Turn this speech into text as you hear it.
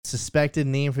suspected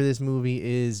name for this movie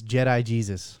is Jedi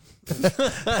Jesus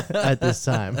at this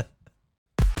time.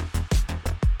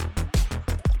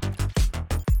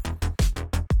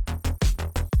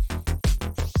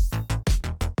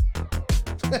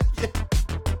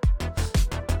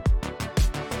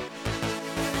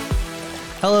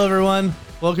 Hello, everyone.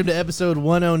 Welcome to episode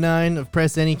 109 of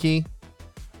Press Any Key.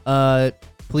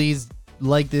 Please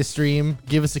like this stream,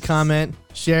 give us a comment,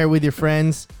 share it with your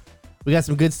friends. We got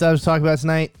some good stuff to talk about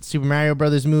tonight. Super Mario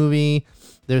Brothers movie.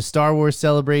 There's Star Wars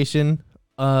Celebration.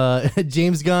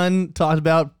 James Gunn talked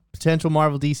about potential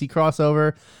Marvel DC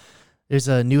crossover. There's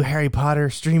a new Harry Potter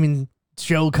streaming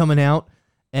show coming out.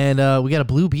 And we got a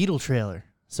Blue Beetle trailer.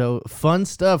 So fun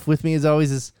stuff. With me as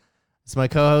always is my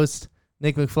co-host,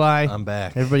 Nick McFly. I'm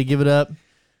back. Everybody give it up.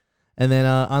 And then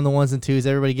on the ones and twos,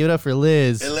 everybody give it up for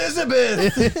Liz.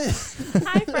 Elizabeth!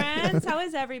 Hi, friends. How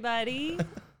is everybody?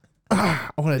 I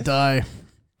want to die.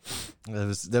 That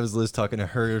was Liz talking to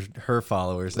her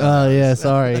followers. Oh, yeah,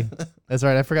 sorry. That's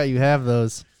right. I forgot you have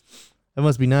those. That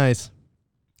must be nice.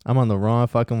 I'm on the wrong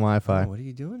fucking Wi-Fi. Oh, what are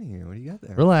you doing here? What do you got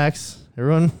there? Relax.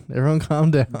 Everyone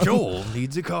calm down. Joel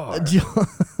needs a car.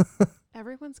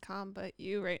 Everyone's calm but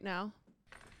you right now.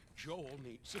 Joel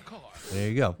needs a car. There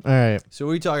you go. All right. So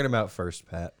what are you talking about first,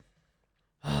 Pat?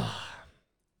 You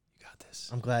got this.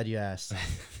 I'm glad you asked.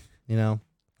 You know,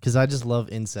 because I just love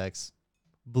insects.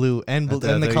 Blue and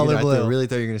the color blue. I really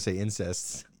thought you were going to say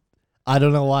incest. I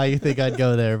don't know why you think I'd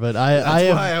go there, but I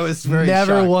have why I was very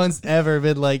never shocked. once ever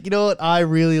been like, you know what I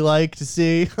really like to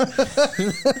see?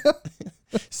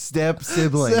 Step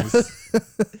siblings.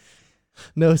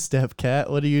 No, step cat.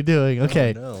 What are you doing?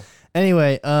 Okay. Oh, no.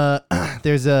 Anyway,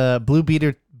 there's a Blue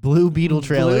Beetle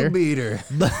trailer. Blue beater.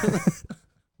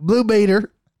 Blue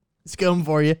Beater. It's coming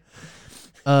for you.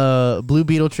 Blue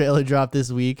Beetle trailer dropped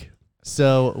this week.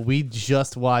 So we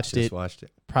just watched it.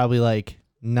 Probably like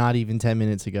not even 10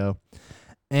 minutes ago.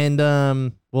 And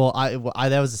well, I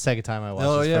that was the second time I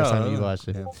watched it. The first time you watched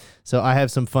it. Yeah. So I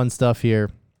have some fun stuff here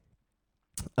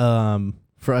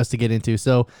for us to get into.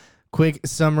 So quick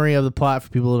summary of the plot for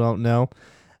people who don't know.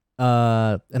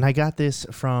 And I got this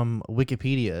from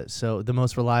Wikipedia, so the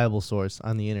most reliable source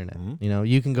on the internet. Mm-hmm. You know,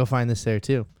 you can go find this there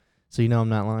too. So you know I'm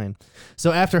not lying.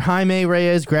 So after Jaime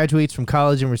Reyes graduates from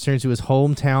college and returns to his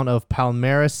hometown of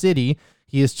Palmera City,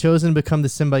 he is chosen to become the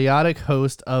symbiotic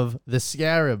host of the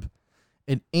Scarab,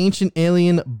 an ancient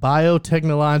alien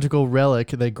biotechnological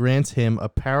relic that grants him a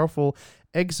powerful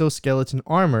exoskeleton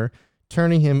armor,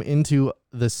 turning him into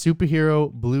the superhero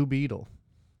Blue Beetle.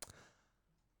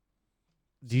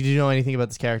 Did you know anything about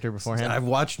this character beforehand? I've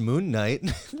watched Moon Knight.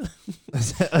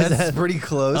 That's pretty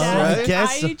close, right?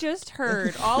 I just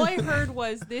heard. All I heard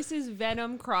was this is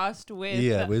Venom crossed with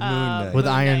Moon Knight. With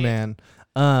Iron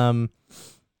Man.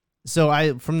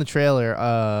 So from the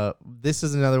trailer, this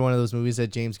is another one of those movies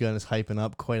that James Gunn is hyping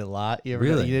up quite a lot. You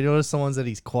notice the ones that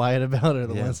he's quiet about are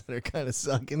the ones that are kind of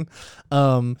sucking.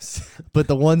 But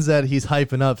the ones that he's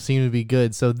hyping up seem to be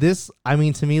good. So this, I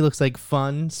mean, to me looks like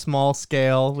fun, small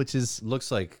scale, which is looks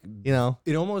like, you know,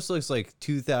 it almost looks like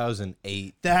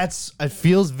 2008. It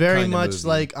feels very much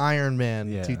like Iron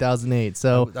Man 2008.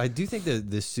 So I do think that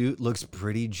the suit looks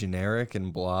pretty generic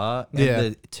and blah. And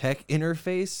the tech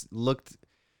interface looked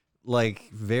like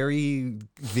very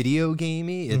video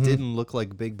gamey. It didn't look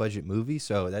like a big budget movie,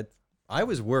 so that I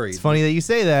was worried. It's funny that you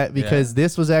say that because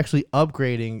this was actually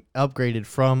upgraded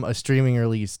from a streaming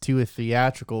release to a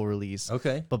theatrical release.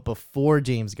 Okay. But before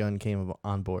James Gunn came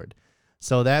on board.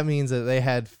 So that means that they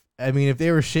had, I mean, if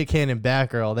they were shit cannon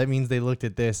Batgirl, that means they looked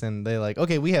at this and they like,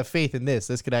 okay, we have faith in this.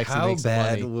 This could actually make some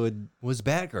money. How bad was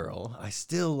Batgirl? I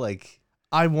still like.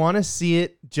 I want to see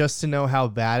it just to know how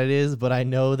bad it is, but I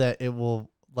know that it will.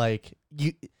 Like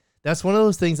that's one of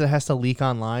those things that has to leak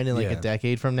online in like a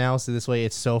decade from now. So this way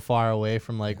it's so far away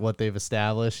from like what they've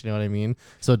established. You know what I mean?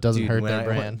 So it doesn't hurt their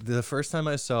brand. The first time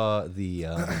I saw the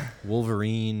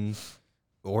Wolverine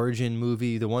origin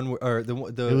movie, the one or it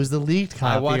was the leaked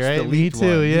copy. I watched right? the leaked Me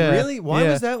too. one. Yeah. Really? Why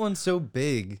was that one so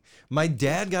big? My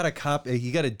dad got a copy.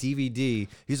 He got a DVD.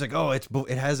 He's like, oh, it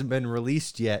hasn't been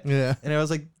released yet. Yeah. And I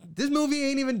was like, this movie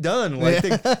ain't even done. Like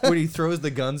when he throws the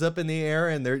guns up in the air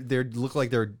and they look like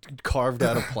they're carved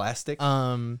out of plastic.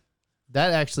 That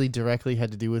actually directly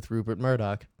had to do with Rupert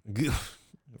Murdoch.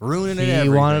 Ruining it. He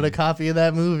everything. wanted a copy of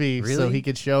that movie really? So he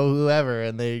could show whoever,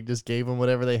 and they just gave him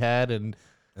whatever they had, and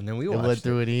then we went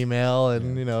through an email,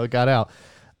 and you know it got out.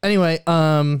 Anyway,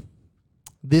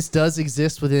 this does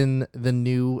exist within the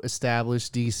new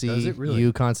established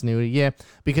DCU continuity. Yeah,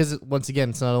 because once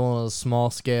again, it's not one of those small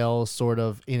scale, sort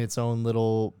of in its own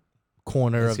little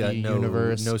corner of the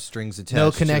universe. No strings attached.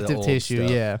 No connective to the tissue. old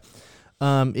stuff.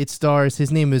 It stars.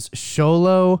 His name is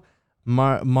Sholo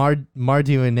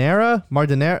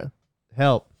Mardinera.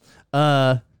 Help.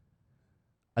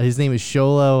 His name is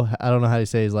Sholo. I don't know how to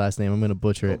say his last name. I'm gonna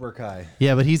butcher it. Cobra Kai.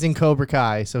 Yeah, but he's in Cobra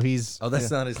Kai, so he's. Oh, that's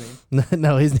not his name.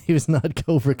 No, his name is not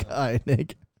Cobra Kai,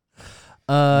 Nick.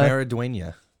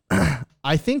 Mariduena.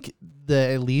 I think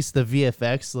at least the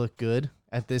VFX look good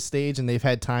at this stage, and they've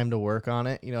had time to work on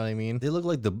it. You know what I mean? They look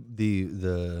like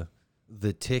the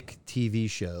Tick TV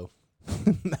show.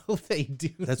 No, they do.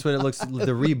 That's what it looks.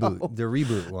 The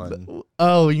reboot one.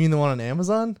 Oh, you mean the one on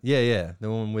Amazon? Yeah, the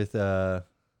one with the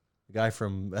guy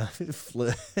from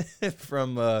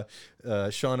from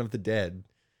Shaun of the Dead.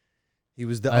 He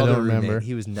was the I other don't remember. roommate.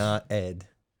 He was not Ed.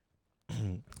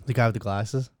 The guy with the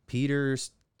glasses? Peter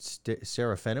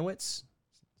Serafinowicz,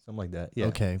 something like that. Yeah.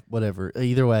 Okay, whatever.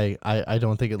 Either way, I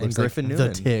don't think it And looks Griffin like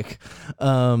Newman. the Tick.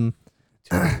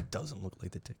 It doesn't look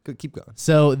like the Tick. Good, keep going.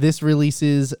 So this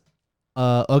releases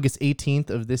August 18th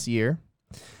of this year,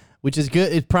 which is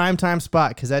good. It's prime time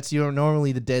spot because that's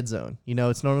normally the dead zone. You know,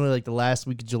 it's normally like the last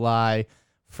week of July,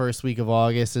 first week of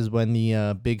August is when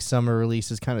the big summer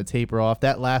releases kind of taper off.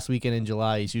 That last weekend in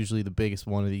July is usually the biggest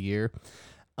one of the year.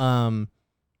 And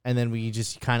then we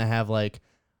just kind of have like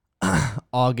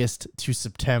August to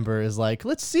September is like,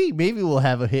 let's see, maybe we'll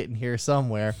have a hit in here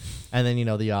somewhere. And then, you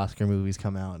know, the Oscar movies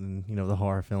come out and, you know, the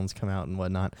horror films come out and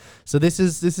whatnot. So this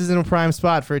is in a prime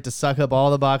spot for it to suck up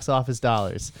all the box office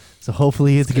dollars. So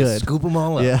hopefully it's good. Scoop them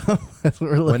all up. Yeah, that's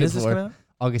what we're looking for. When does this come out?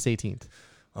 August 18th.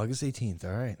 August 18th.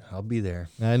 All right. I'll be there.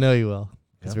 I know you will,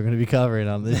 because Yep. we're going to be covering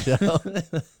on this show.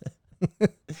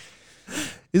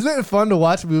 Isn't it fun to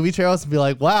watch movie trailers and be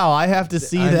like, wow, I have to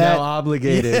see I'm that? now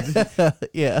obligated.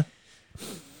 Yeah.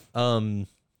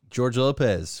 George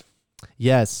Lopez.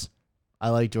 Yes, I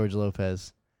like George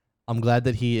Lopez. I'm glad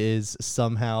that he is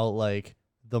somehow like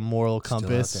the moral Still out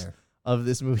compass there. of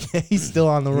this movie. He's still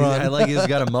on the run. I like he's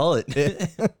got a mullet.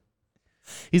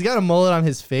 He's got a mullet on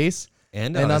his face.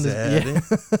 and And on on his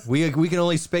this- head. We can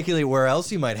only speculate where else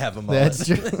he might have a mullet. That's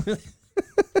true.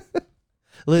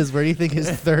 Liz, where do you think his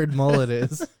third mullet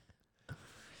is?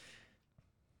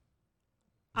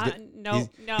 No,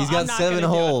 he's got I'm not 7 gonna do it.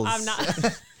 holes. I'm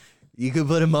not. You could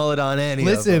put a mullet on any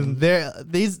Listen, of them.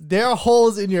 there are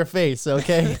holes in your face,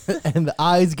 okay? And the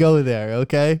eyes go there,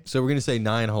 okay? So we're going to say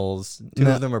 9 holes. 2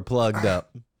 No. of them are plugged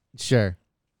up. Sure.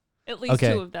 At least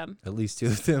Okay. 2 of them. At least 2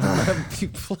 of them have to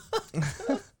be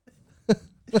plugged.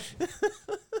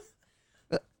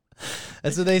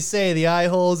 That's what they say. The eye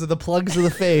holes are the plugs of the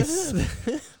face.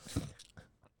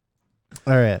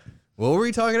 All right. What were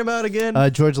we talking about again?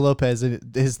 George Lopez,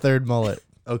 his third mullet.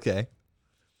 Okay.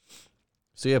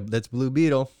 So yeah, that's Blue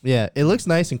Beetle. Yeah, it looks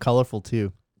nice and colorful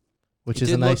too, which It is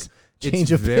a did nice look- change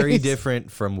it's of very pace.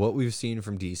 different from what we've seen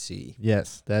from DC.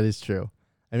 Yes, that is true.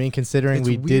 I mean, considering It's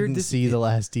we weird didn't this- see the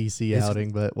last DC is-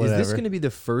 outing, but Is whatever. this going to be the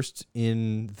first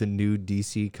in the new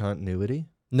DC continuity?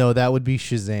 No, that would be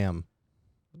Shazam.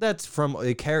 That's from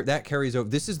that carries over.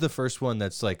 This is the first one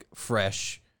that's like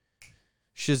fresh.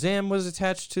 Shazam was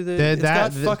attached to the. It's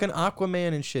got fucking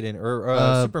Aquaman and shit in,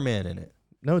 or Superman in it.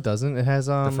 No, it doesn't. It has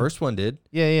The first one did.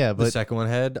 Yeah, but The second one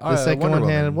had. the second Wonder one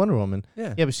had Woman. Wonder Woman.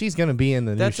 Yeah, Yeah, but she's gonna be in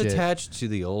the that's new shit. attached to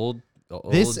the old.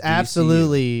 This DC.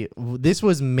 absolutely. This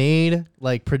was made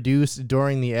like produced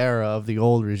during the era of the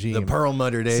old regime. The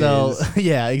Perlmutter days. So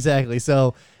yeah, exactly.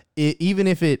 So even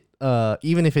if it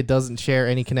doesn't share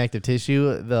any connective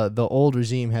tissue, the old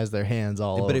regime has their hands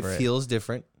all but over it feels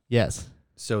different. Yes.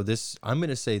 So I'm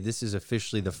gonna say this is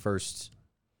officially the first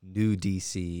new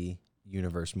DC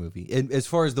universe movie, and as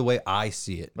far as the way I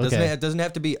see it. Okay. It doesn't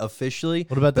have to be officially.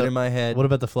 What about but the in my head? What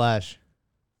about the Flash?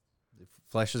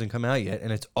 Flash hasn't come out yet, and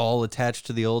it's all attached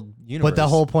to the old universe. But the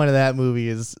whole point of that movie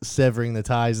is severing the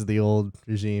ties of the old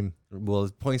regime. Well,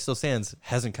 the point still stands.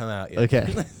 Hasn't come out yet.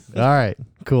 Okay. All right.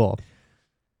 Cool.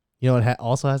 You know what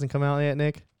also hasn't come out yet,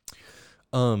 Nick?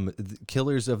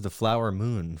 Killers of the Flower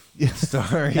Moon, Yeah.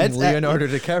 starring That's- Leonardo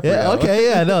DiCaprio. Yeah. Okay.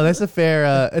 Yeah. No, that's a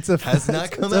fair. It's a Has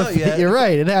not come it's a out yet. You're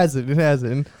right. It hasn't. It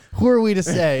hasn't. Who are we to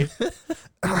say?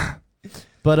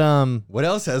 But What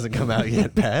else hasn't come out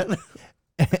yet, Pat?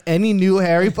 any new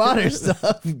Harry Potter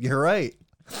stuff. You're right.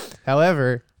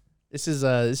 However, this is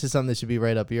something that should be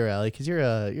right up your alley because you're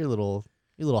a little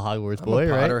Hogwarts I'm boy,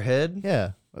 a right? Potterhead.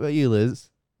 Yeah. What about you, Liz?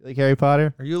 You like Harry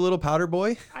Potter? Are you a little powder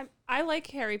boy? I like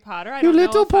Harry Potter. I You don't know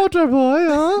little if Potter boy,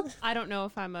 huh? I don't know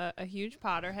if I'm a huge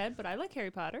Potterhead, but I like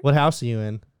Harry Potter. What house are you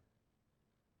in?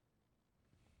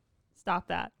 Stop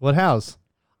that. What house?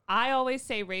 I always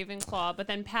say Ravenclaw, but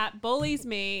then Pat bullies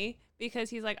me because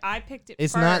he's like, I picked it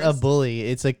It's first. not a bully.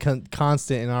 It's a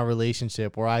constant in our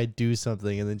relationship where I do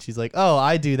something and then she's like, "Oh,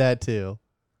 I do that too."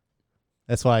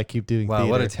 That's why I keep doing Wow,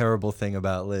 theater. what a terrible thing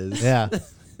about Liz. Yeah.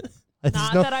 There's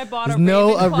Not no- that I bought a there's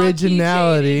no Ravenclaw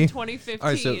originality. keychain in 2015. All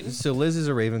right, so Liz is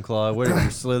a Ravenclaw. What are you,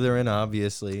 Slytherin,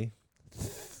 obviously.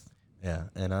 Yeah,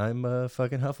 and I'm a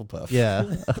fucking Hufflepuff.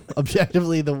 Yeah.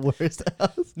 Objectively the worst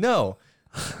house. No,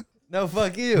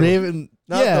 fuck you. Raven.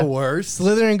 Not yeah. the worst.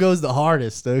 Slytherin goes the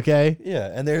hardest, okay?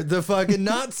 Yeah, and they're the fucking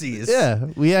Nazis. Yeah.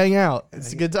 We hang out.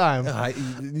 It's a good time.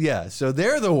 Yeah, so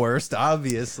they're the worst,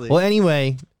 obviously. Well,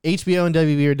 anyway, HBO and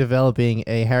WB are developing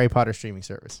a Harry Potter streaming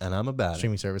service. And I'm about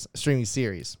Streaming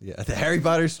series. Yeah, the Harry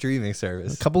Potter streaming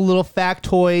service. A couple little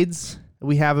factoids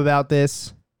we have about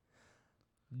this.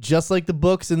 Just like the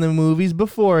books and the movies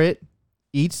before it,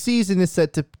 each season is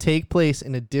set to take place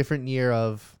in a different year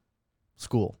of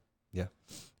school. Yeah.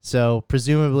 So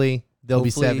presumably there'll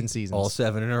Hopefully, be 7 seasons. all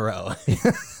 7 in a row.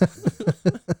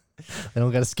 I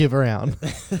don't got to skip around.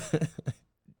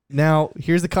 Now,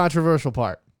 here's the controversial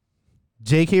part.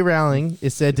 J.K. Rowling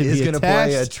is said to He's be going to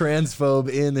play a attached. transphobe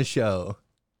in the show.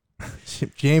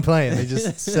 She ain't playing. They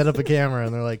just set up a camera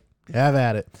and they're like, have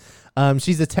at it.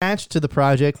 She's attached to the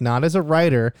project not as a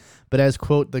writer, but as,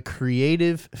 quote, the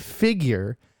creative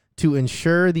figure to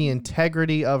ensure the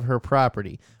integrity of her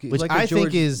property, which I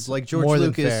think is like George more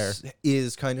Lucas than fair.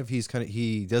 is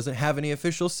he doesn't have any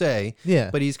official say.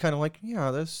 Yeah. But he's kind of like, yeah,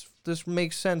 this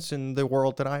makes sense in the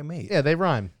world that I made. Yeah, they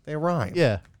rhyme. They rhyme.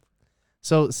 Yeah.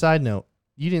 So, side note,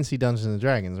 you didn't see Dungeons and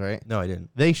Dragons, right? No, I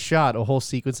didn't. They shot a whole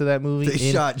sequence of that movie.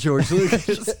 They shot George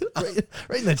Lucas.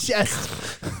 right in the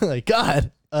chest. Like,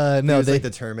 God. No, No, like the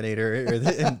Terminator or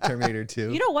in Terminator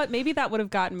 2. You know what? Maybe that would have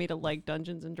gotten me to like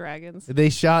Dungeons and Dragons. they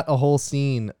shot a whole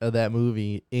scene of that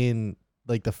movie in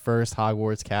like the first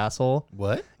Hogwarts castle.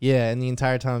 What? Yeah, and the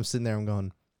entire time I'm sitting there, I'm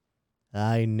going,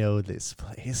 I know this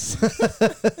place.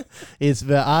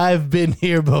 I've been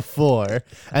here before.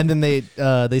 And then they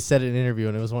said it in an interview,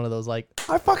 and it was one of those like,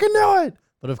 I fucking knew it.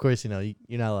 But of course, you're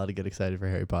not allowed to get excited for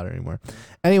Harry Potter anymore.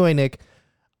 Anyway, Nick,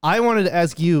 I wanted to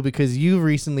ask you because you've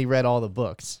recently read all the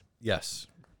books. Yes.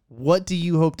 What do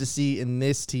you hope to see in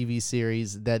this TV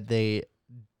series that they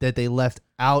left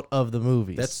out of the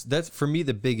movies? That's for me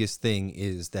the biggest thing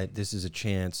is that this is a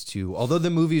chance to, although the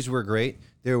movies were great,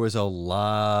 there was a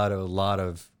lot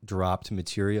of dropped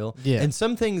material. Yeah. And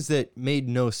some things that made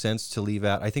no sense to leave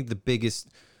out. I think the biggest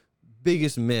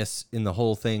miss in the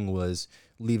whole thing was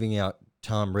leaving out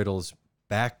Tom Riddle's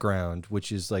background,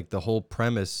 which is like the whole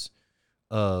premise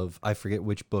of, I forget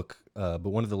which book, but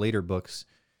one of the later books,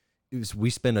 we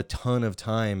spend a ton of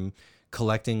time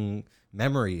collecting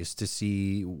memories to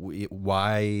see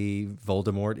why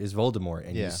Voldemort is Voldemort,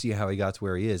 and you see how he got to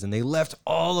where he is. And they left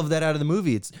all of that out of the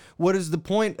movie. It's what is the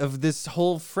point of this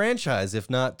whole franchise if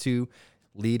not to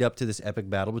lead up to this epic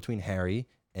battle between Harry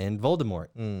and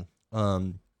Voldemort?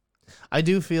 I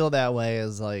do feel that way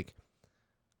as like,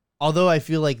 although I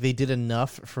feel like they did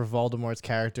enough for Voldemort's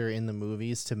character in the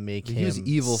movies to make him He was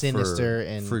evil sinister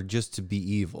and for just to be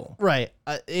evil. right.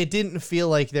 It didn't feel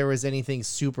like there was anything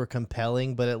super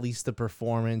compelling, but at least the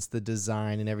performance, the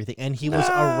design, and everything, and he was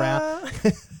around.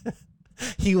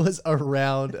 He was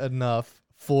around enough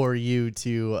for you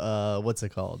to what's it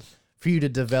called? For you to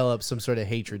develop some sort of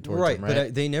hatred towards him, right?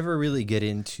 But they never really get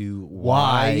into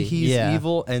why he's Yeah.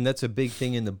 evil, and that's a big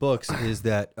thing in the books. Is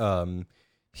that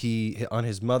he, on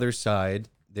his mother's side,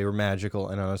 they were magical,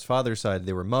 and on his father's side,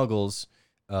 they were muggles.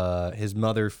 His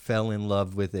mother fell in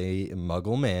love with a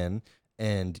muggle man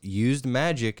and used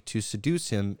magic to seduce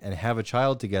him and have a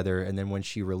child together. And then when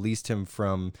she released him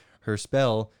from her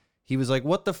spell, he was like,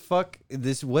 "What the fuck?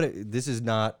 This is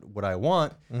not what I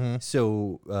want." Mm-hmm.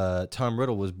 So Tom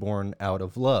Riddle was born out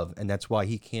of love, and that's why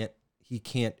he can't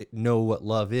know what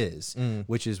love is,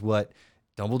 which is what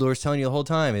Dumbledore's telling you the whole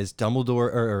time is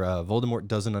Voldemort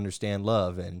doesn't understand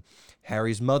love, and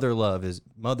Harry's mother's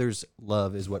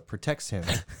love is what protects him.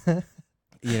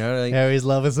 You know, like, Harry's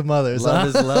love is a mother's.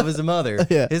 love is a mother.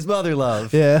 Yeah. His mother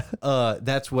love. Yeah.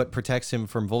 That's what protects him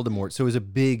from Voldemort. So it was a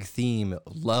big theme,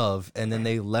 love, and then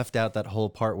they left out that whole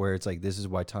part where it's like, this is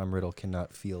why Tom Riddle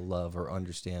cannot feel love or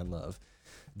understand love.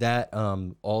 That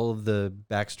all of the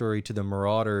backstory to the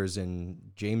Marauders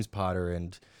and James Potter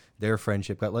and their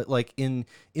friendship got like in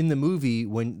the movie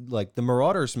when like the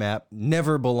Marauders map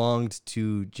never belonged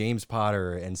to James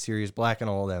Potter and Sirius Black and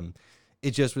all of them.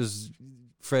 It just was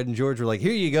Fred and George were like,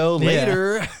 here you go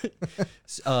later.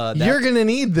 You're gonna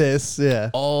need this. Yeah.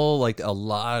 All like a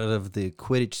lot of the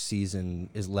Quidditch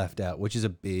season is left out, which is a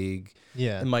big.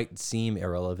 Yeah. It might seem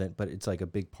irrelevant, but it's like a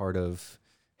big part of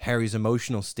Harry's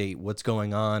emotional state, what's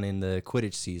going on in the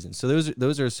Quidditch season. So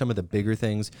those are some of the bigger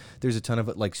things. There's a ton of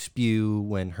it, like spew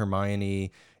when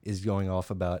Hermione is going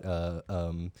off about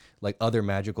like other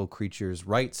magical creatures'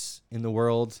 rights in the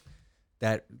world.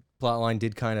 that plot line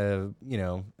did kind of,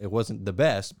 it wasn't the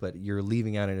best, but you're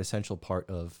leaving out an essential part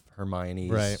of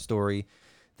Hermione's story.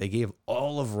 They gave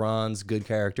all of Ron's good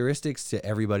characteristics to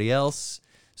everybody else,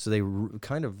 so they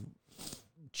kind of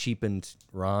cheapened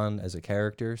Ron as a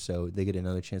character, so they get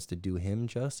another chance to do him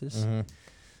justice.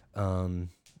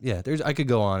 I could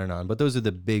go on and on, but those are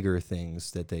the bigger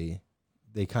things that they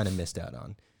kind of missed out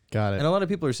on. Got it. And a lot of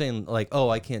people are saying like, oh,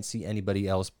 I can't see anybody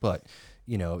else but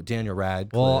Daniel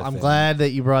Radcliffe. Well, I'm glad that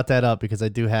you brought that up because I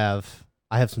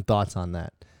have some thoughts on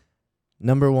that.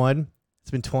 Number one,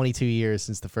 it's been 22 years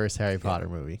since the first Harry Potter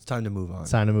movie. It's time to move on.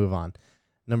 It's time to move on.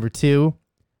 Number two,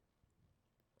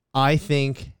 I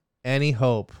think any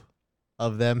hope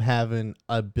of them having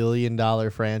 $1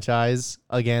 billion franchise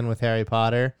again with Harry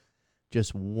Potter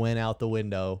just went out the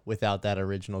window without that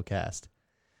original cast.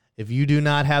 If you do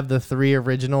not have the 3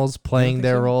 originals playing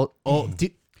their role,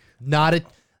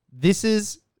 this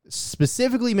is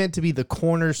specifically meant to be the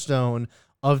cornerstone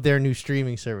of their new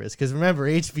streaming service. Because remember,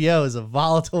 HBO is a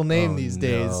volatile name these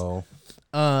days.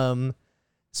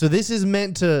 So this is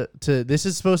meant to this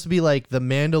is supposed to be like the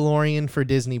Mandalorian for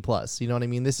Disney Plus. You know what I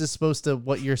mean? This is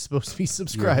what you're supposed to be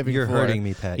subscribing You're for. hurting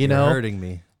me, Pat. You're hurting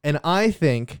me. And I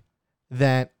think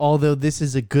that although this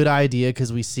is a good idea,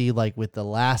 because we see like with The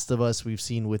Last of Us, we've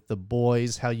seen with The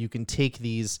Boys, how you can take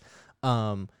these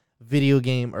video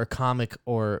game or comic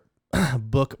or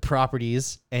book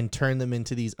properties and turn them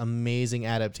into these amazing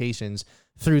adaptations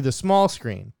through the small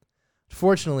screen.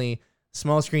 Fortunately,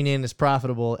 small screen ain't as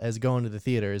profitable as going to the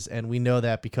theaters, and we know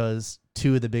that because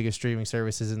 2 of the biggest streaming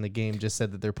services in the game just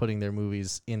said that they're putting their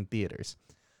movies in theaters.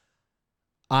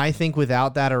 I think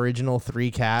without that original 3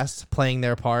 cast playing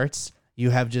their parts, you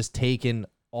have just taken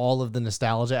all of the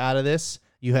nostalgia out of this.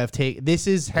 This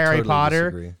is Harry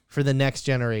Potter for the next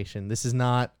generation. This is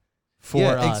not for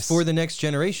us. It's for the next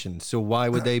generation. So why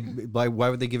would they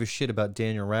give a shit about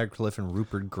Daniel Radcliffe and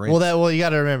Rupert Grint? Well, you got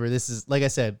to remember, this is, like I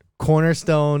said,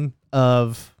 cornerstone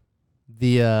of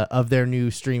their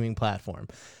new streaming platform.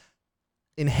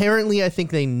 Inherently, I think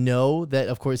they know that,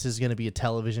 of course, this is going to be a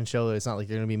television show. It's not like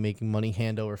they're going to be making money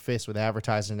hand over fist with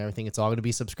advertising and everything. It's all going to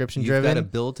be subscription driven. You've got a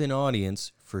built-in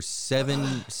audience for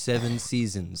seven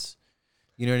seasons.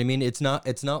 You know what I mean? It's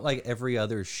not like every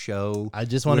other show. I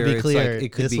just want to be clear.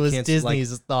 Like, this was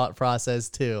Disney's thought process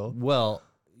too. Well,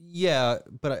 yeah,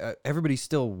 but everybody's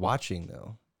still watching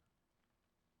though.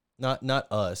 Not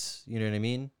us. You know what I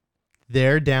mean?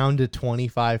 They're down to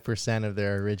 25% of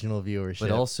their original viewership.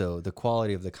 But also, the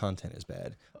quality of the content is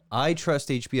bad. I trust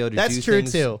HBO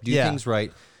to do things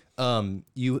right.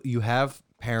 You have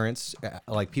parents,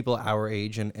 like people our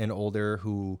age and older,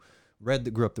 who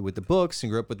grew up with the books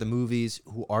and grew up with the movies,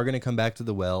 who are going to come back to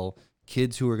the well,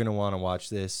 kids who are going to want to watch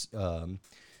this.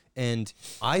 And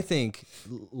I think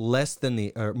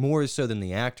more so than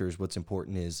the actors, what's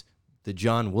important is the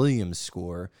John Williams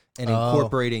score and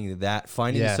incorporating that,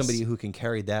 finding somebody who can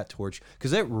carry that torch, because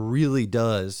that really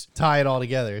does tie it all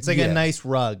together. It's like a nice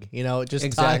rug, it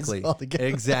just ties it all together.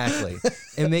 Exactly.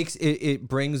 It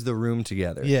brings the room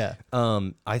together. Yeah.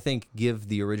 I think give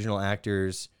the original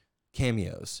actors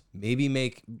cameos. Maybe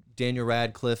make Daniel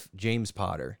Radcliffe James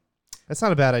Potter. That's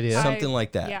not a bad idea. Something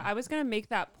like that. Yeah, I was going to make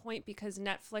that point because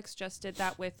Netflix just did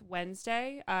that with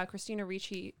Wednesday. Christina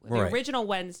Ricci, the original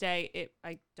Wednesday.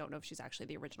 I don't know if she's actually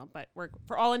the original, but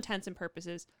for all intents and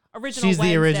purposes, She's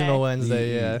the original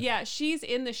Wednesday, yeah. Yeah, she's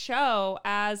in the show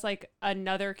as like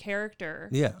another character.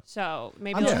 Yeah. So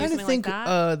maybe I'm they'll do trying to something think. like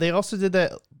that. They also did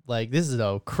that. Like, this is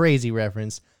a crazy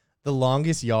reference. The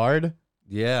Longest Yard.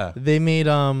 Yeah. They made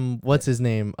what's his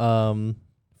name?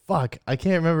 Fuck, I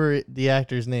can't remember the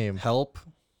actor's name. Help.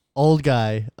 Old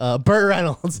guy. Burt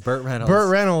Reynolds. Burt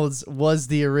Reynolds was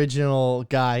the original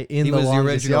guy in he The was Longest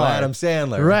the original Yard. Adam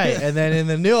Sandler. Right, and then in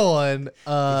the new one,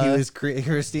 he was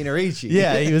Christina Ricci.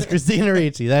 Yeah, he was Christina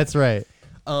Ricci. That's right.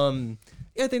 Yeah,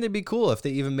 I think that'd be cool if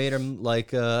they even made him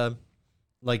like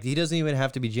he doesn't even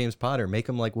have to be James Potter. Make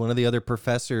him like one of the other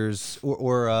professors,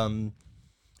 or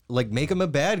like make him a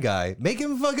bad guy. Make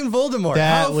him fucking Voldemort.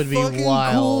 That would be wild.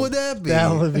 How cool would that be?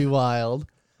 That would be wild.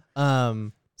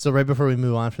 So right before we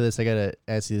move on for this, I gotta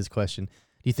ask you this question: do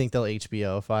you think they'll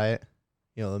HBOify it?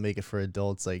 They'll make it for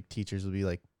adults. Like teachers will be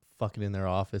like fucking in their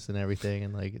office and everything,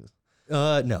 and like.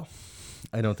 No,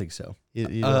 I don't think so.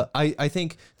 I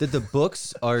think that the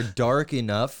books are dark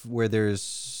enough where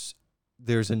there's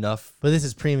enough. But this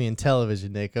is premium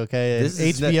television, Nick. Okay, this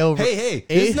is HBO. This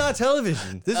is not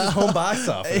television. This is home box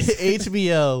office.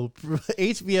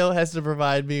 HBO has to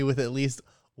provide me with at least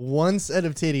one set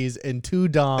of titties and 2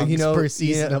 dongs per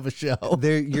season of a show.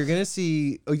 There, you're gonna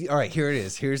see. Oh, all right, here it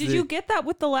is. Did you get that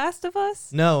with The Last of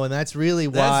Us? No, and that's really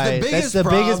why. That's the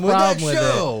biggest problem with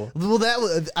it. Well, that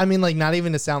was. I mean, like, not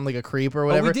even to sound like a creep or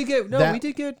whatever. We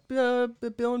did get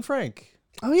Bill and Frank.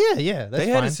 Oh yeah. That's they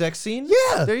fine. had a sex scene.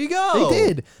 Yeah, there you go. They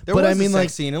did. There was a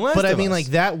sex scene in Last of Us. like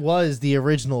that was the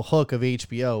original hook of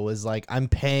HBO. Was like, I'm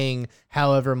paying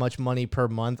however much money per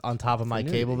month on top of my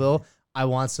cable bill. I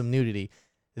want some nudity.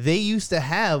 They used to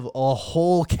have a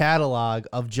whole catalog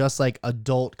of just like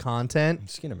adult content.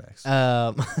 HBOMAX.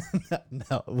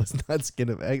 No, it was not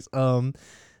HBOMAX.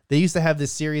 They used to have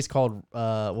this series called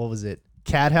what was it?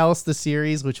 Cat House, the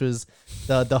series, which was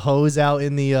the hose out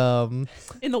in the wild,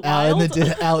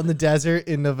 out in the desert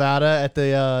in Nevada at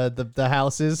the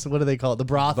houses. What do they call it? The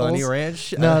brothels. Bunny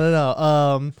Ranch.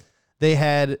 No. They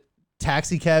had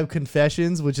Taxi Cab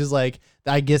Confessions, which is like,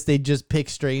 I guess they'd just pick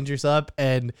strangers up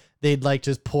and they'd like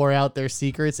just pour out their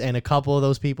secrets, and a couple of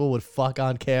those people would fuck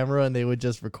on camera and they would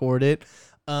just record it.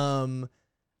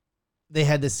 They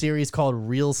had this series called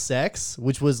Real Sex,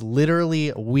 which was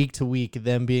literally week to week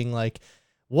them being like,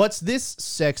 what's this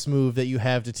sex move that you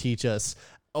have to teach us?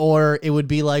 Or it would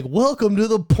be like, welcome to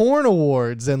the porn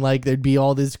awards. And like, there'd be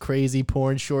all this crazy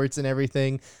porn shorts and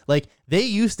everything. Like, they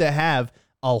used to have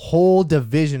a whole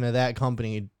division of that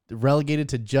company relegated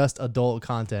to just adult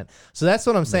content. So that's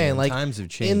what I'm saying. Like, times have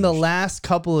changed. In the last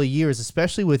couple of years,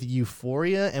 especially with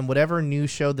Euphoria and whatever new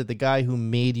show that the guy who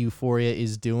made Euphoria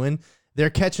is doing, they're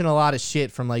catching a lot of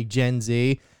shit from like Gen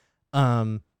Z,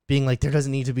 being like, there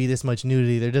doesn't need to be this much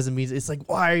nudity. There doesn't mean, it's like,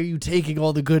 why are you taking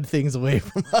all the good things away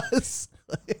from us?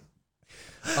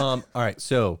 All right,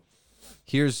 so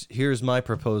here's my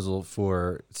proposal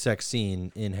for sex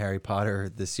scene in Harry Potter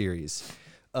the series.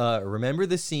 Remember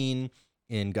the scene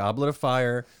in Goblet of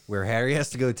Fire where Harry has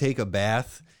to go take a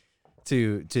bath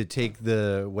to take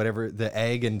the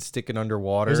egg and stick it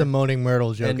underwater? There's a Moaning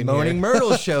Myrtle joke. And Moaning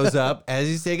Myrtle shows up as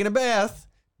he's taking a bath.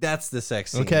 That's the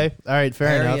sex scene. Okay, all right,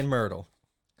 fair enough. Harry and Myrtle.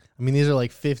 I mean, these are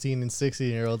like 15 and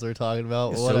 16-year-olds we're talking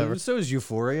about. Whatever. So is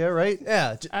Euphoria, right?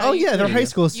 Yeah. Oh yeah, they're high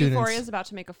school students. Euphoria is about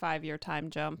to make a 5-year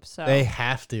time jump, so they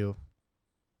have to.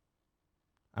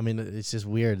 I mean, it's just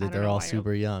weird that they're all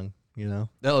super young. You know?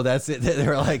 No, that's it.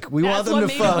 They're like, we want them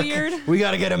to fuck. We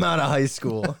got to get them out of high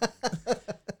school.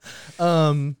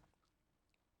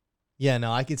 Yeah,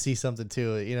 no, I could see something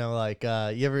too. You know, like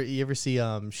you ever see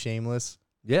Shameless?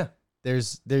 Yeah.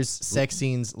 There's sex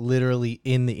scenes literally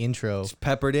in the intro. Just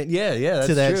peppered in. Yeah, that's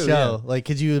to that true, show. Yeah. Like,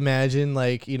 could you imagine,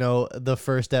 like, you know, the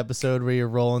first episode where you're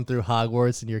rolling through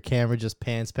Hogwarts and your camera just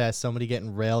pans past somebody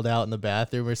getting railed out in the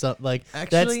bathroom or something? Like,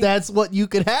 actually, that's what you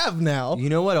could have now. You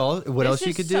know what else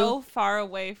you could do? So far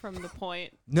away from the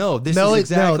point. No, this is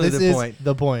exactly the point.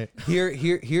 The point.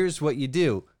 Here's what you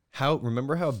do.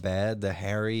 Remember how bad the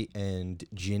Harry and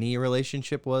Ginny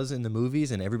relationship was in the movies,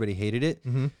 and everybody hated it?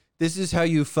 Mm-hmm. This is how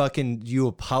you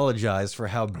apologize for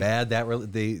how bad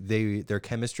their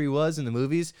chemistry was in the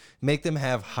movies. Make them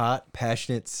have hot,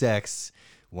 passionate sex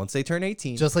once they turn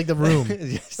 18. Just like The Room.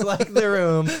 Just like The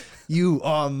Room. You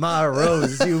are my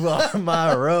rose. You are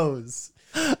my rose.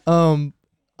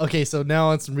 Okay, so now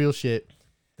on some real shit.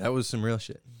 That was some real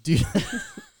shit. Dude,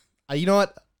 you know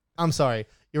what? I'm sorry.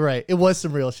 You're right. It was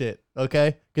some real shit.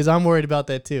 Okay, because I'm worried about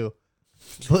that too.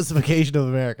 Pussification of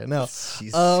America. No.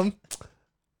 Jeez.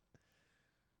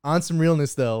 On some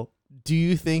realness, though, do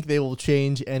you think they will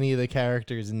change any of the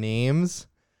characters' names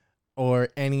or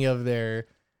any of their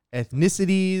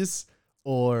ethnicities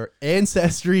or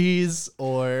ancestries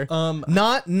or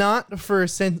not for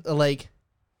like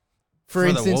for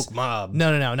instance the woke mob?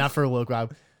 No, not for a woke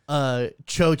mob.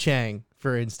 Cho Chang,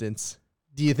 for instance.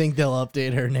 Do you think they'll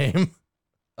update her name?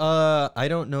 I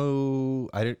don't know.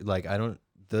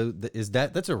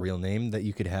 That's a real name that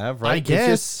you could have, right? I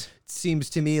guess. Seems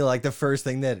to me like the first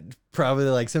thing that probably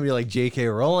like somebody like J.K.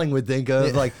 Rowling would think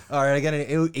of, like, all right, I got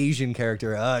an Asian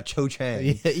character, Cho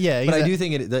Chang. Yeah, but I do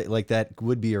think that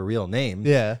would be a real name.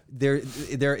 Yeah, there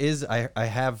is. I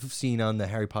have seen on the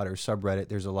Harry Potter subreddit,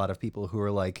 there's a lot of people who are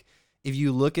like, if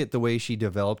you look at the way she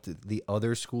developed the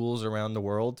other schools around the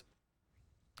world,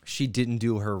 she didn't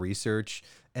do her research,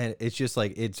 and it's just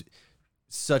like it's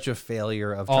such a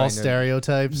failure of all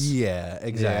stereotypes. Yeah,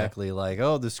 exactly. Yeah. Like,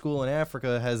 oh, the school in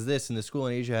Africa has this and the school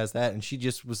in Asia has that, and she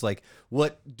just was like,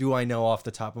 what do I know off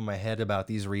the top of my head about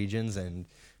these regions? And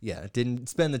yeah, didn't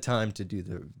spend the time to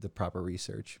do the proper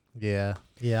research. Yeah,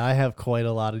 I have quite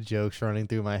a lot of jokes running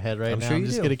through my head right now. Sure I'm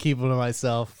just gonna keep them to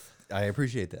myself. I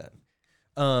appreciate that.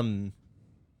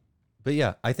 But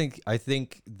yeah, I think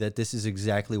that this is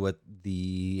exactly what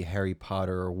the Harry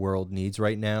Potter world needs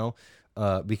right now.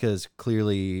 Because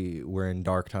clearly we're in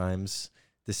dark times,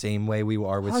 the same way we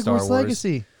are with Hogwarts Star Wars.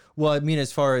 Legacy. Well, I mean,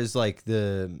 as far as like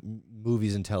the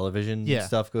movies and television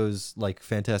stuff goes, like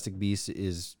Fantastic Beasts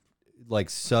is like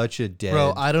such a dead.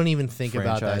 Bro, I don't even think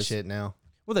about that franchise. shit now.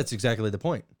 Well, that's exactly the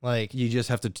point. Like, You just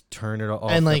have to turn it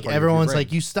off. and that like part of your everyone's brain.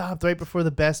 like, you stopped right before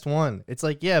the best one. It's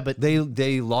like, yeah, but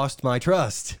they lost my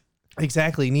trust.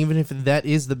 exactly. And even if that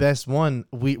is the best one,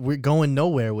 we're going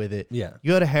nowhere with it. Yeah.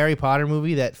 You had a Harry Potter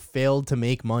movie that failed to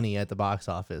make money at the box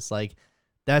office. Like,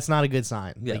 that's not a good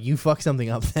sign. Yeah. Like, you fuck something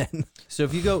up then. So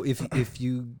if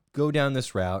you go down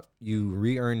this route, you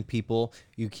re-earn people,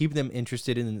 you keep them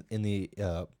interested in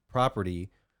the property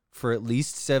for at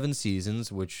least 7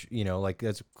 seasons, which, you know, like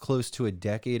that's close to a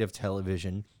decade of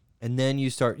television. And then you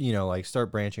start, you know, like start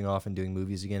branching off and doing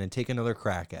movies again and take another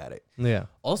crack at it. Yeah.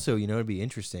 Also, you know, it'd be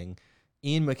interesting.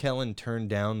 Ian McKellen turned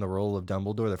down the role of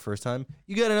Dumbledore the first time.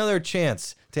 You got another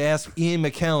chance to ask Ian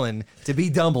McKellen to be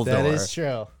Dumbledore. That is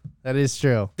true. That is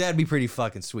true. That'd be pretty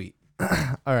fucking sweet.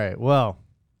 All right. Well,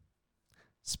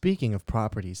 speaking of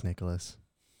properties, Nicholas,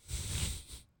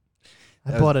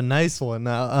 I bought a nice one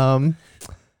now.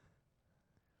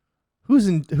 Who's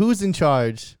in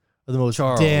charge of the most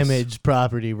Charles. damaged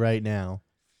property right now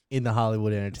in the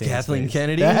Hollywood entertainment Kathleen space?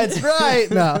 Kennedy? That's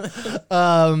right.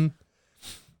 No.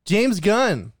 James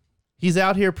Gunn. He's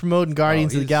out here promoting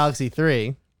Guardians of the he's- Galaxy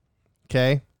 3.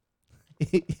 Okay.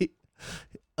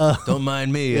 Don't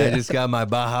mind me. I just got my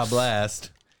Baja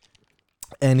Blast.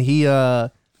 And he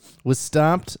was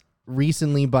stopped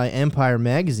recently by Empire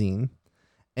Magazine,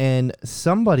 and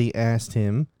somebody asked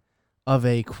him of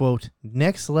a, quote,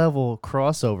 next level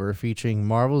crossover featuring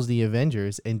Marvel's The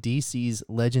Avengers and DC's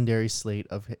legendary slate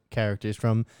of characters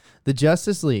from the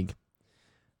Justice League.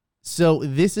 So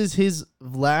this is his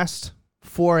last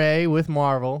foray with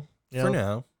Marvel. You For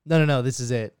know? now. No, this is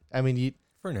it. I mean,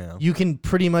 For now. you can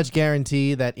pretty much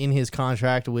guarantee that in his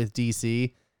contract with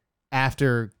DC,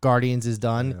 after Guardians is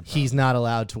done, he's not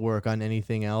allowed to work on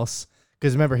anything else.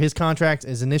 Because remember, his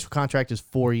initial contract is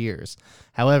 4 years.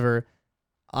 However,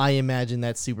 I imagine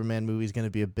that Superman movie is going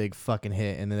to be a big fucking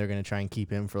hit, and then they're going to try and keep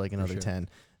him for like another 10.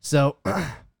 So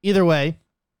either way,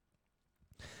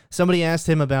 somebody asked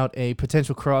him about a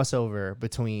potential crossover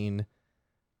between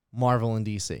Marvel and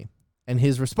DC. And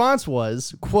his response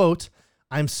was, quote,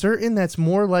 I'm certain that's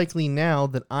more likely now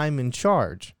that I'm in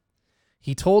charge.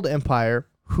 He told Empire,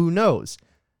 who knows?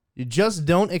 You just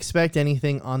don't expect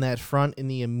anything on that front in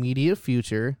the immediate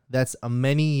future. That's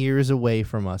many years away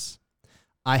from us.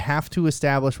 I have to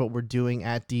establish what we're doing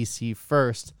at DC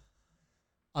first.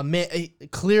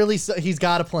 Clearly, he's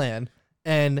got a plan,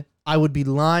 and I would be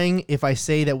lying if I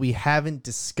say that we haven't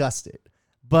discussed it.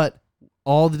 But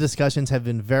all the discussions have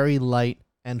been very light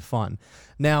and fun.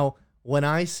 Now, when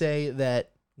I say that,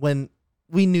 when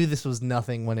we knew this was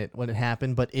nothing when it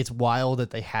happened, but it's wild that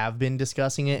they have been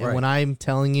discussing it. Right. And when I'm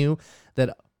telling you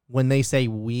that when they say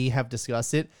we have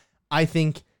discussed it, I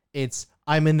think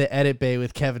I'm in the edit bay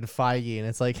with Kevin Feige, and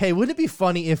it's like, hey, wouldn't it be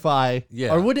funny if or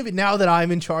wouldn't it be now that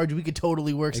I'm in charge, we could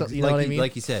totally work something, you know what I mean?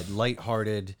 Like you said,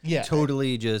 lighthearted,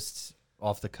 totally just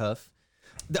off the cuff.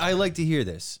 I like to hear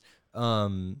this.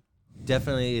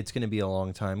 Definitely it's going to be a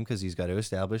long time because he's got to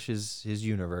establish his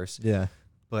universe. Yeah.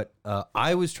 But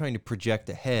I was trying to project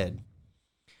ahead.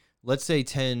 Let's say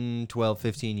 10, 12,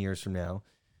 15 years from now,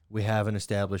 we have an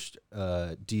established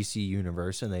DC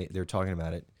universe, and they're talking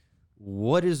about it.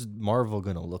 What is Marvel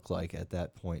going to look like at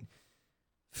that point?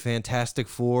 Fantastic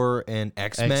Four and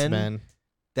X-Men?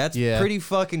 That's pretty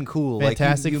fucking cool.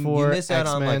 Fantastic Four, you miss out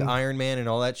X-Men. on like Iron Man and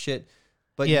all that shit.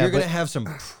 But you're going to have some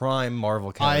prime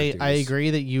Marvel characters. I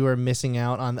agree that you are missing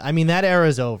out on... I mean, that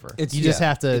era's over. You just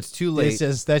have to... It's too late. It's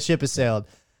just, that ship has sailed.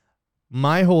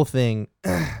 My whole thing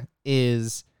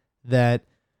is that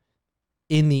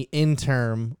in the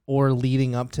interim or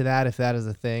leading up to that, if that is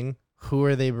a thing, who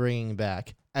are they bringing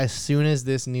back? As soon as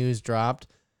this news dropped,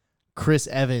 Chris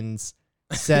Evans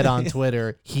said on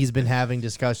Twitter he's been having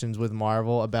discussions with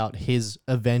Marvel about his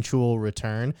eventual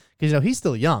return. Because, you know, he's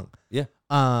still young. Yeah.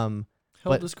 How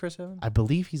old is Chris Evans? I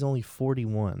believe he's only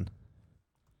 41.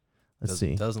 Let's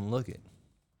see. Doesn't look it.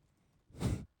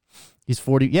 He's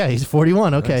 40. Yeah, he's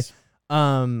 41. Okay.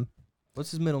 Nice.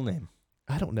 What's his middle name?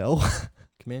 I don't know.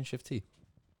 Command Shift T.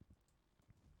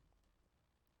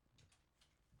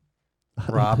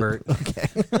 Robert. Okay.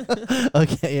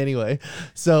 Okay. Anyway,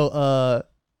 so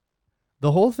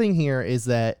the whole thing here is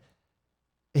that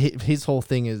his whole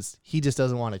thing is he just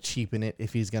doesn't want to cheapen it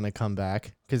if he's gonna come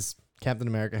back, because Captain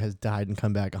America has died and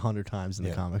come back 100 times in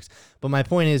the comics. But my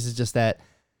point is just that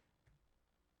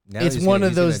Now it's one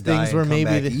of those things where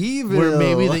maybe the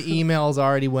emails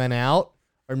already went out,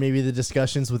 or maybe the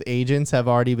discussions with agents have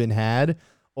already been had,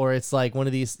 or it's like one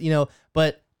of these, you know.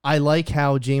 But I like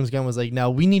how James Gunn was like, no,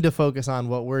 we need to focus on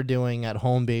what we're doing at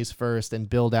home base first and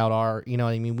build out our, you know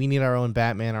what I mean? We need our own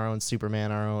Batman, our own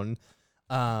Superman, our own,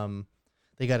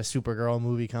 they got a Supergirl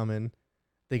movie coming.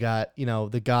 They got, you know,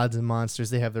 the Gods and Monsters.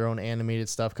 They have their own animated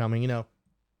stuff coming, you know.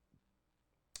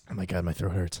 Oh my God, my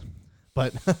throat hurts.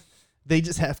 But they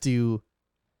just have to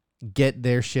get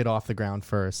their shit off the ground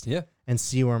first. Yeah. And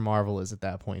see where Marvel is at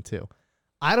that point too.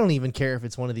 I don't even care if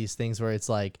it's one of these things where it's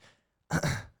like,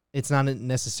 it's not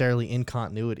necessarily in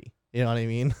continuity. You know what I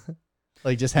mean?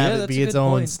 Like just have it be its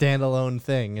own standalone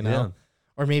thing, you know? Yeah.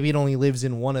 Or maybe it only lives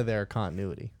in one of their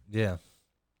continuity. Yeah.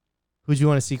 Who'd you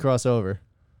want to see cross over?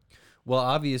 Well,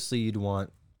 obviously you'd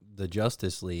want the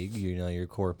Justice League, you know, your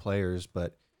core players,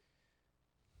 but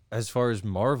as far as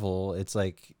Marvel, it's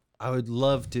like I would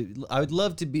love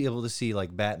to be able to see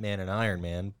like Batman and Iron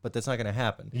Man, but that's not going to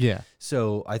happen. Yeah.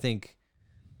 So I think,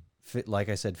 like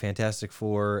I said, Fantastic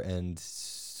Four and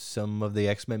some of the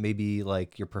X-Men, maybe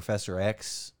like your Professor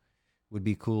X would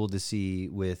be cool to see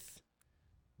with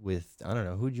I don't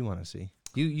know, who'd you want to see?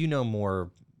 You know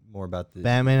more about the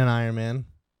Batman and Iron Man.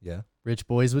 Yeah. Rich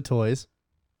boys with toys.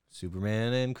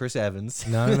 Superman and Chris Evans.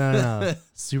 No.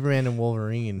 Superman and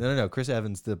Wolverine. No. Chris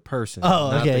Evans, the person.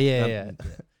 Oh, okay, yeah.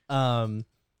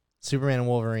 Superman and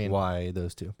Wolverine. Why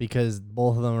those two? Because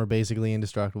both of them are basically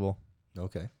indestructible.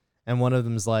 Okay. And one of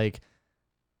them's like,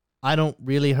 I don't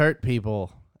really hurt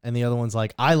people, and the other one's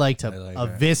like, I like to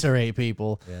eviscerate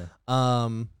people. Yeah.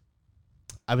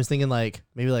 I was thinking like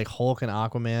maybe like Hulk and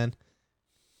Aquaman,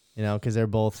 you know, because they're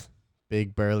both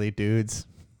big burly dudes.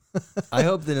 I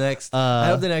hope the next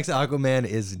Aquaman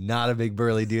is not a big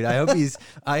burly dude. I hope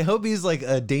he's like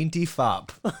a dainty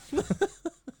fop.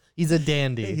 He's a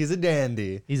dandy. He's a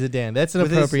dandy. That's an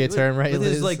appropriate term, right?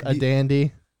 His, like, a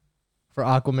dandy for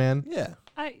Aquaman. Yeah.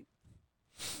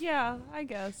 I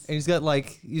guess. And he's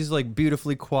like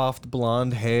beautifully coiffed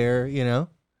blonde hair, you know?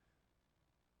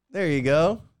 There you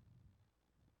go.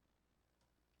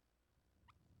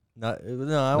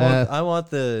 I want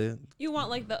the... You want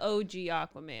like the OG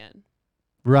Aquaman.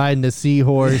 Riding a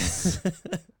seahorse,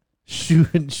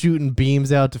 shooting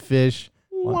beams out to fish.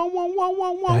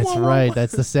 That's right.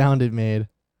 That's the sound it made.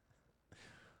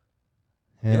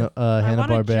 I want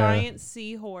Hanna-Barbera. a giant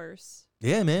seahorse.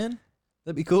 Yeah, man.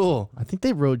 That'd be cool. I think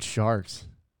they rode sharks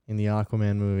in the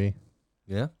Aquaman movie.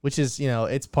 Yeah. Which is, you know,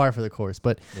 it's par for the course.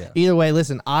 But yeah. Either way,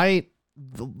 listen,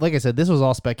 like I said, this was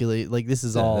all speculate. Like this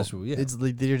is all. It's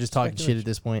like you're just talking shit at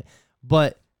this point.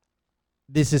 But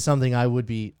this is something how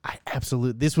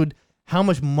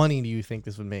much money do you think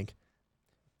this would make?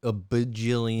 A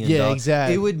bajillion. Yeah, dollars.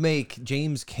 Exactly. It would make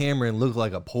James Cameron look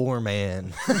like a poor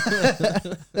man.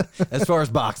 As far as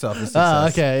box office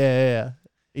success. Okay, yeah.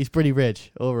 He's pretty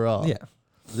rich overall. Yeah.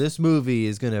 This movie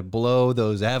is going to blow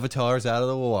those avatars out of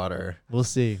the water. We'll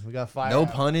see. We got fire. No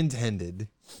pun intended.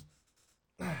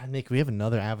 Nick, we have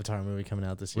another Avatar movie coming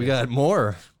out this year. We got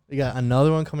more. We got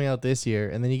another one coming out this year,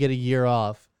 and then you get a year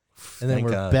off, and then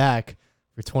we're back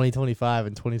for 2025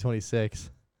 and 2026.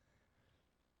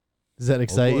 Does that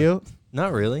excite you?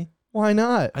 Not really. Why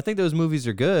not? I think those movies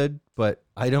are good, but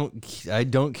I don't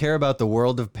care about the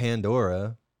world of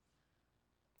Pandora.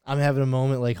 I'm having a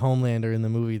moment like Homelander in the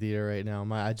movie theater right now.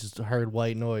 I just heard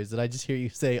white noise. Did I just hear you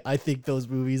say, I think those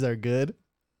movies are good?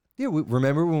 Yeah,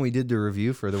 remember when we did the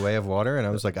review for The Way of Water, and I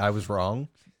was like, I was wrong?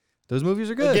 Those movies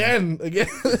are good. Again.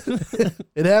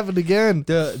 It happened again.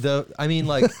 I mean,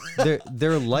 like,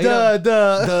 they're light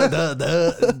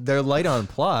they're light on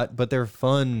plot, but they're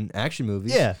fun action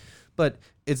movies. Yeah. But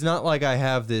it's not like I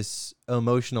have this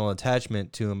emotional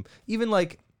attachment to them. Even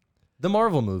like the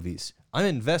Marvel movies, I'm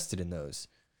invested in those.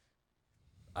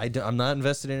 I'm not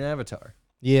invested in Avatar.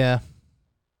 Yeah.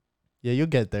 Yeah, you'll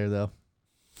get there, though.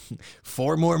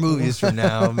 4 more movies from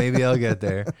now, maybe I'll get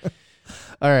there.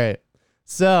 All right.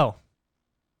 So,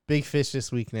 big fish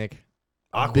this week, Nick.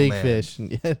 Aquaman. Big fish.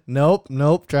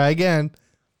 Nope. Try again.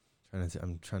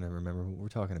 I'm trying to remember what we're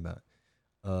talking about.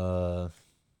 We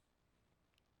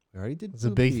already did. It's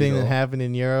a big thing that happened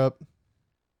in Europe.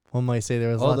 One might say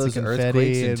there was lots of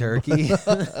confetti in Turkey.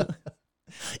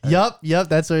 Yup.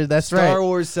 That's right. Star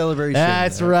Wars Celebration.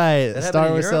 That's right. That Star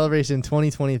Wars Celebration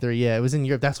 2023. Yeah, it was in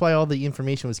Europe. That's why all the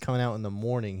information was coming out in the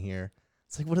morning here.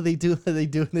 It's like, what are they doing? Are they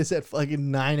doing this at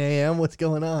fucking 9 a.m.? What's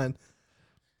going on?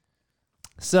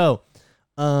 So,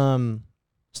 Star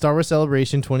Wars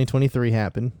Celebration 2023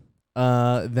 happened.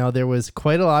 Now, there was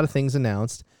quite a lot of things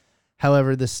announced.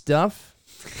 However, the stuff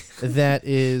that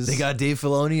is... They got Dave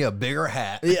Filoni a bigger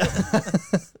hat. Yeah.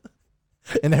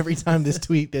 And every time this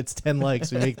tweet gets 10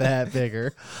 likes, we make the hat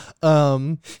bigger.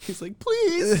 He's like,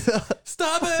 please,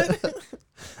 stop it.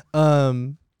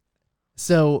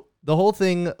 So the whole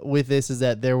thing with this is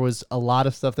that there was a lot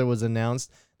of stuff that was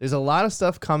announced. There's a lot of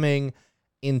stuff coming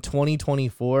in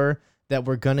 2024 that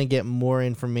we're going to get more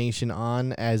information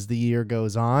on as the year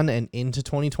goes on and into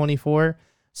 2024.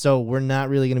 So we're not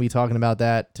really going to be talking about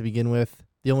that to begin with.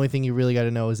 The only thing you really got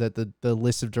to know is that the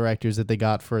list of directors that they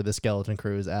got for the Skeleton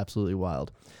Crew is absolutely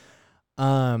wild.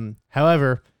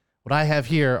 However, what I have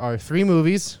here are 3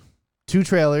 movies, 2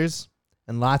 trailers,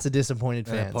 and lots of disappointed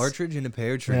fans. A partridge in a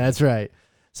pear tree. Yeah, that's right.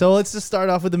 So let's just start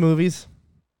off with the movies.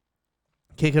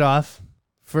 Kick it off.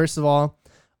 First of all,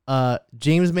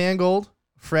 James Mangold,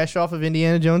 fresh off of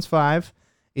Indiana Jones 5,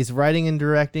 is writing and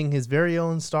directing his very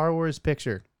own Star Wars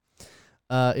picture.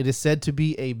 It is said to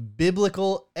be a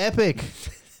biblical epic.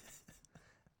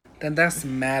 Then that's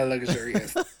mad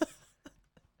luxurious.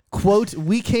 Quote,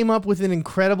 we came up with an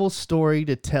incredible story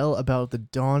to tell about the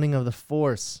dawning of the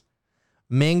Force.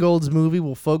 Mangold's movie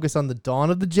will focus on the dawn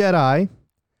of the Jedi,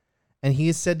 and he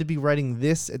is said to be writing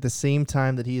this at the same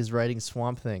time that he is writing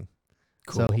Swamp Thing.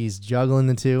 Cool. So he's juggling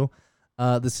the two.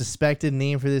 The suspected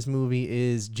name for this movie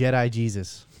is Jedi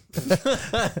Jesus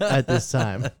at this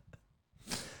time.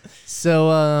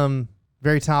 So,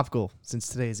 very topical since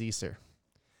today is Easter.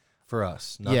 For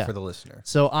us, not for the listener.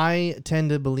 So I tend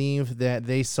to believe that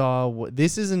they saw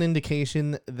this is an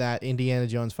indication that Indiana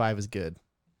Jones 5 is good.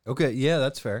 Okay, yeah,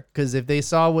 that's fair. Because if they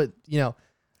saw what,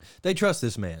 they trust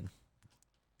this man.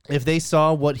 If they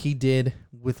saw what he did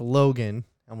with Logan,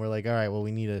 and we're like, all right, well,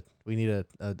 we need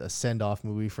a send-off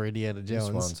movie for Indiana Jones.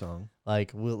 Swan song.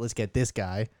 Like, let's get this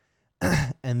guy.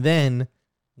 And then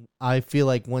I feel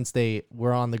like once they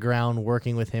were on the ground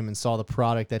working with him and saw the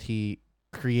product that he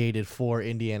created for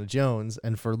Indiana Jones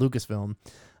and for Lucasfilm,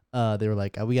 they were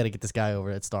like, we got to get this guy over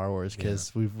at Star Wars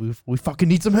because we fucking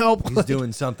need some help. He's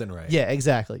doing something right. Yeah,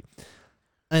 exactly.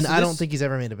 And so I don't think he's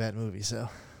ever made a bad movie. So,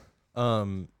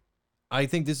 I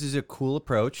think this is a cool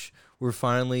approach. We're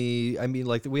finally,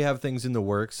 we have things in the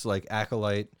works like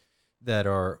Acolyte that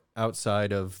are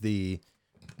outside of the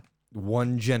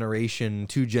 1 generation,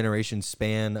 2 generation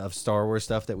span of Star Wars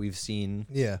stuff that we've seen.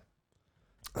 Yeah.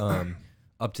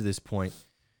 Up to this point.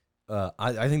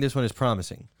 I think this one is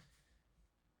promising.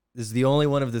 This is the only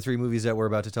one of the 3 movies that we're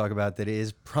about to talk about that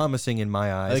is promising in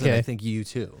my eyes. Okay. And I think you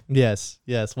too. Yes.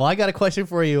 Well, I got a question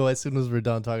for you as soon as we're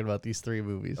done talking about these 3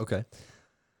 movies. Okay.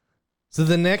 So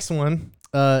the next one,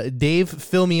 Dave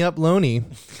Fill Me Up Loney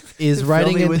is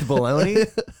writing with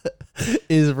baloney?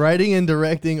 is writing and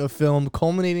directing a film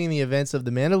culminating the events of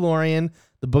The Mandalorian,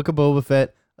 The Book of Boba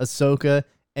Fett, Ahsoka,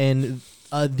 and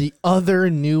the other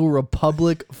New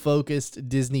Republic-focused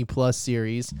Disney Plus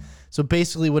series. So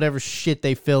basically whatever shit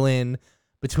they fill in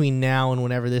between now and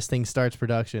whenever this thing starts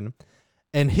production.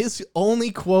 And his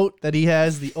only quote that he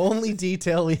has, the only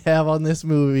detail we have on this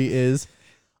movie is,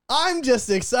 I'm just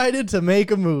excited to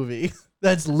make a movie.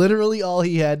 That's literally all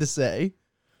he had to say.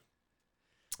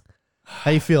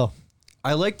 How you feel?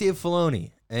 I like Dave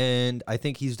Filoni, and I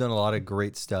think he's done a lot of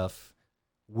great stuff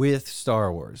with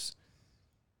Star Wars.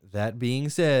 That being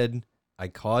said, I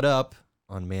caught up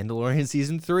on Mandalorian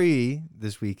Season 3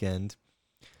 this weekend,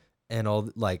 and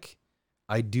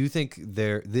I do think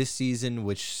this season,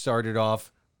 which started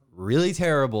off really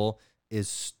terrible, is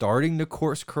starting to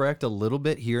course correct a little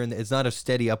bit here, and it's not a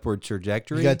steady upward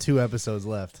trajectory. You got 2 episodes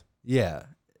left. Yeah.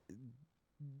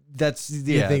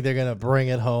 You think they're gonna bring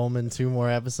it home in 2 more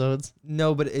episodes?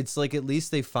 No, but it's like at least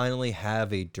they finally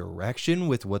have a direction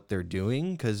with what they're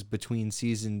doing, because between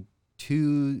season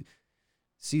 2's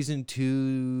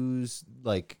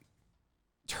like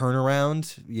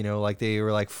turnaround, they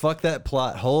were like, fuck that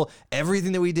plot hole,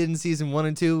 everything that we did in season 1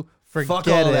 and 2, fuck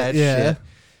all that shit.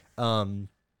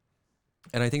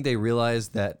 And I think they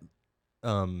realized that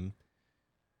the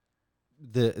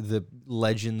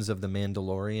legends of the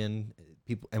Mandalorian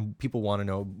people want to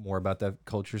know more about that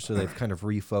culture, so they've kind of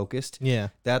refocused. Yeah,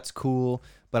 that's cool.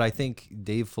 But I think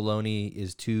Dave Filoni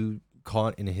is too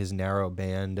caught in his narrow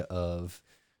band of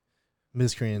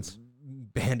miscreants.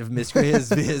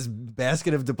 His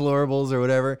basket of deplorables or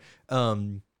whatever.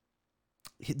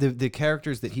 The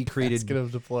characters that he created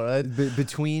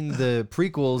between the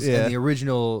prequels and the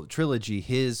original trilogy,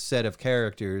 his set of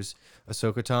characters,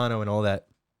 Ahsoka Tano and all that,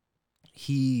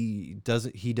 he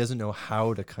doesn't know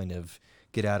how to kind of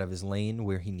get out of his lane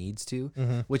where he needs to,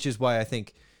 which is why I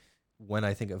think when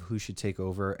I think of who should take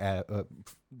over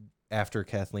after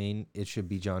Kathleen, it should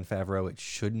be Jon Favreau. It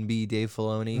shouldn't be Dave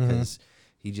Filoni, because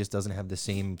he just doesn't have the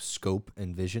same scope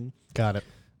and vision. Got it.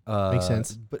 Makes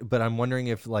sense. But I'm wondering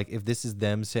if this is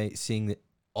them seeing that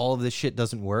all of this shit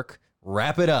doesn't work,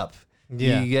 wrap it up.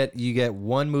 Yeah. You get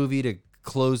one movie to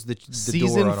close the door on all this shit.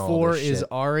 Season 4 is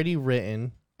already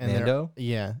written. And Mando?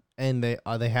 and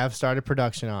they have started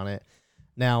production on it.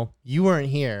 Now, you weren't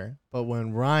here, but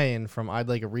when Ryan from I'd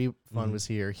Like a Refund was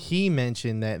here, he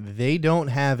mentioned that they don't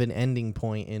have an ending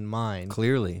point in mind.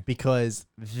 Clearly. Because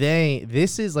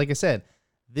this is, like I said,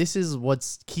 this is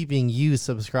what's keeping you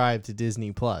subscribed to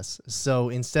Disney Plus. So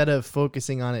instead of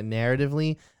focusing on it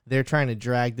narratively, they're trying to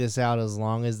drag this out as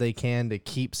long as they can to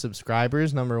keep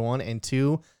subscribers, number one. And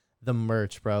two, the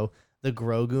merch, bro. The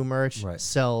Grogu merch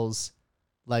sells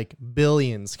like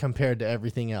billions compared to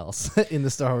everything else in the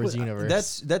Star Wars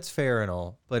universe. That's fair and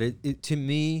all, but it to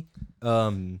me,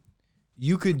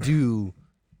 you could do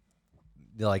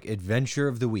like Adventure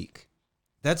of the Week.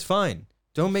 That's fine.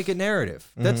 Don't make it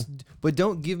narrative. But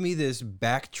don't give me this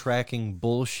backtracking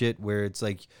bullshit where it's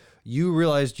like you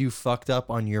realized you fucked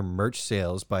up on your merch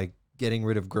sales by getting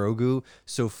rid of Grogu,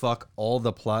 so fuck all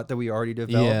the plot that we already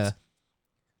developed. Yeah.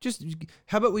 Just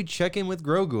how about we check in with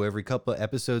Grogu every couple of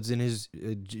episodes in his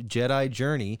Jedi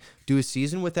journey, do a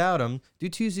season without him, do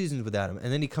 2 seasons without him,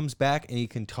 and then he comes back and he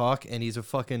can talk and he's a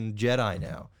fucking Jedi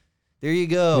now. There you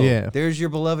go. Yeah. There's your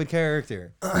beloved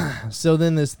character. So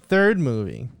then this third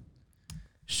movie,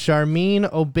 Charmin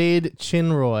obeyed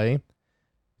Chinroy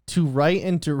to write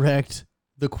and direct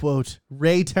the, quote,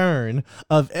 return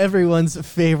of everyone's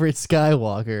favorite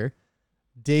Skywalker,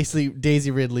 Daisy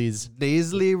Ridley's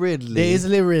Daisy Ridley's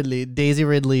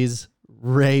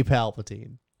Rey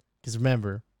Palpatine. Because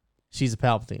remember, she's a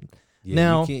Palpatine. Yeah,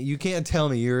 now you can't tell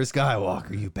me you're a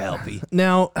Skywalker, you Palpy.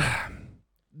 Now,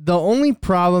 the only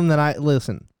problem that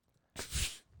listen,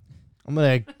 I'm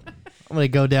gonna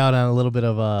go down on a little bit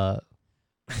of a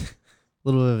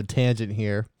tangent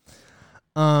here.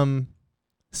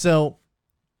 So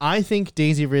I think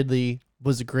Daisy Ridley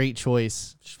was a great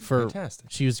choice for. Fantastic.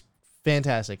 She was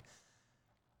fantastic.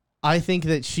 I think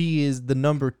that she is the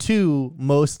number 2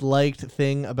 most liked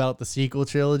thing about the sequel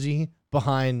trilogy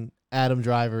behind Adam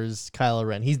Driver's Kylo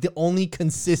Ren. He's the only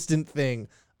consistent thing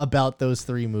about those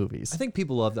 3 movies. I think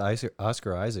people loved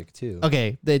Oscar Isaac too.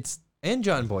 Okay, And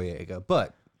John Boyega,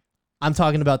 but I'm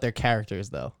talking about their characters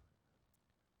though.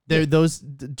 Those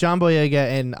John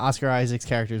Boyega and Oscar Isaac's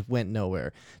characters went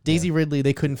nowhere. Daisy Ridley,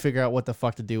 they couldn't figure out what the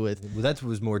fuck to do with. Well, that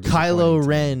was more Kylo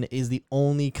Ren is the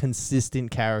only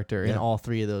consistent character in all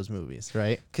 3 of those movies,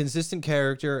 right? Consistent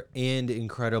character and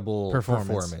incredible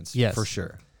performance. Yes, for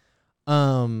sure.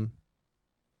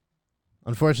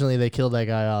 Unfortunately, they killed that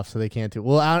guy off, so they can't do.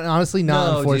 Well, honestly,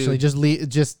 not unfortunately. Dude.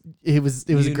 It was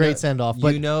a great send off.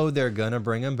 But they're gonna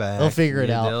bring him back. They'll figure it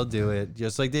out. They'll do it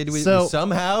just like they did.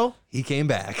 Somehow he came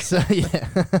back. So yeah.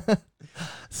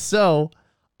 So,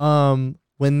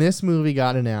 when this movie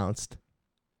got announced,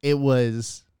 it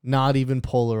was not even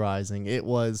polarizing. It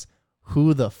was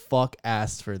who the fuck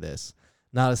asked for this?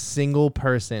 Not a single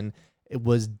person. It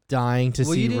was dying to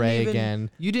see Rey again.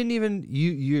 You didn't even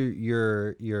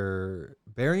you're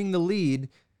burying the lead.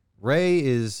 Rey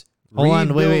is Hold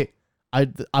on, wait. I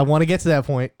want to get to that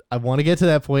point. I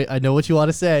know what you want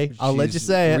to say. I'll let you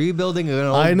say it. Rebuilding an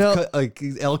old I know.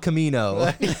 El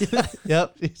Camino.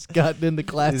 Yep, he's gotten in the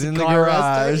classic He's in the car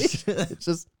garage. It's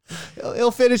just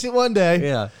he'll finish it one day.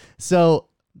 Yeah. So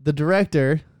the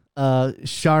director,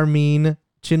 Charmin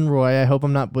Chinroy, I hope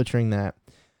I'm not butchering that.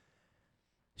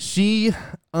 She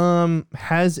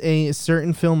has a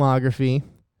certain filmography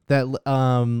that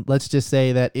let's just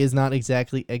say that is not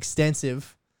exactly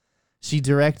extensive. She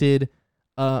directed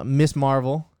Miss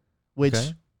Marvel, which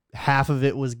half of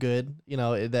it was good. You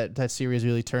know, that series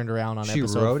really turned around on episode 4.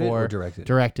 She wrote it or directed it?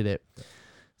 Directed it.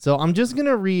 So I'm just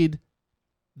gonna read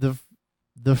the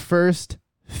first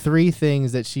 3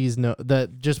 things that she's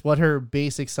just what her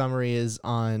basic summary is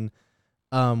on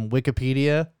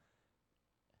Wikipedia.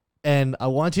 And I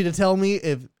want you to tell me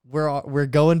if we're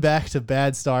going back to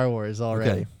bad Star Wars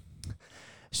already. Okay.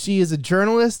 She is a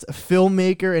journalist,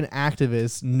 filmmaker, and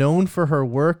activist known for her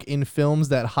work in films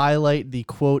that highlight the,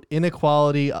 quote,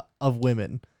 inequality of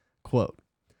women, quote.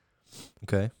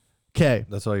 Okay.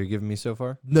 That's all you're giving me so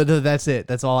far? No, that's it.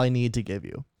 That's all I need to give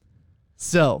you.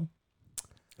 So.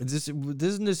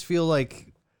 Doesn't this feel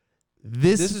like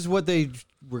this is what they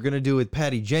were going to do with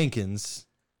Patty Jenkins?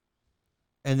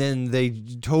 And then they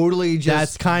totally just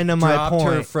that's kind of my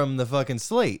point. Her from the fucking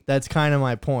slate. That's kind of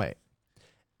my point.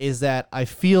 Is that I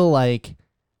feel like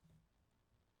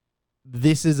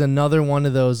this is another one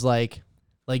of those like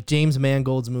James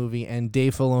Mangold's movie and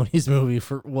Dave Filoni's movie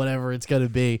for whatever it's gonna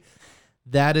be.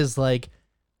 That is like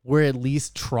we're at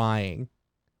least trying.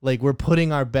 Like, we're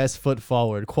putting our best foot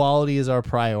forward. Quality is our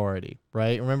priority,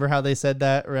 right? Remember how they said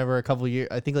that? Remember a couple of years,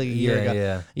 I think like a year ago.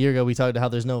 Yeah. A year ago, we talked about how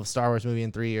there's no Star Wars movie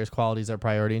in 3 years. Quality is our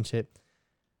priority and shit.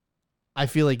 I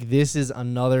feel like this is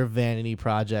another vanity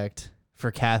project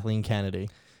for Kathleen Kennedy.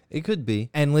 It could be.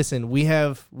 And listen, we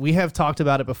have talked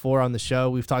about it before on the show.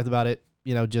 We've talked about it,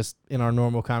 just in our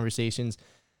normal conversations.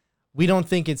 We don't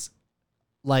think it's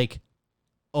like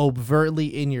overtly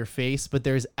in your face, but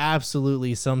there's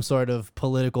absolutely some sort of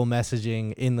political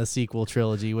messaging in the sequel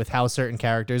trilogy with how certain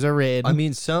characters are written. I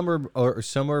mean, some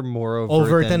are more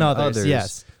overt than others.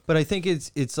 Yes, but I think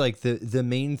it's like the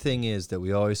main thing is that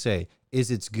we always say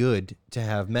is it's good to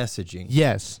have messaging.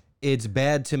 Yes, it's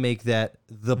bad to make that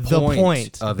the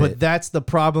point of but it. That's the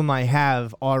problem I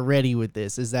have already with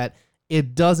this is that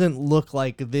it doesn't look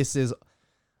like this is.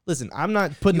 Listen, I'm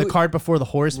not putting the cart before the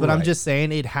horse, but I'm just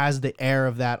saying it has the air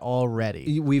of that already.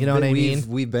 You know what I mean?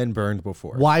 We've been burned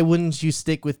before. Why wouldn't you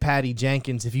stick with Patty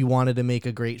Jenkins if you wanted to make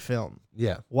a great film?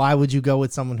 Yeah. Why would you go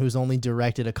with someone who's only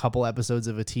directed a couple episodes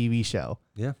of a TV show?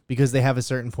 Yeah. Because they have a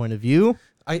certain point of view.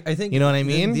 I think you know what I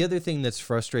mean? The other thing that's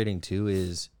frustrating too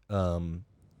is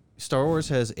Star Wars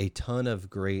has a ton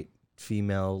of great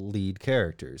female lead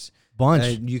characters. Bunch.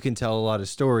 And you can tell a lot of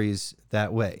stories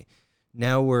that way.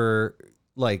 Now we're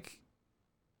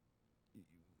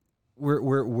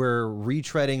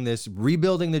retreading this,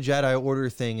 rebuilding the Jedi Order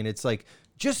thing, and it's like,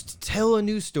 just tell a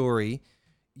new story.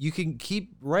 You can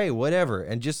keep whatever,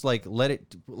 and just like let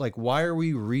it. Like, why are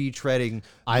we rebuilding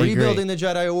the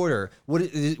Jedi Order?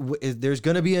 There's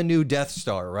going to be a new Death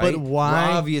Star, right? But why?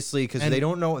 Well, obviously, because they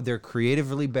don't know, they're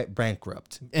creatively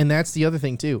bankrupt. And that's the other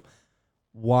thing too.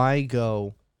 Why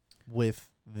go with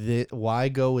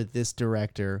this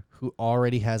director who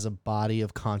already has a body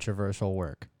of controversial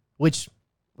work? Which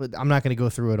I'm not going to go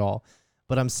through it all,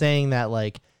 but I'm saying that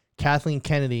like Kathleen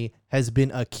Kennedy has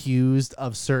been accused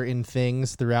of certain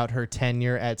things throughout her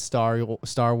tenure at Star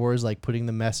Wars, like putting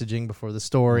the messaging before the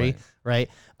story, right?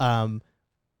 I'm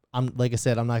like I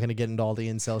said, I'm not going to get into all the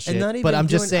incel shit, but I'm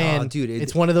just saying, dude,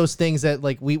 it's one of those things that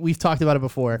like we've talked about it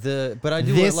before. But I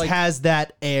do this has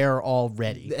that air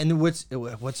already. And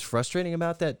what's frustrating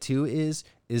about that too is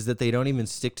that they don't even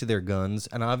stick to their guns.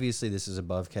 And obviously this is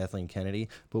above Kathleen Kennedy,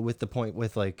 but with the point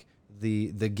with like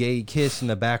the gay kiss in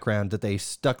the background that they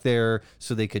stuck there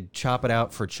so they could chop it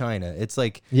out for China. It's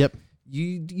like, yep.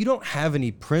 You don't have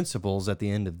any principles at the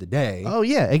end of the day. Oh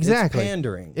yeah, exactly. It's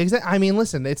pandering. Exactly. I mean,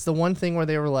 listen, it's the one thing where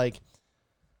they were like,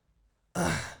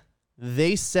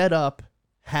 they set up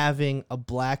having a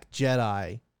black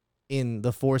Jedi in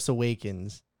The Force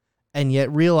Awakens, and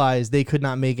yet realized they could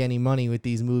not make any money with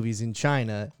these movies in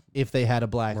China if they had a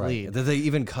black lead. Did they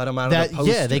even cut him out of the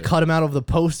poster? Yeah, they cut him out of the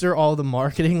poster, all the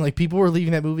marketing. Like, people were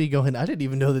leaving that movie going, I didn't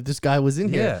even know that this guy was in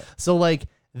here. Yeah. So like,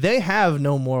 they have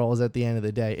no morals at the end of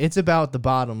the day. It's about the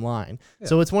bottom line. Yeah.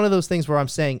 So it's one of those things where I'm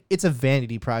saying it's a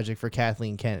vanity project for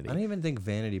Kathleen Kennedy. I don't even think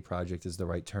vanity project is the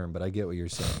right term, but I get what you're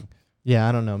saying. Yeah,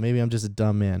 I don't know. Maybe I'm just a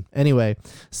dumb man. Anyway,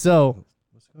 so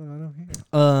what's going on over here?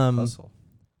 Hustle.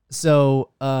 So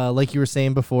like you were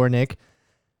saying before, Nick,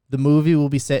 the movie will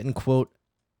be set in, quote,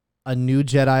 a new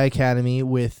Jedi Academy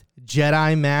with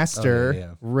Jedi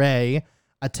Master Rey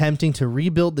attempting to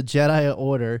rebuild the Jedi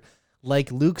Order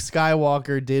like Luke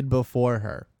Skywalker did before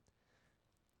her.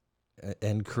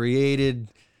 And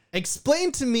created...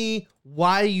 Explain to me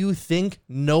why you think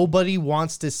nobody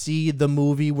wants to see the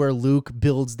movie where Luke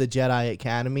builds the Jedi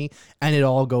Academy and it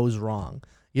all goes wrong.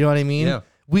 You know what I mean? Yeah.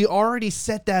 We already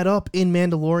set that up in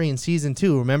Mandalorian season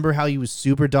 2. Remember how he was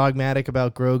super dogmatic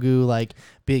about Grogu? Like,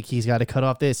 he's got to cut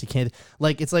off this. He can't.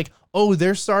 Like, it's like, oh,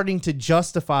 they're starting to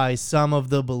justify some of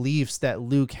the beliefs that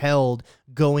Luke held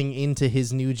going into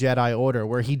his new Jedi Order,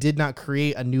 where he did not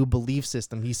create a new belief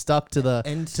system. He stuck to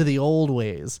the old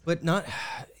ways. But not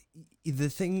the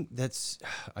thing that's,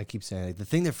 I keep saying it, the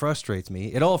thing that frustrates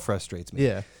me, it all frustrates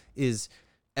me, is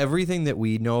everything that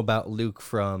we know about Luke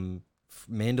from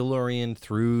Mandalorian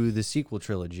through the sequel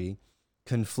trilogy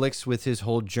conflicts with his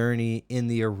whole journey in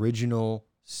the original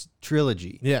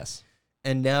trilogy. Yes.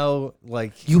 And now,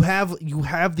 like, you have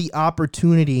the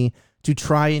opportunity to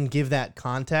try and give that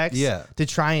context, to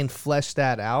try and flesh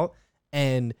that out,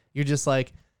 and you're just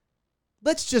like,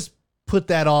 let's just put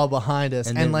that all behind us,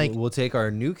 and like, we'll take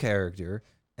our new character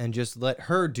and just let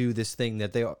her do this thing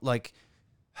that they like.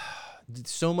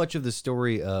 So much of the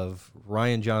story of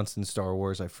Rian Johnson's Star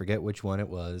Wars, I forget which one it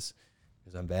was,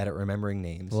 because I'm bad at remembering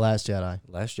names. The Last Jedi.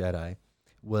 Last Jedi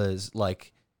was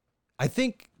like, I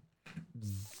think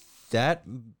that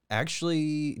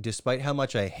actually, despite how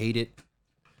much I hate it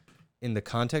in the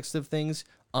context of things,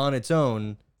 on its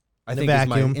own, I think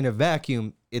in a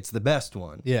vacuum, it's the best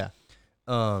one. Yeah.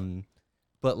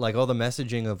 But like all the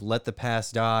messaging of let the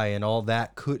past die and all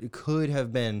that could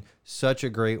have been such a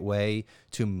great way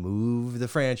to move the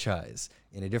franchise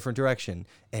in a different direction.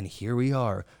 And here we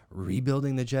are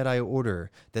rebuilding the Jedi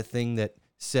Order, the thing that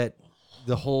set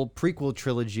the whole prequel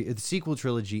trilogy, the sequel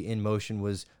trilogy in motion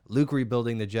was Luke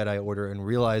rebuilding the Jedi Order and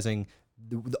realizing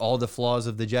all the flaws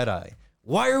of the Jedi.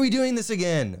 Why are we doing this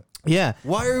again? Yeah.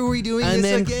 Why are we doing and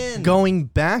this then again? Going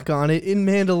back on it in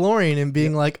Mandalorian and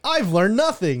being like, I've learned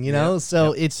nothing, you know?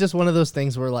 So it's just one of those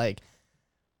things where like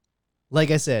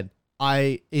I said,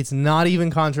 it's not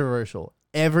even controversial.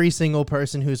 Every single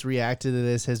person who's reacted to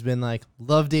this has been like,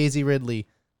 love Daisy Ridley.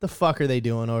 The fuck are they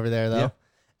doing over there, though? Yeah.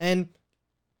 And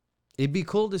it'd be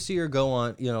cool to see her go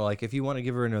on, you know, like if you want to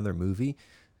give her another movie,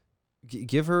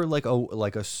 give her like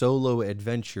a solo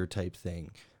adventure type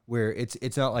thing where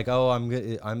it's not like, oh, I'm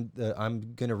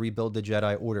gonna rebuild the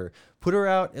Jedi Order. Put her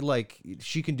out and like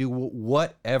she can do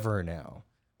whatever now.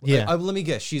 yeah, Let me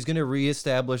guess. She's going to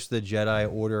reestablish the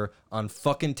Jedi Order on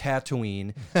fucking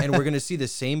Tatooine, and we're going to see the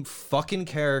same fucking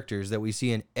characters that we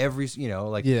see in every, you know,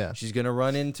 like, she's going to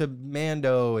run into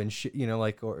Mando and shit, you know,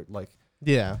 like, or like.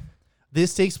 Yeah.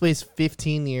 This takes place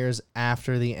 15 years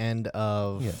after the end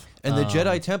of. Yeah. And the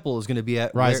Jedi Temple is going to be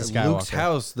at Rise of Luke's Skywalker.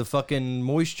 house, the fucking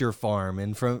moisture farm,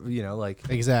 and from, you know, like.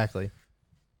 Exactly.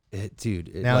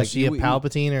 Now, is she a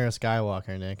Palpatine or a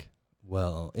Skywalker, Nick?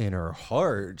 Well, in her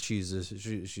heart, she's a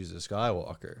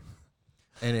Skywalker,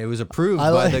 and it was approved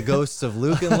by the ghosts of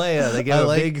Luke and Leia. They gave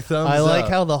a big thumbs up. I like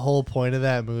how the whole point of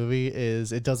that movie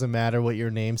is it doesn't matter what your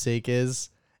namesake is,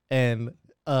 and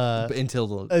until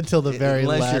the very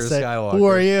unless last. You're a Skywalker. Who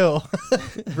are you?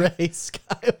 Rey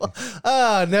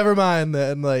Skywalker. Never mind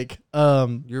then. Like,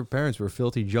 your parents were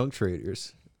filthy junk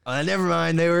traders. Never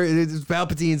mind. It was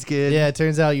Palpatine's kid. Yeah, it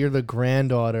turns out you're the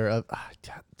granddaughter of.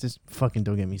 Just fucking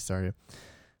don't get me started.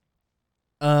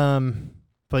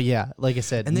 But yeah, like I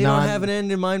said, and they don't have an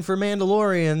end in mind for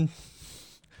Mandalorian.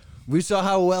 We saw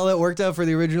how well it worked out for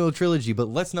the original trilogy, but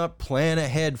let's not plan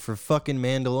ahead for fucking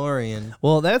Mandalorian.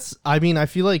 Well, I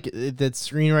feel like that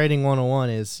screenwriting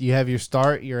 101 is you have your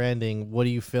start, your ending. What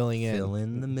are you filling in? Fill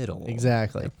in the middle.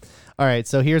 Exactly. All right,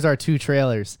 so here's our 2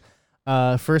 trailers.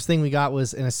 First thing we got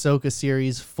was an Ahsoka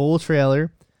series full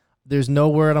trailer. There's no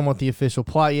word on what the official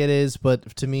plot yet is,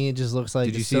 but to me it just looks like.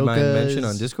 Did you see my mention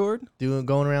on Discord?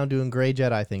 Going around doing gray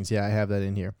Jedi things. Yeah, I have that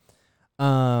in here.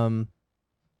 The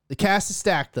cast is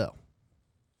stacked though.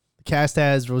 The cast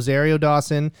has Rosario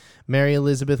Dawson, Mary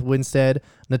Elizabeth Winstead,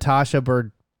 Natasha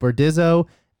Bordizzo,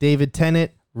 David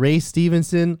Tennant, Ray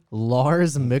Stevenson,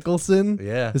 Lars Mikkelsen.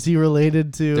 Yeah. Is he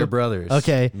related to? They're brothers.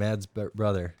 Okay. Mad's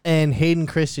brother. And Hayden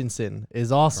Christensen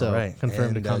is also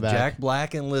confirmed to come back. Jack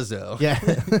Black and Lizzo. Yeah.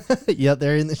 Yep,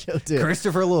 they're in the show too.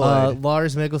 Christopher Lloyd.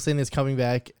 Lars Mikkelsen is coming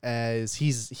back as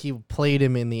he played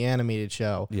him in the animated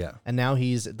show. Yeah. And now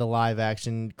he's the live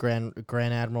action Grand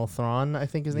Admiral Thrawn, I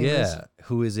think his name is. Yeah,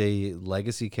 who is a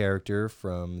legacy character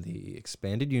from the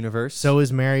expanded universe. So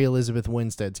is Mary Elizabeth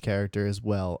Winstead's character as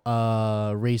well.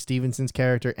 Ray Stevenson's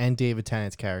character and David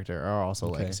Tennant's character are also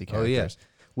legacy characters. Oh yeah,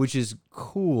 which is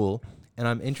cool, and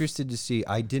I'm interested to see.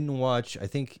 I didn't watch. I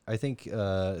think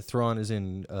Thrawn is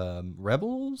in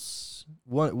Rebels,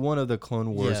 one of the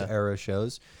Clone Wars era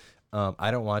shows. I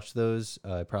don't watch those.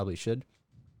 I probably should,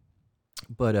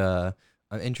 but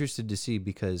I'm interested to see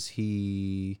because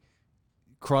his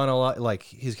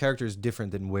character is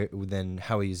different than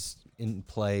how he's in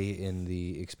play in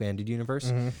the expanded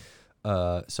universe. Mm-hmm.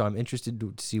 So I'm interested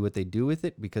to see what they do with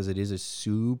it because it is a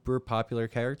super popular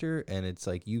character, and it's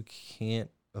like you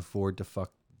can't afford to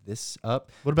fuck this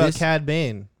up. What about Cad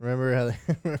Bane? Remember how?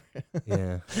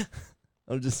 Yeah,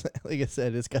 I'm just like I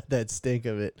said, it's got that stink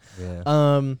of it.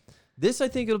 Yeah. This I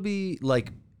think it'll be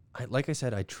like I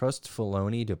said, I trust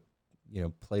Filoni to,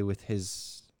 play with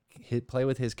his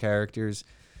characters.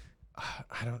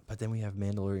 I don't, but then we have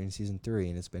Mandalorian season 3,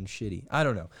 and it's been shitty. I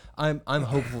don't know. I'm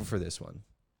hopeful for this one.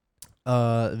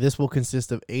 This will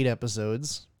consist of 8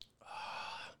 episodes.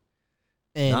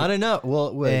 And not enough.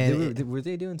 Well, were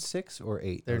they doing 6 or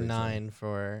 8? They're 9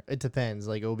 for. It depends.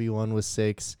 Like Obi-Wan was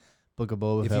 6. Book of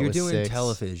Boba Fett If you're was doing 6.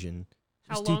 television,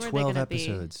 how just long do are 12 they gonna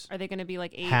episodes. Be? Are they going to be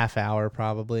like 8? Half hour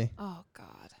probably. Oh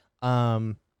God.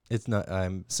 It's not.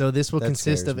 So this will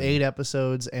consist of me. 8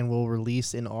 episodes and will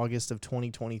release in August of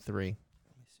 2023. I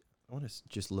want to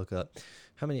just look up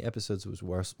how many episodes was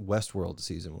Westworld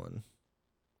season 1.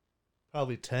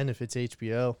 Probably 10 if it's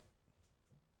HBO.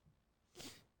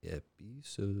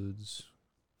 Episodes.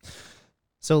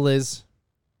 So Liz,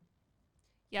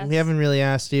 Yes. we haven't really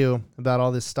asked you about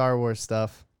all this Star Wars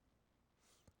stuff.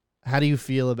 How do you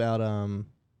feel about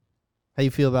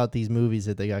these movies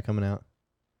that they got coming out?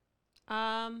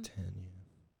 10,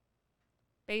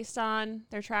 Based on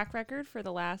their track record for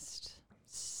the last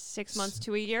 6 months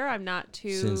to a year, I'm not too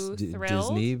Since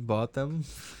thrilled. Disney bought them.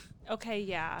 Okay,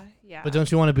 yeah. But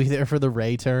don't you want to be there for the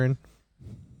Rey turn?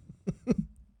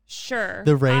 Sure.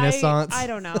 The Renaissance. I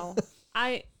don't know.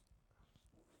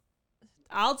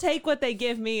 I'll take what they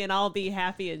give me and I'll be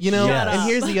happy and You know, shut up. and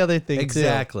here's the other thing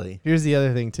Exactly. too. Here's the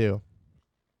other thing too.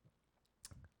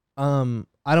 I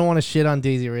don't want to shit on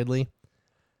Daisy Ridley,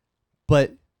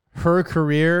 but her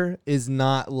career is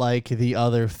not like the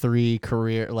other three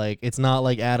like it's not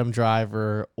like Adam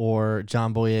Driver or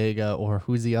John Boyega or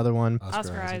who's the other one?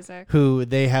 Oscar Isaac. Who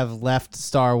they have left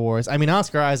Star Wars. I mean,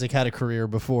 Oscar Isaac had a career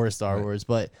before Star Wars,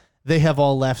 but they have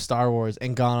all left Star Wars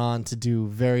and gone on to do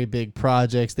very big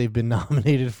projects. They've been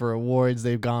nominated for awards.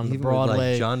 They've gone to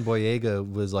Broadway. Like John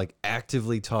Boyega was like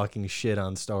actively talking shit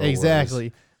on Star Wars.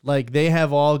 Exactly. Like they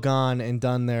have all gone and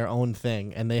done their own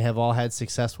thing, and they have all had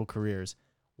successful careers.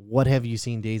 What have you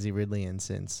seen Daisy Ridley in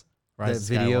since Rise of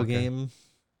video Skywalker? game?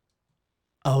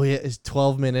 Oh yeah, it's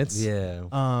 12 minutes.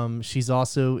 Yeah. She's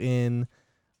also in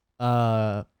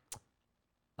Kenneth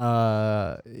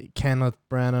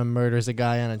Branagh murders a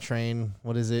guy on a train.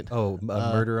 What is it? Oh,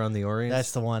 Murder on the Orient?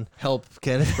 That's the one. Help,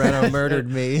 Kenneth Branagh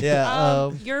murdered me. Yeah.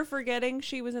 You're forgetting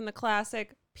she was in the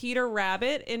classic Peter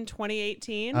Rabbit in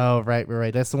 2018. Oh,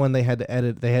 right. That's the one they had to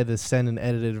edit. They had to send an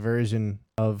edited version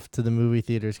of to the movie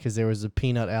theaters because there was a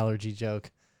peanut allergy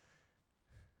joke.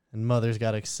 And mothers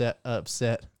got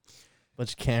upset.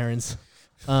 Bunch of Karens.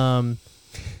 I'm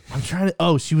trying to...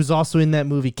 Oh, she was also in that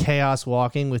movie Chaos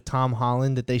Walking with Tom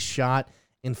Holland that they shot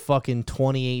in fucking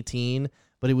 2018.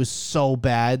 But it was so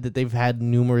bad that they've had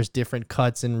numerous different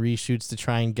cuts and reshoots to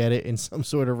try and get it in some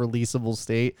sort of releasable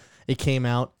state. It came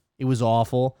out. It was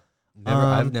awful.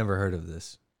 I've never heard of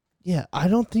this. Yeah, I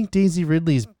don't think Daisy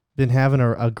Ridley's been having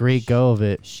a great go of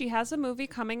it. She has a movie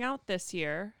coming out this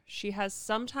year. She has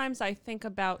Sometimes I Think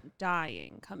About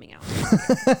Dying coming out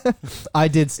this year. I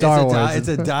did Star Wars. It's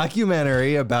a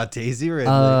documentary about Daisy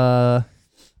Ridley.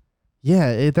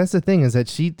 Yeah, that's the thing is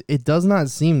that it does not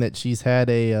seem that she's had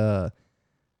a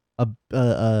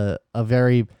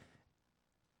very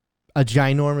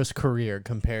ginormous career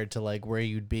compared to like where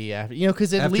you'd be after,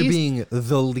 because at after least being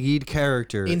the lead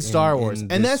character in Star Wars.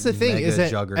 And that's the thing is that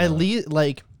juggernaut. at least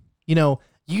like, you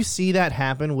see that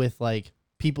happen with like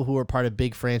people who are part of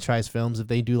big franchise films. If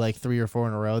they do like 3 or 4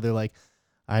 in a row, they're like,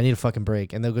 I need a fucking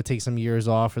break. And they'll go take some years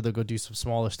off, or they'll go do some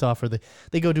smaller stuff, or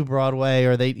they go do Broadway,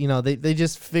 or they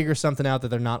just figure something out that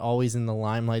they're not always in the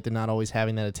limelight. They're not always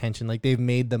having that attention. Like they've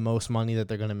made the most money that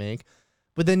they're going to make.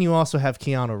 But then you also have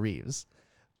Keanu Reeves,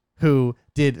 who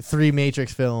did 3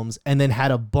 Matrix films and then had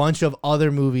a bunch of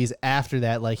other movies after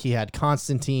that. Like he had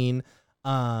Constantine.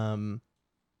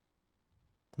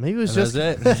 Maybe it was just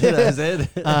it. That's it.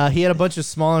 He had a bunch of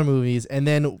smaller movies, and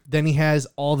then he has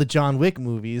all the John Wick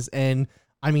movies. And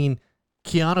I mean,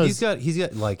 Keanu's he's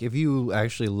got like, if you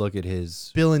actually look at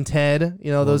his Bill and Ted,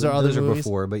 those are other those are movies.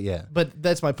 before, but yeah. But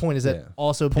that's my point. Is that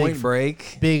also Point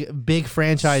Break, big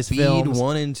franchise Speed films.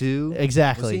 1 and 2.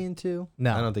 Exactly. Was he in 2?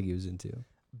 No, I don't think he was in 2.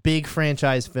 Big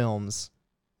franchise films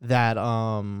that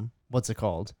what's it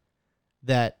called?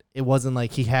 That it wasn't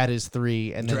like he had his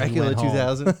 3 and then Dracula he went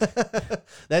 2000.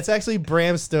 That's actually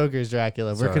Bram Stoker's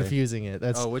Dracula. We're Sorry. confusing it.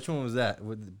 That's which one was that?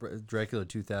 With Dracula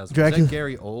 2000. Dracula- Was that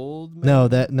Gary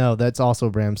Oldman? No, that's also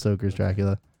Bram Stoker's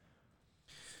Dracula.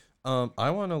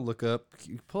 I want to look up.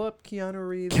 Pull up Keanu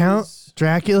Reeves. Count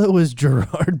Dracula was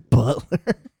Gerard Butler.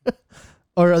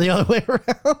 Or the other way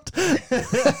around.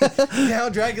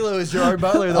 Count Dracula was Gerard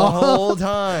Butler the whole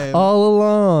time. All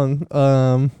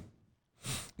along.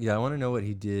 Yeah, I want to know what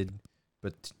he did,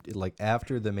 but like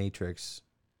after The Matrix.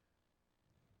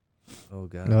 Oh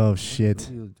god. Oh shit.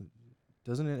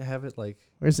 Doesn't it have it like?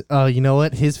 Where's? Oh, you know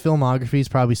what? His filmography is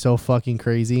probably so fucking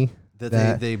crazy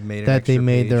That they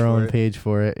made their own page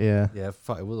for it. Yeah. Yeah,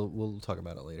 fine. We'll talk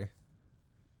about it later.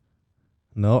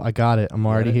 No, I got it. I'm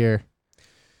already here.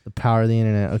 The power of the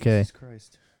internet. Okay. Jesus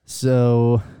Christ.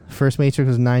 So first Matrix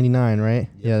was 99, right?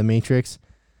 Yep. Yeah, The Matrix,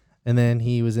 and then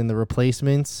he was in The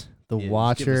Replacements, The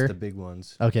Watcher. Just give us the big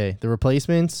ones. Okay, The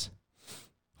Replacements,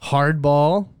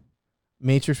 Hardball,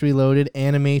 Matrix Reloaded,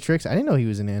 Animatrix. I didn't know he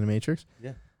was in Animatrix.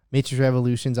 Yeah. Matrix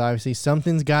Revolutions, obviously.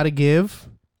 Something's Gotta Give,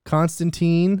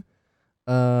 Constantine,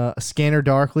 Scanner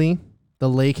Darkly, The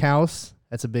Lake House.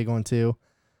 That's a big one too.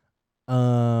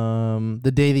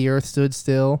 The Day the Earth Stood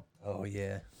Still. Oh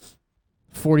yeah.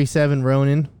 47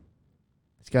 Ronin.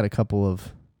 It's got a couple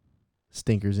of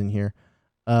stinkers in here.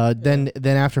 Then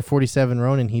after 47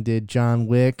 Ronin, he did John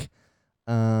Wick,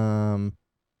 Keanu,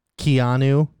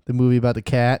 the movie about the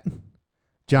cat,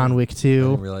 John Wick 2, I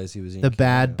didn't realize he was in The Keanu.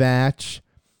 Bad Batch,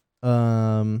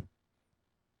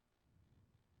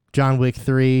 John Wick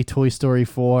 3, Toy Story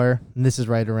 4, and this is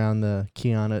right around the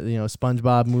Keanu,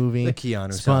 SpongeBob movie. The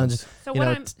Keanu Sponge. songs. So You what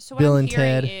know, I'm Bill hearing and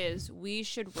Ted. is we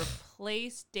should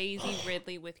replace Daisy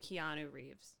Ridley with Keanu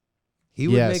Reeves. He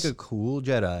would Yes. make a cool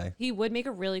Jedi. He would make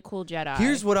a really cool Jedi.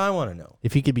 Here's what I want to know.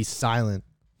 If he could be silent.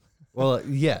 Well,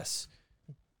 yes.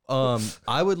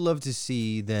 I would love to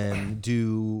see them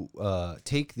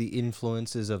take the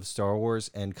influences of Star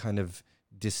Wars and kind of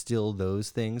distill those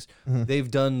things. Mhm. They've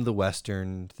done the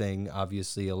Western thing.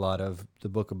 Obviously, a lot of the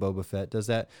Book of Boba Fett does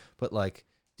that. But like,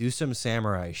 do some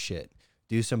samurai shit.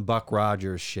 Do some Buck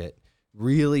Rogers shit.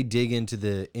 Really dig into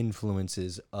the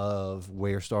influences of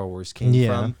where Star Wars came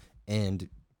from and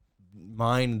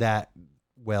mine that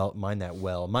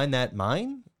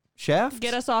shaft.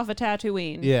 Get us off a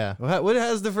Tatooine. Yeah. What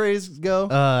has the phrase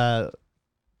go?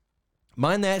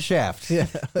 Mine that shaft. Yeah.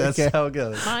 That's okay. how it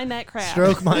goes. Mind that crap.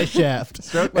 Stroke my shaft.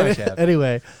 Stroke my shaft.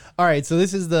 Anyway, all right. So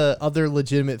this is the other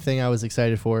legitimate thing I was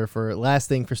excited for last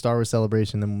thing for Star Wars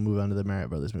Celebration. Then we'll move on to the Mario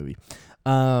Brothers movie.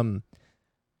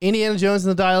 Indiana Jones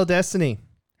and the Dial of Destiny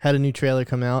had a new trailer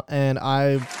come out, and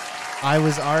I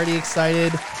was already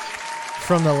excited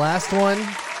from the last one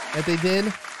that they did,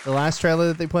 the last trailer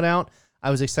that they put out. I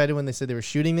was excited when they said they were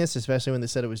shooting this, especially when they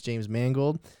said it was James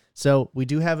Mangold. So we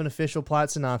do have an official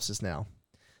plot synopsis now.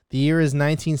 The year is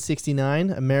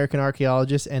 1969. American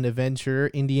archaeologist and adventurer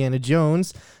Indiana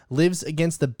Jones lives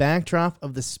against the backdrop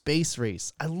of the space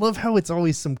race. I love how it's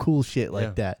always some cool shit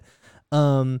like that.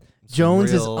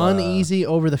 Jones is uneasy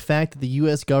over the fact that the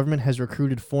U.S. government has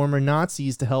recruited former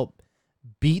Nazis to help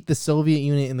beat the Soviet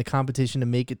Union in the competition to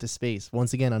make it to space.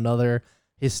 Once again, another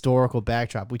historical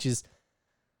backdrop, which is,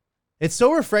 it's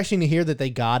so refreshing to hear that they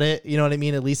got it. You know what I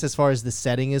mean? At least as far as the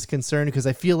setting is concerned, because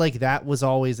I feel like that was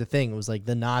always a thing. It was like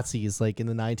the Nazis, like in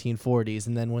the 1940s.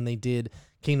 And then when they did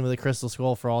Kingdom of the Crystal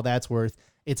Skull, for all that's worth,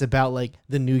 it's about like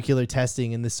the nuclear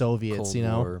testing in the Soviets, Cold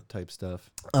War type stuff.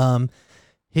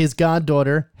 His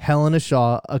goddaughter, Helena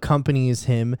Shaw, accompanies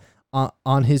him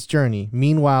on his journey.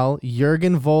 Meanwhile,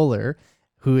 Jürgen Voller,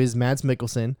 who is Mads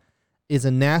Mikkelsen, is a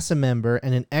NASA member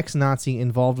and an ex-Nazi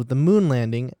involved with the moon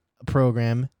landing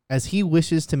program, as he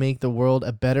wishes to make the world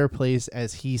a better place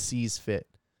as he sees fit.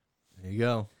 There you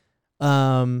go.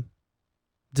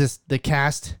 Just the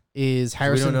cast is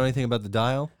Harrison. So we don't know anything about the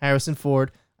dial? Harrison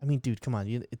Ford. I mean, dude, come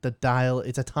on. The dial,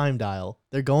 it's a time dial.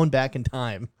 They're going back in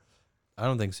time. I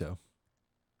don't think so.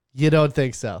 You don't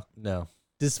think so? No.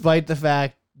 Despite the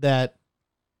fact that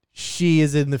she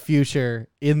is in the future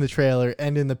in the trailer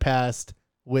and in the past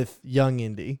with young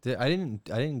Indy. I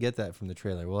didn't get that from the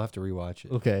trailer. We'll have to rewatch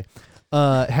it. Okay.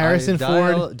 Harrison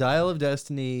Ford. Dial of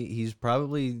Destiny. He's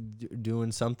probably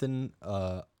doing something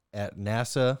at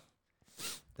NASA.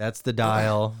 That's the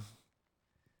dial.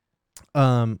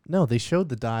 No, they showed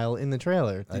the dial in the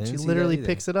trailer. She literally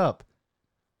picks it up.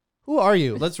 Who are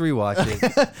you? Let's rewatch it.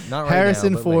 Not right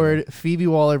Harrison now, Ford, later. Phoebe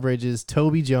Waller-Bridges,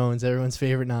 Toby Jones, everyone's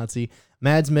favorite Nazi,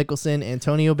 Mads Mikkelsen,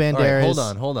 Antonio Banderas. All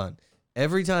right, hold on.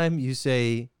 Every time you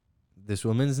say this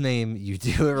woman's name, you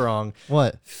do it wrong.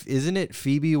 What? Isn't it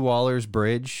Phoebe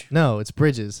Waller-Bridge? No, it's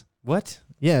Bridges. What?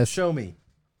 Yes. Show me.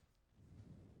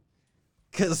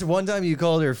 Because one time you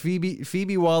called her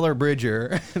Phoebe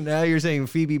Waller-Bridger. Now you're saying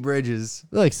Phoebe Bridges.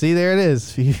 Look, see, there it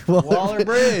is. Phoebe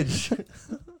Waller-Bridge.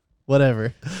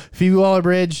 Whatever. Phoebe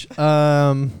Waller-Bridge.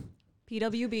 PWB.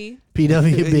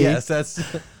 Yes, that's...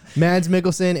 Mads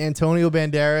Mikkelsen, Antonio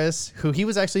Banderas, who he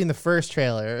was actually in the first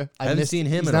trailer. I haven't seen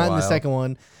him he's in a not while. in the second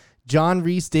one. John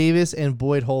Rhys Davis and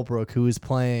Boyd Holbrook, who is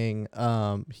playing.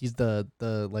 He's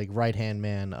the like right hand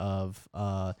man of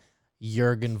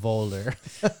Jürgen Voller.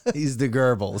 He's the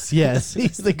Goebbels. Yes,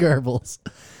 he's the Goebbels.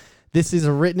 This is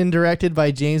written and directed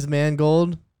by James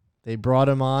Mangold. They brought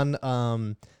him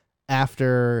on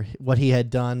after what he had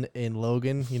done in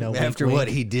Logan. You know, after wink, what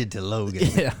wink. he did to Logan.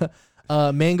 Yeah.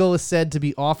 Mangold is said to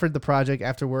be offered the project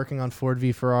after working on Ford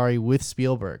v Ferrari with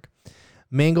Spielberg.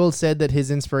 Mangold said that his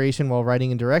inspiration while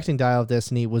writing and directing Dial of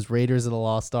Destiny was Raiders of the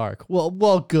Lost Ark.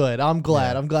 Well, good. I'm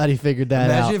glad. Yeah. I'm glad he figured that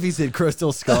out. Imagine if he said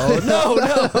Crystal Skull.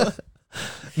 No.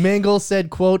 Mangold said,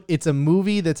 quote, "It's a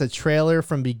movie that's a trailer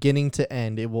from beginning to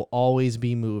end. It will always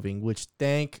be moving," which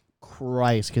thank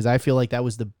Christ, because I feel like that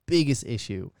was the biggest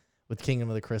issue with Kingdom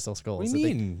of the Crystal Skulls. What do you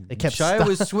mean? They kept Shia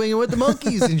was swinging with the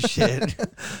monkeys and shit.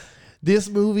 This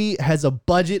movie has a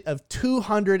budget of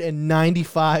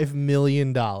 $295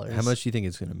 million. How much do you think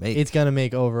it's going to make? It's going to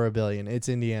make over $1 billion. It's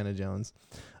Indiana Jones.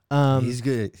 He's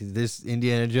good. This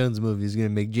Indiana Jones movie is going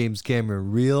to make James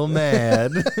Cameron real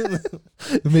mad.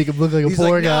 Make him look like a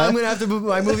poor guy. I'm going to have to put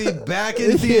my movie back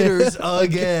in theaters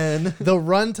again. The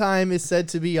runtime is said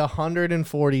to be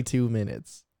 142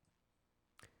 minutes.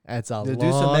 That's a Do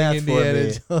long some math for Indiana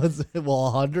me. Jones. Well,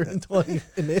 120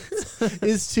 minutes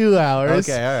is 2 hours.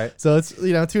 Okay, all right. So it's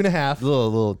 2.5.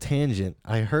 Little tangent.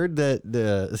 I heard that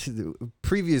the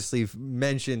previously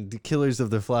mentioned Killers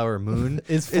of the Flower Moon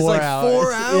It's 4 it's like hours.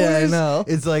 4 hours. Yeah, I know.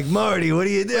 It's like, Marty, what are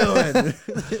you doing?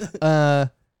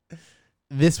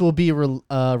 This will be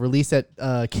released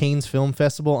at Cannes Film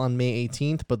Festival on May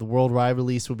 18th, but the worldwide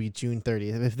release will be June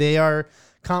 30th. If they are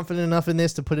confident enough in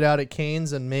this to put it out at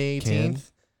Cannes on May 18th.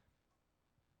 Cannes?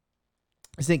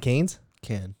 Isn't it Cannes?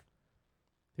 Can.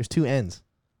 There's 2 N's.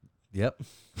 Yep.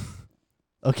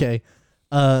 Okay.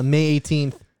 May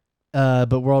 18th,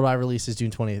 but worldwide release is June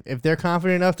 20th. If they're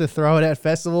confident enough to throw it at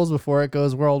festivals before it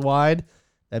goes worldwide,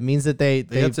 that means that they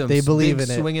believe in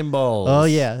it. Swinging balls. Oh,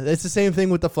 yeah. It's the same thing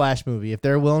with the Flash movie. If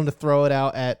they're willing to throw it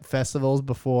out at festivals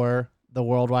before the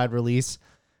worldwide release,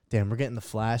 damn, we're getting the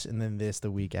Flash and then this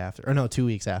the week after. Or no, 2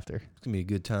 weeks after. It's going to be a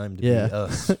good time to Yeah. be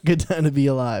us. Good time to be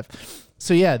alive.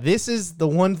 So, yeah, this is the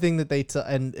one thing that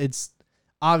and it's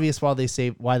obvious why they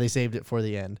saved it for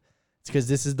the end. It's because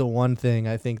this is the one thing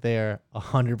I think they are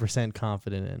 100%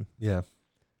 confident in. Yeah.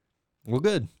 Well,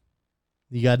 good.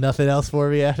 You got nothing else for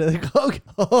me after the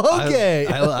okay.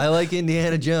 I like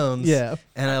Indiana Jones. Yeah.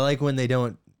 And I like when they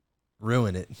don't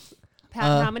ruin it.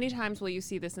 Pat, how many times will you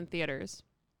see this in theaters?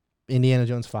 Indiana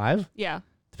Jones 5? Yeah.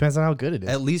 Depends on how good it is.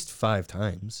 At least 5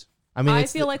 times. I mean, I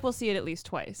feel like we'll see it at least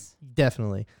twice.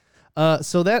 Definitely.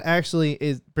 So that actually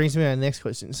brings me to my next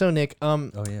question. So Nick, Oh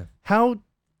yeah.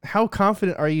 how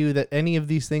confident are you that any of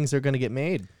these things are going to get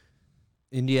made?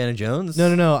 Indiana Jones? No.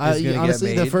 is gonna Honestly,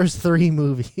 get the made? first 3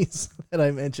 movies that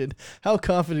I mentioned, how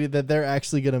confident that they're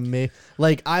actually going to make?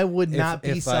 Like, I would not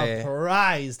be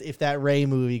surprised if that Ray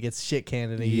movie gets shit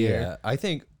canned in a year. I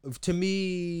think to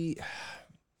me,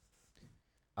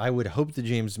 I would hope the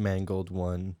James Mangold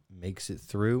one makes it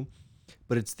through,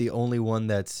 but it's the only one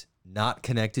that's not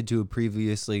connected to a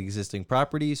previously existing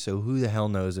property. So who the hell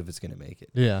knows if it's going to make it?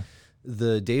 Yeah.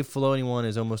 The Dave Filoni one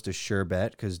is almost a sure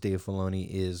bet because Dave Filoni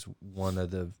is one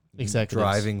of the Executives.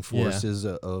 driving forces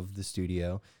of the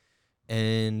studio.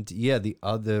 And yeah,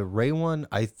 the Ray one,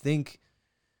 I think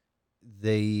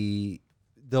I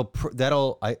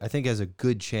think has a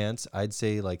good chance. I'd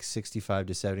say like 65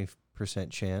 to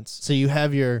 70% chance. So you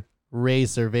have your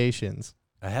reservations.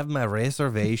 I have my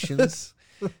reservations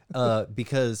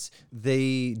because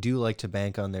they do like to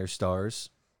bank on their stars.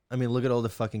 I mean, look at all the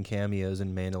fucking cameos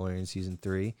in Mandalorian Season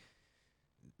 3.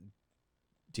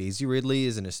 Daisy Ridley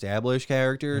is an established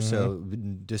character, so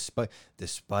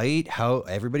despite how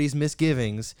everybody's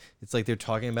misgivings, it's like they're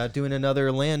talking about doing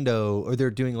another Lando, or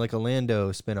they're doing like a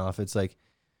Lando spinoff. It's like,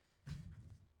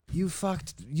 you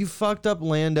fucked up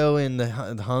Lando in the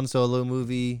Han Solo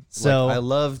movie. So like,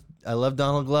 I love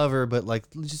Donald Glover, but like,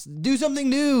 just do something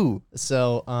new.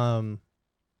 So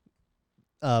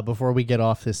before we get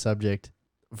off this subject,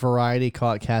 Variety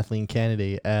caught Kathleen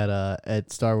Kennedy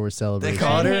at Star Wars Celebration. They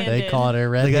caught her? They caught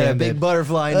her They got a red-handed. big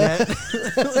butterfly net.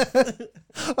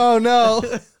 Oh no!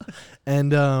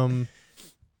 And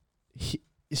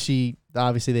she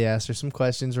obviously, they asked her some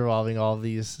questions revolving all of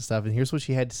these stuff, and here's what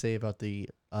she had to say about the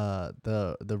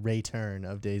return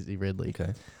of Daisy Ridley.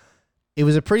 Okay. It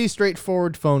was a pretty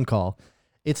straightforward phone call.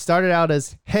 It started out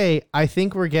as, "Hey, I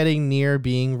think we're getting near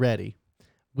being ready.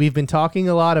 We've been talking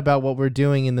a lot about what we're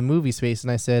doing in the movie space,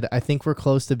 and I said, I think we're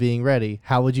close to being ready.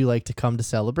 How would you like to come to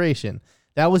Celebration?"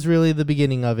 That was really the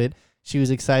beginning of it. She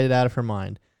was excited out of her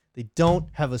mind. They don't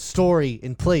have a story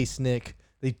in place, Nick.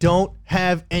 They don't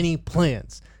have any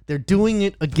plans. They're doing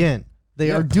it again.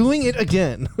 They are doing it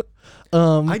again.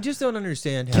 I just don't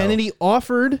understand how Kennedy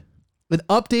offered an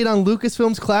update on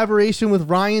Lucasfilm's collaboration with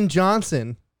Rian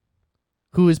Johnson,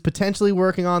 who is potentially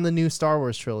working on the new Star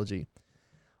Wars trilogy.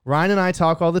 Ryan and I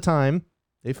talk all the time.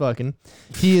 They fucking.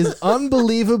 He is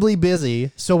unbelievably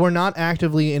busy, so we're not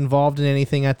actively involved in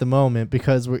anything at the moment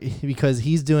because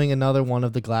he's doing another one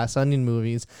of the Glass Onion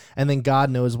movies, and then God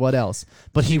knows what else.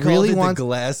 But he really wants the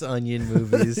Glass Onion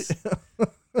movies.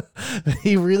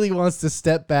 he really wants to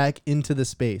step back into the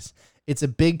space. It's a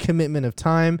big commitment of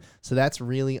time, so that's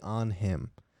really on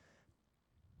him.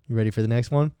 You ready for the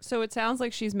next one? So it sounds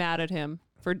like she's mad at him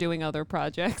for doing other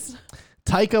projects.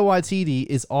 Taika Waititi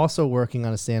is also working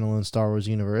on a standalone Star Wars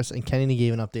universe, and Kennedy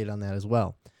gave an update on that as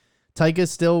well. Taika's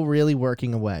still really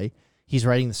working away. He's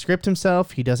writing the script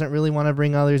himself. He doesn't really want to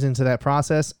bring others into that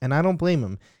process, and I don't blame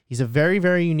him. He's a very,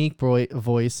 very unique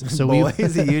voice. So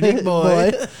He's a unique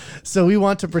boy. So we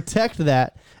want to protect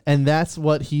that, and that's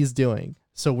what he's doing.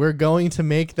 So we're going to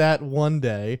make that one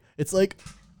day. It's like,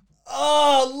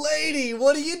 oh, lady,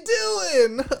 what are you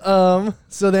doing?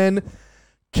 So then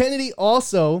Kennedy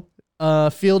also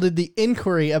fielded the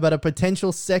inquiry about a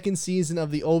potential second season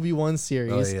of the Obi-Wan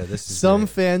series. Oh, yeah, this is Some great.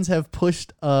 fans have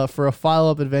pushed for a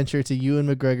follow-up adventure to Ewan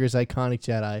McGregor's iconic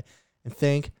Jedi, and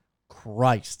thank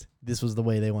Christ this was the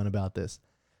way they went about this.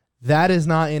 That is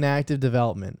not in active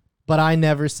development, but I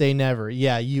never say never.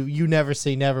 Yeah, you never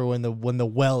say never when the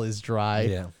well is dry.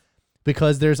 Yeah.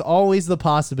 Because there's always the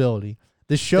possibility.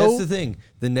 The show... That's the thing.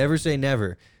 The never say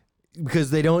never. Because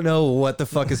they don't know what the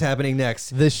fuck is happening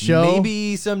next. The show...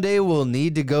 Maybe someday we'll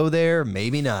need to go there.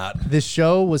 Maybe not. The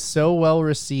show was so well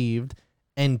received,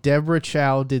 and Deborah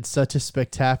Chow did such a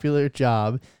spectacular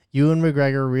job. Ewan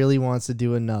McGregor really wants to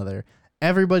do another.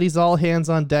 Everybody's all hands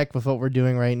on deck with what we're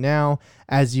doing right now,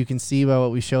 as you can see by what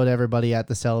we showed everybody at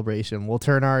the celebration. We'll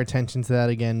turn our attention to that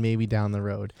again maybe down the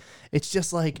road. It's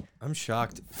just like... I'm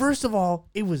shocked. First of all,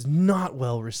 it was not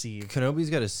well received.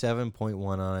 Kenobi's got a 7.1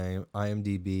 on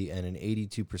IMDb and an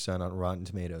 82% on Rotten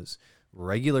Tomatoes.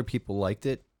 Regular people liked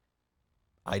it.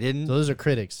 I didn't. So those are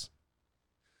critics.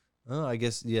 Oh, I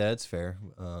guess, yeah, that's fair.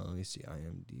 Let me see.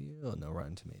 IMDb. Oh, no,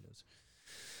 Rotten Tomatoes.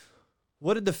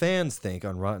 What did the fans think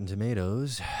on Rotten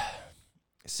Tomatoes?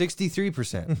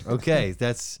 63%. Okay,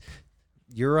 that's...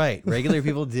 You're right. Regular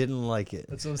people didn't like it.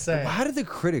 That's what I'm saying. How did the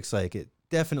critics like it?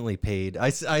 Definitely paid.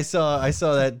 I saw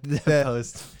that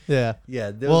post. Yeah. Yeah.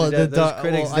 Those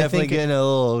critics definitely getting a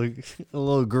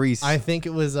little grease. I think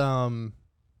it was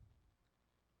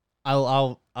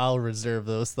I'll reserve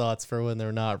those thoughts for when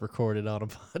they're not recorded on a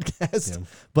podcast. Yeah.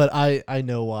 But I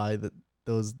know why that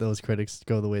those critics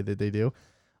go the way that they do.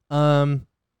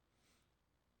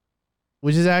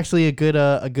 Which is actually a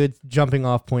good jumping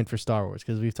off point for Star Wars,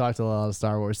 because we've talked a lot of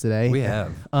Star Wars today. We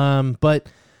have. But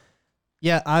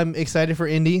yeah, I'm excited for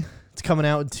Indy. It's coming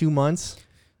out in 2 months.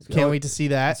 Can't wait to see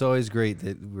that. It's always great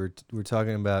that we're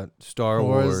talking about Star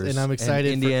Wars, and I'm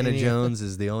excited. And Indiana Jones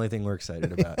is the only thing we're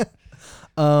excited about.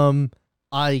 I'm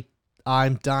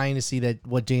dying to see that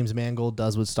what James Mangold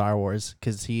does with Star Wars,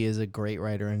 because he is a great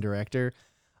writer and director.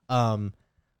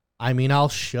 I mean, I'll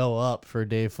show up for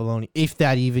Dave Filoni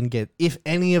if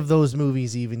any of those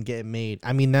movies even get made.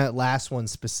 I mean, that last one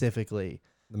specifically,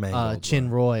 The Mangold Chin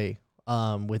one. Roy,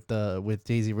 with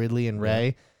Daisy Ridley and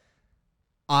Ray.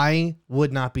 I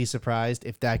would not be surprised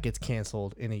if that gets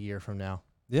canceled in a year from now.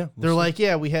 Yeah, They're like,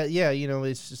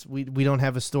 it's just we don't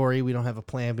have a story, we don't have a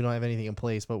plan, we don't have anything in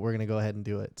place, but we're gonna go ahead and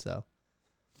do it. So,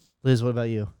 Liz, what about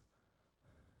you?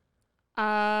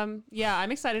 Yeah,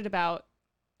 I'm excited about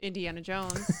Indiana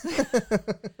Jones.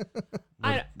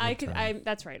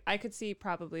 That's right. I could see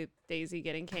probably Daisy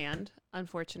getting canned,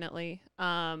 unfortunately.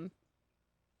 What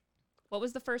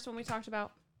was the first one we talked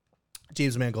about?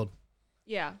 James Mangold.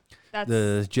 Yeah, that's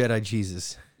the Jedi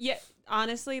Jesus. Yeah,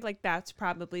 honestly, like that's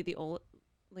probably the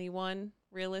only one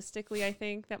realistically I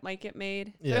think that might get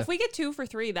made. Yeah. But if we get 2 for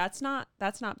 3, that's not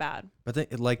bad. But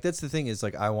that's the thing is,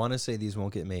 like, I want to say these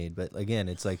won't get made, but again,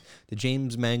 it's like the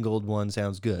James Mangold one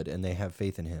sounds good and they have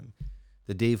faith in him.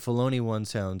 The Dave Filoni one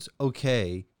sounds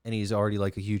okay, and he's already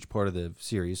like a huge part of the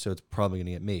series, so it's probably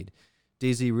gonna get made.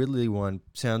 Daisy Ridley one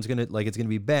sounds it's gonna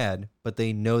be bad, but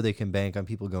they know they can bank on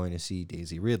people going to see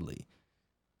Daisy Ridley.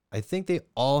 I think they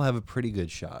all have a pretty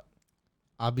good shot.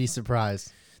 I'll be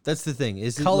surprised. That's the thing.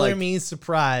 Is color means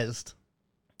surprised?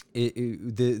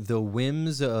 The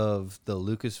whims of the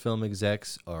Lucasfilm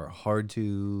execs are hard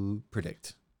to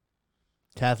predict.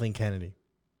 Kathleen Kennedy.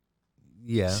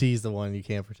 Yeah, she's the one you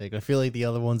can't predict. I feel like the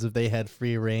other ones, if they had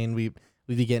free reign, we'd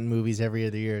be getting movies every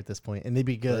other year at this point, and they'd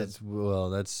be good.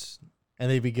 And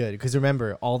they'd be good, because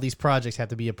remember, all these projects have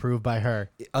to be approved by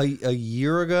her. A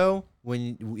year ago,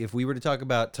 if we were to talk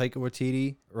about Taika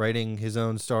Waititi writing his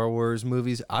own Star Wars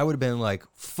movies, I would have been like,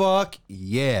 fuck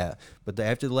yeah. But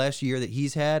after the last year that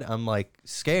he's had, I'm like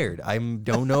scared. I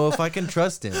don't know if I can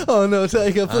trust him. Oh no,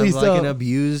 Taika, please I'm don't. Like an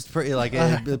abused,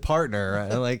 a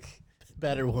partner. Like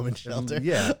Better Woman Shelter.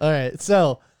 Yeah. All right.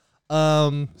 So,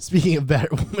 speaking of Better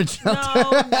Woman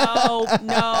Shelter.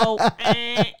 No.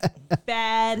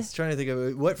 Bad. I was trying to think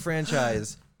of what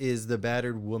franchise is the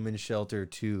Battered Woman Shelter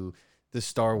to the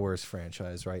Star Wars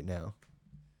franchise right now.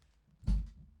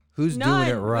 Who's doing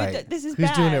it right? This is Who's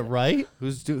bad. doing it right?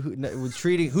 Who's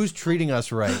treating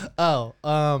us right? Oh,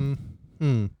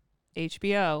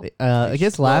 HBO. I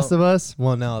guess Last of Us.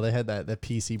 Well, no, they had that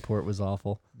PC port was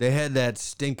awful. They had that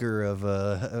stinker of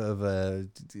a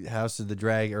House of the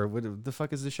Dragon, or what the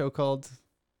fuck is the show called?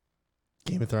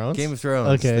 Game of Thrones. Game of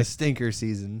Thrones. Okay. The stinker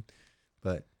season,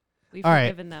 but We've all right.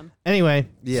 forgiven them. Anyway,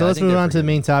 Yeah, so I let's think move they're on to the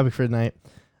main topic for tonight.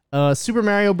 Super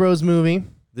Mario Bros. Movie.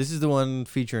 this is the one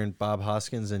featuring Bob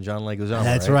Hoskins and John Leguizamo.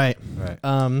 That's right. Right.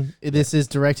 This is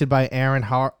directed by Aaron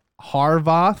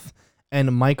Harvath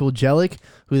and Michael Jellick,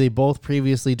 who they both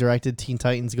previously directed Teen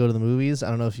Titans Go to the Movies. I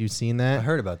don't know if you've seen that. I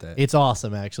heard about that. It's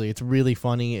awesome, actually. It's really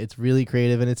funny. It's really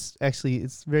creative, and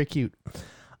it's very cute.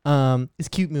 It's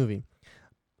a cute movie.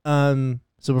 So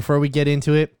before we get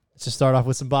into it, let's just start off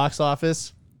with some box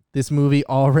office. This movie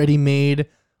already made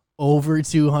over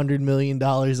 $200 million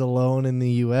alone in the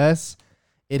U.S.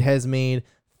 It has made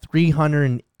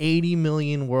 $380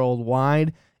 million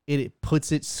worldwide. It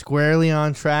puts it squarely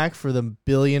on track for the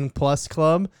billion-plus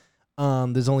club.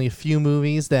 There's only a few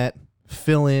movies that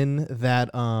fill in that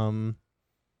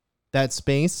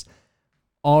space.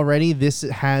 Already, this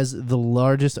has the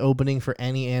largest opening for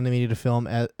any animated film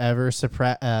ever,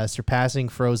 surpassing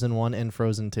Frozen 1 and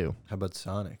Frozen 2. How about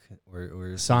Sonic?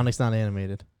 Sonic's not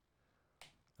animated.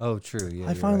 Oh, true. Yeah,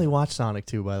 I finally right. watched Sonic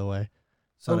 2, by the way.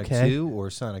 Sonic okay. 2 or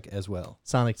Sonic as well?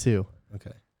 Sonic 2.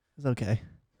 Okay. It's okay.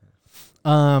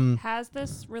 Has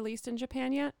this released in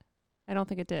Japan yet? I don't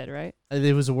think it did, right?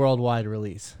 It was a worldwide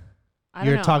release.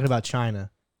 You're know. talking about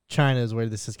China. China is where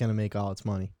this is going to make all its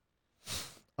money.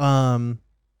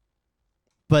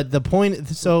 But the point,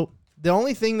 so the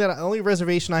only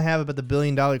reservation I have about the $1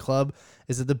 billion club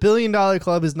is that the $1 billion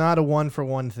club is not a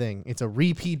one-for-one thing. It's a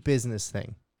repeat business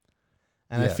thing.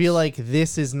 And Yes. I feel like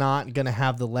this is not going to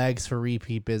have the legs for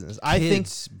repeat business. I think,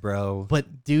 bro.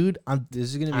 but dude,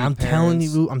 This is gonna be. I'm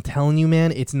telling you,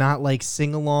 man, it's not like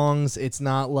sing-alongs. It's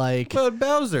not like, But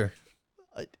Bowser,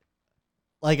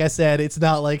 like I said, it's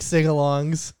not like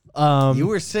sing-alongs. you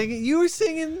were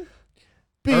singing.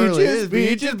 Beaches,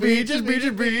 beaches, beaches,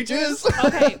 beaches, beaches.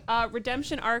 Okay,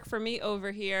 redemption arc for me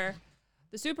over here.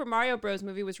 The Super Mario Bros.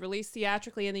 Movie was released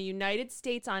theatrically in the United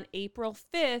States on April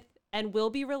 5th and will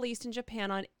be released in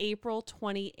Japan on April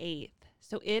 28th.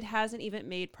 So it hasn't even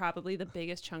made probably the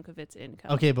biggest chunk of its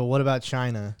income. Okay, but what about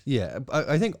China? Yeah,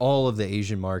 I think all of the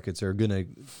Asian markets are gonna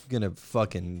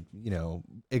fucking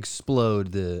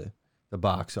explode the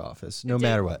box office, no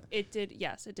matter what. It did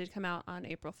come out on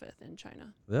April 5th in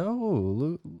China.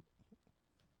 Oh,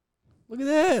 look at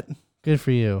that. Good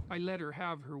for you. I let her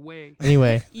have her way.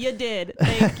 Anyway. You did.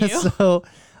 Thank you. So,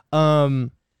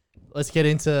 let's get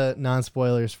into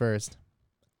non-spoilers first.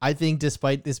 I think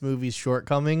despite this movie's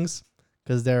shortcomings,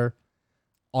 because there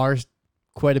are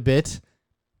quite a bit,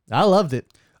 I loved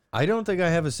it. I don't think I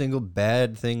have a single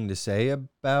bad thing to say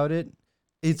about it.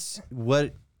 It's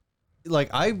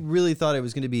I really thought it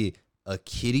was going to be a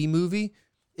kiddie movie.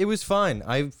 It was fine.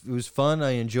 It was fun.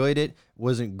 I enjoyed it.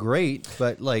 Wasn't great,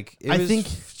 but I think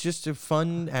just a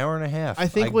fun hour and a half. I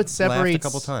think what separates a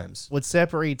couple times. What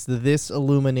separates this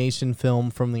Illumination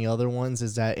film from the other ones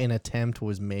is that an attempt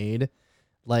was made.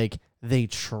 Like they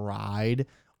tried.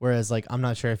 Whereas I'm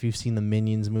not sure if you've seen the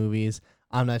Minions movies.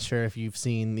 I'm not sure if you've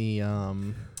seen the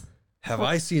Have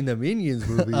I seen the Minions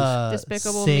movies?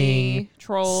 Despicable Me,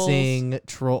 Trolls.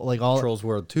 Trolls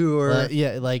World Tour.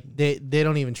 They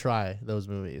don't even try those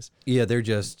movies. Yeah, they're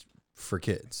just for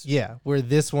kids. Yeah, where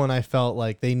this one I felt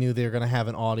like they knew they were going to have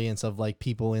an audience of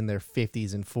people in their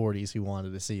 50s and 40s who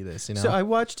wanted to see this, So I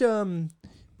watched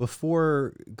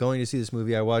before going to see this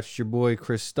movie, I watched your boy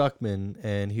Chris Stuckman,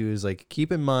 and he was like,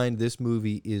 keep in mind this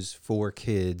movie is for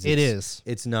kids.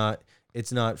 It's not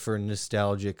for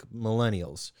nostalgic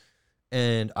millennials.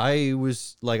 And I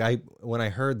was when I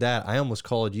heard that, I almost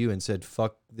called you and said,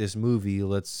 fuck this movie.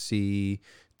 Let's see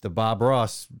the Bob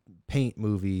Ross Paint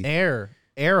movie. Air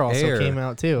also came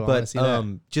out too. But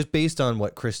just based on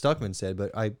what Chris Stuckman said,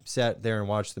 but I sat there and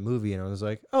watched the movie and I was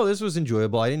like, oh, this was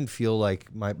enjoyable. I didn't feel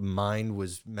like my mind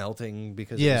was melting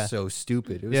because it was so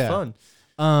stupid. It was fun.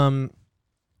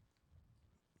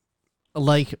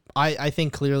 I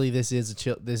think clearly this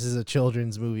is a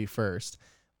children's movie first,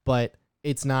 but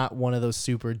it's not one of those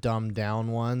super dumbed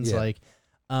down ones,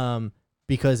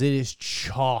 because it is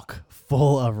chock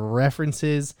full of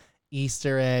references,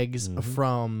 Easter eggs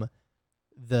from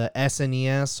the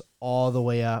SNES all the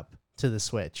way up to the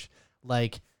Switch.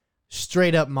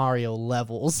 Straight up Mario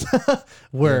levels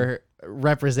were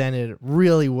represented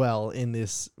really well in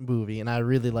this movie, and I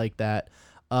really like that.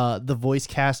 The voice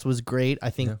cast was great. I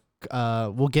think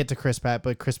we'll get to Chris Pratt,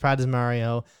 but Chris Pratt is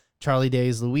Mario, Charlie Day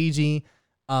is Luigi,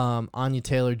 Anya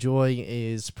Taylor-Joy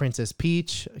is Princess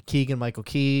Peach, Keegan-Michael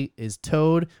Key is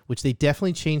Toad, which they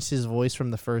definitely changed his voice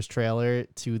from the first trailer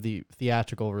to the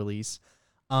theatrical release.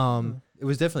 It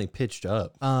was definitely pitched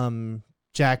up.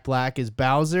 Jack Black is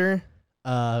Bowser.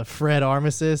 Fred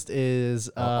Armistice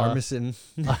is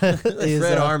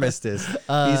Fred Armistice.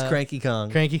 He's Cranky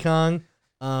Kong. Seth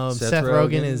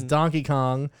Rogen is Donkey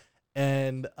Kong,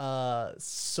 and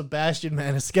Sebastian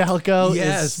Maniscalco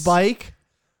is Spike.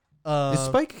 Is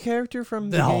Spike a character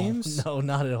from the games? No,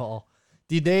 not at all.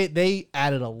 Dude, they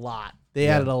added a lot They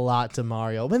added a lot to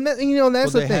Mario. But that's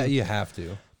the thing. You have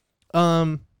to.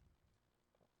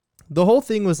 The whole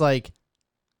thing was like,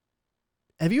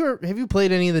 have you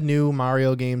played any of the new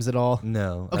Mario games at all?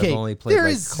 No. Okay, I've only played there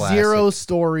like is classic. zero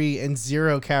story and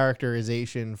zero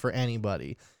characterization for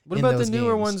anybody. What in about the those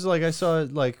newer games. ones? Like I saw,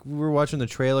 like we were watching the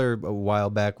trailer a while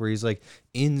back where he's like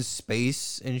in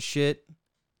space and shit.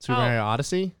 Super Mario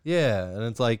Odyssey? Yeah, and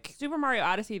it's like Super Mario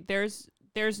Odyssey. There's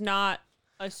not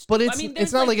a. But I mean,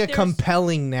 it's not like a there's-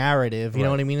 compelling narrative. You know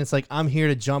Right. what I mean? It's like I'm here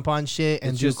to jump on shit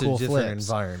and it's do just cool a different flips.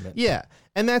 environment. Yeah,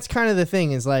 and that's kind of the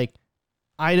thing. Is like,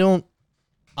 I don't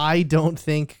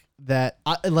think that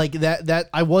that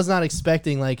I was not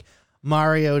expecting like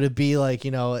Mario to be like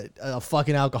a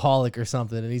fucking alcoholic or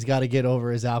something, and he's got to get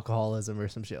over his alcoholism or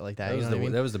some shit like that.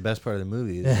 That was the best part of the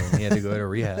movie. Is when he had to go to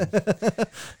rehab.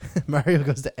 Mario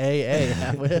goes to AA.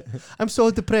 halfway. I'm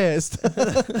so depressed.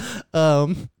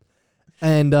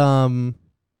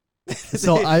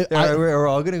 So we're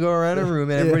all gonna go around a room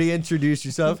and everybody introduce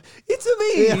yourself. It's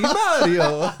me,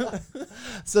 Mario.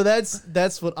 So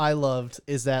that's what I loved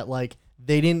is that like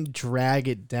they didn't drag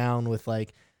it down with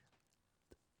like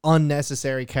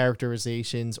unnecessary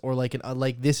characterizations or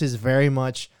like this is very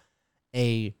much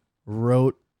a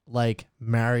rote like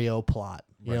Mario plot.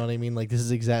 You know what I mean? Like this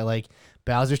is exactly like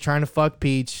Bowser's trying to fuck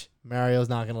Peach. Mario's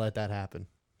not gonna let that happen.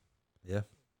 Yeah.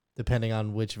 Depending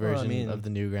on which version of the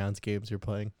Newgrounds games you're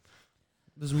playing.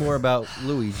 It was more about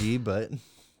Luigi, but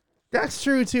That's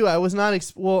true too. I was not.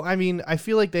 Well, I mean, I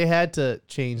feel like they had to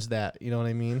change that. You know what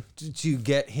I mean? to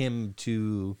get him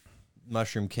to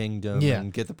Mushroom Kingdom Yeah.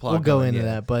 and get the plot. We'll go going, into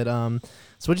that. But so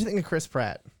what do you think of Chris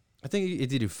Pratt? I think he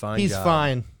did a fine He's job.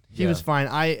 fine. He Yeah. was fine.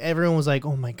 Everyone was like,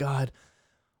 "Oh my god,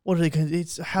 what are they?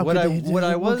 It's how What could I- they? what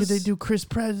I what could was- they do? Chris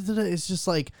Pratt? It's just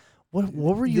like, what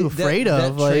were you That- afraid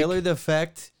of? That Like, trailer, the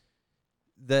fact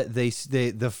that they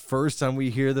the first time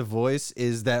we hear the voice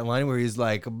is that line where he's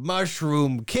like,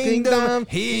 "Mushroom Kingdom,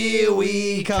 here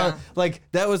we come." Like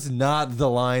that was not the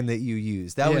line that you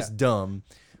used. That was dumb.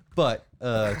 But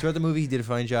throughout the movie, he did a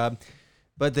fine job.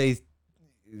 But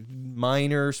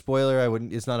minor spoiler,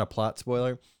 it's not a plot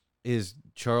spoiler, is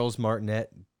Charles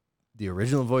Martinet, the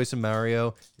original voice of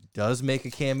Mario, does make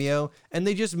a cameo, and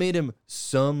they just made him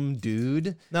some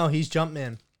dude. no, he's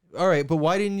Jumpman. All right, but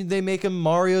why didn't they make him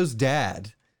Mario's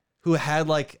dad, who had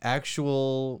like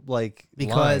actual like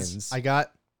Because lines?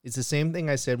 it's the same thing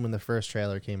I said when the first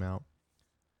trailer came out.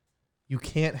 You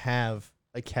can't have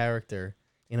a character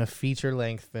in a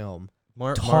feature-length film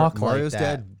talk like Mario's that.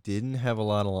 dad didn't have a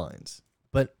lot of lines.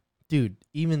 But dude,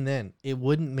 even then, it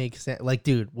wouldn't make sense. Like,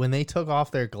 dude, when they took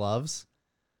off their gloves,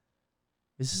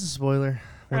 is this a spoiler?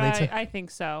 When they took, I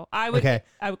think so. I would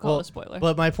call it a spoiler.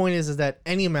 But my point is that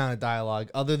any amount of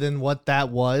dialogue other than what that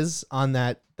was on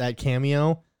that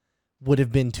cameo would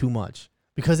have been too much.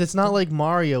 Because it's not like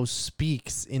Mario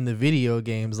speaks in the video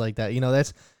games like that.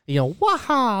 That's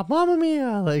waha, mamma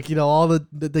mia, like all the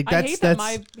that's I hate that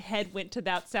my head went to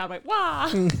that sound like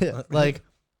wah. like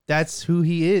that's who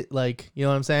he is. Like, you know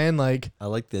what I'm saying? Like, I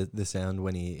like the sound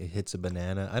when he hits a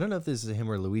banana. I don't know if this is him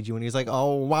or Luigi when he's like,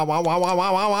 "Oh, wow, wow, wow, wow,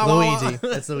 wow, wow, wow." Luigi.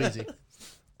 That's Luigi.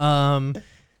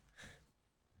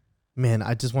 Man,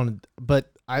 I just wanted,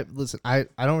 but I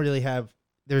don't really have.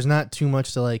 There's not too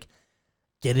much to like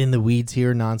get in the weeds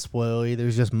here, non-spoilery.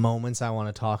 There's just moments I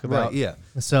want to talk about. Right, yeah.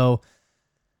 So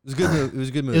It was a good movie. It was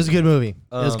a good movie. it was a good movie. It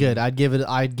was Um, good. I'd give it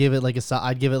like a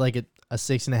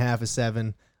 6.5, a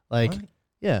 7. Like, What?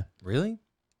 yeah, Really?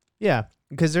 yeah.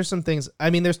 Because there's some things. I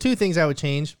mean, there's 2 things I would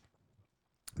change,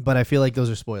 but I feel like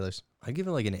those are spoilers. I give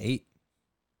it like an 8.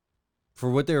 For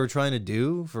what they were trying to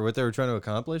do, for what they were trying to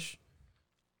accomplish,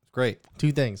 it's great.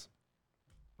 2 things.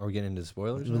 Are we getting into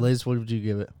spoilers? now? Liz, what would you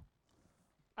give it?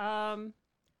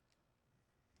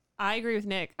 I agree with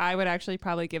Nick. I would actually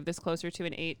probably give this closer to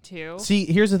an 8 too. See,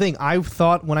 here's the thing. I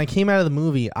thought when I came out of the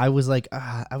movie, I was like,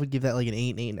 I would give that like an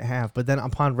 8, 8.5. But then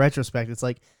upon retrospect, it's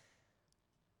like,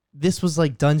 this was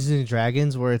like Dungeons and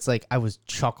Dragons where it's like I was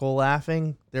chuckle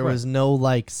laughing. There was no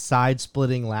like side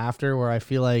splitting laughter where I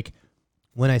feel like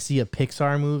when I see a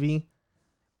Pixar movie,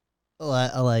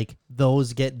 like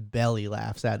those get belly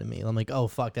laughs out of me. I'm like, oh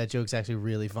fuck, that joke's actually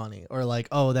really funny, or like,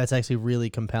 oh, that's actually really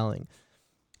compelling.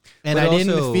 And But I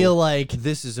didn't also, feel like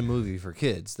this is a movie for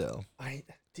kids, though.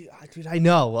 dude, I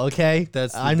know. Okay,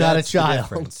 I'm not a that's the child.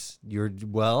 difference.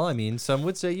 Well, I mean, some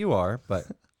would say you are, but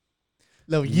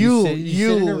No, sit you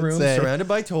in a would room say, surrounded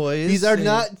by toys. these are and-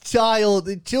 not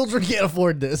children can't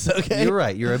afford this. Okay, You're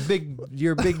right. You're a big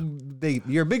baby.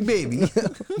 You're a big baby.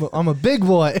 I'm a big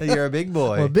boy. You're a big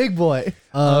boy. I'm a big boy.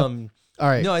 All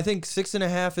right. No, I think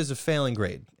 6.5 is a failing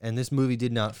grade, and this movie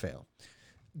did not fail.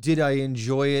 Did I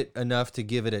enjoy it enough to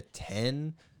give it a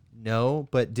 10? No,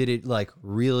 but did it like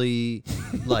really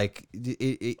like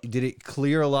did it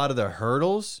clear a lot of the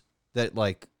hurdles that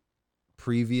like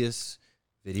previous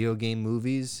video game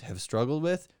movies have struggled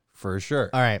with? For sure.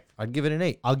 All right. I'd give it an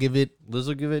 8. Liz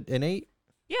will give it an 8.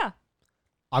 Yeah.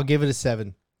 I'll give it a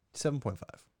 7. 7.5.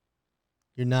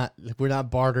 We're not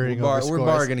bartering over scores. We're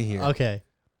bargaining here. Okay.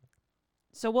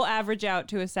 So we'll average out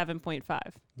to a 7.5.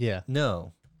 Yeah.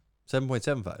 No.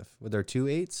 7.75. Were there 2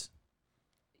 8s?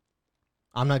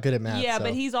 I'm not good at math. Yeah, so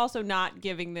but he's also not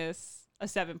giving this a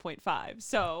 7.5.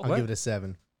 So I'll give it a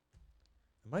 7.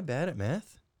 Am I bad at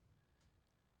math?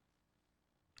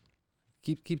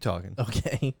 Keep talking.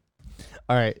 Okay.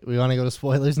 All right. We want to go to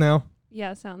spoilers now?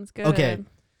 yeah, sounds good. Okay.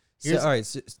 So, all right.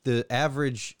 So the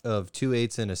average of 2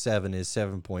 8s and a 7 is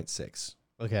 7.6.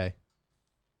 Okay.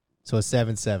 So a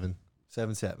 7-7.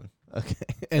 7.7. Okay.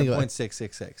 Anyway.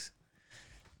 7.666.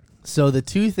 So the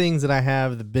two things that I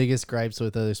have the biggest gripes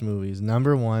with this movies.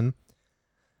 Number one,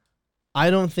 I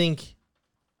don't think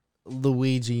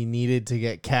Luigi needed to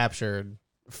get captured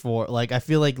for, like, I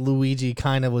feel like Luigi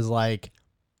kind of was like,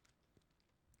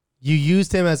 you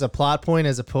used him as a plot point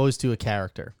as opposed to a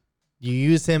character. You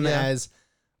used him as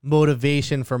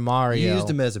motivation for Mario. You used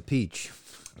him as a peach.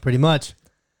 Pretty much.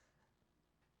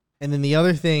 And then the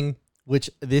other thing,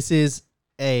 which this is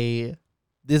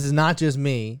not just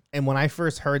me. And when I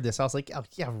first heard this, I was like, oh,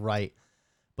 yeah, right.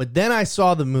 But then I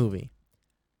saw the movie.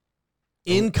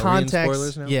 In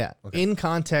context, okay. In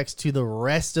context to the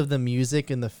rest of the music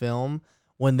in the film,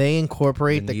 when they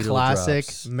incorporate the classic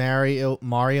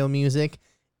Mario music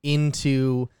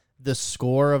into the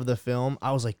score of the film,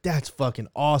 I was like, that's fucking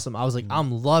awesome. I was like,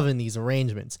 I'm loving these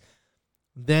arrangements.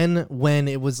 Then when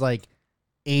it was like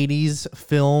 80s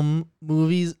film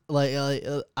movies,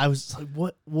 I was like,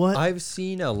 what? I've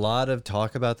seen a lot of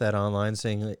talk about that online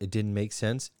saying it didn't make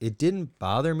sense. It didn't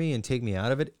bother me and take me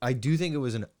out of it. I do think it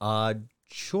was an odd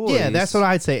choice. Yeah, that's what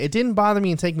I'd say. It didn't bother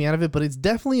me and take me out of it, but it's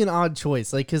definitely an odd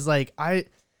choice. Like, cause there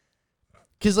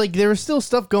was still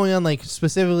stuff going on, like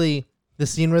specifically the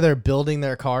scene where they're building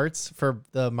their carts for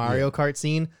the Mario Kart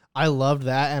scene. I loved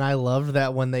that, and I loved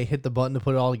that when they hit the button to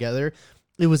put it all together,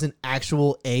 it was an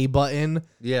actual A button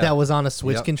that was on a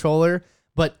Switch controller,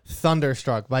 but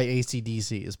Thunderstruck by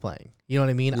AC/DC is playing. You know what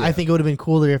I mean? Yeah. I think it would have been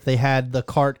cooler if they had the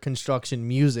kart construction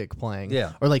music playing.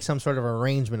 Yeah. Or like some sort of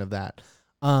arrangement of that.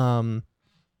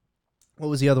 What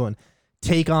was the other one?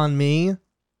 Take On Me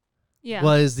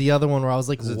was the other one where I was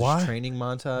like, what? Training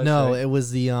montage? No, right? it was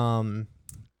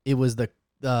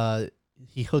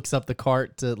he hooks up the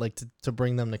cart to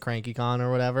bring them to CrankyCon or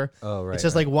whatever. Oh, right. It's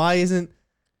just like, why isn't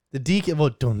the deacon? Well,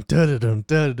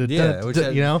 which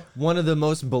had you know, one of the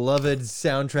most beloved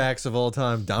soundtracks of all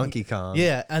time, Donkey Kong.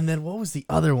 Yeah, and then what was the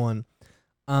other one?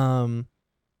 I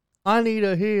Need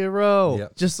a Hero.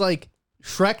 Yep. Just like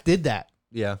Shrek did that.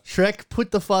 Yeah. Shrek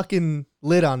put the fucking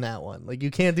lid on that one. Like,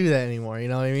 you can't do that anymore. You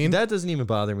know what I mean? That doesn't even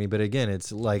bother me. But again,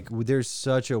 it's like there's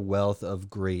such a wealth of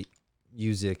great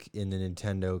music in the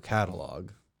Nintendo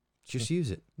catalog. Just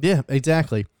use it. Yeah,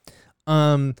 exactly.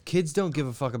 Kids don't give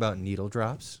a fuck about needle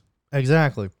drops.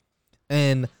 Exactly.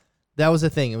 And that was the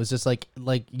thing. It was just like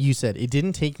you said, it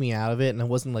didn't take me out of it, and it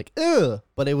wasn't like, ugh,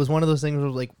 but it was one of those things where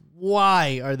like,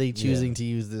 why are they choosing to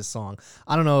use this song?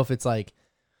 I don't know if it's like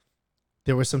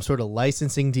there was some sort of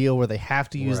licensing deal where they have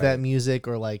to use that music,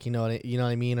 or like, you know what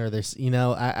I mean? Or there's,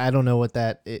 I don't know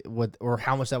or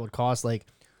how much that would cost. Like,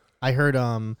 I heard,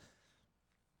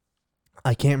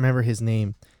 I can't remember his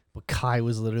name, but Kai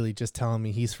was literally just telling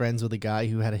me he's friends with a guy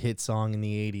who had a hit song in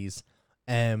the 80s.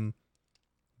 And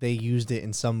they used it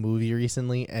in some movie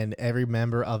recently, and every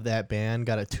member of that band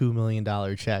got a $2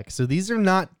 million check. So these are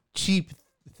not cheap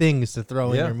things to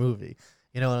throw in your movie.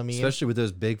 You know what I mean? Especially with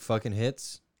those big fucking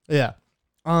hits. Yeah.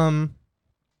 Talk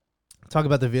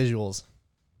about the visuals.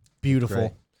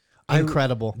 Beautiful. Great.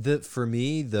 Incredible. For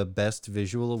me, the best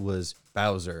visual was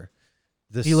Bowser.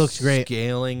 He looked great.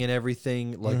 Scaling and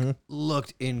everything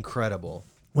looked incredible.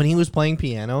 When he was playing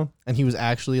piano and he was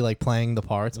actually like playing the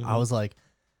parts, I was like,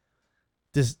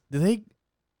 do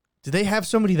they have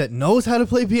somebody that knows how to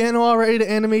play piano already to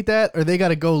animate that, or they got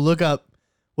to go look up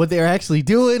what they're actually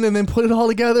doing and then put it all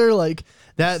together? Like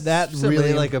that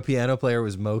really, like a piano player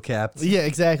was mocapped. Yeah,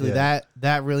 exactly. Yeah.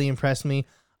 That really impressed me.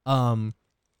 I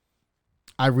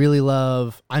really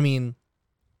love, I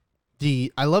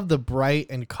love the bright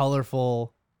and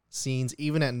colorful scenes,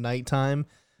 even at nighttime.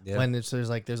 Yeah. When there's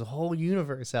a whole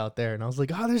universe out there, and I was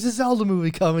like, oh, there's a Zelda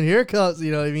movie coming. Here it comes.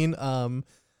 You know what I mean?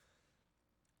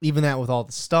 Even that with all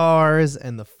the stars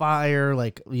and the fire,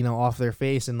 like, off their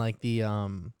face, and like the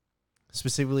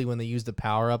specifically when they use the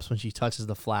power ups when she touches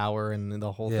the flower and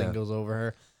the whole thing goes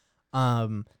over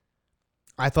her.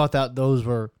 I thought that those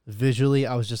were visually,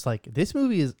 I was just like, this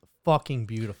movie is fucking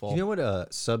beautiful. Do you know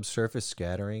what subsurface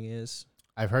scattering is?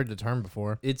 I've heard the term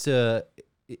before. It's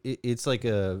like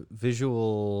a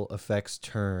visual effects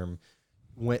term.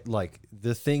 Like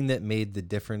the thing that made the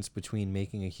difference between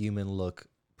making a human look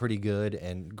pretty good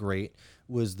and great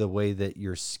was the way that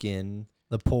your skin,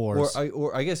 The pores.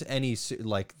 or I guess any,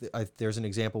 like there's an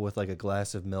example with like a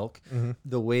glass of milk, Mm-hmm.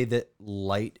 the way that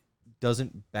light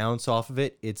doesn't bounce off of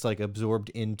it, it's like absorbed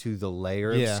into the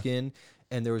layer of skin.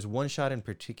 And there was one shot in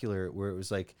particular where it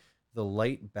was like the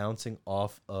light bouncing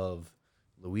off of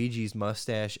Luigi's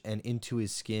mustache and into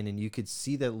his skin, and you could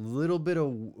see that little bit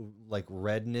of like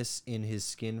redness in his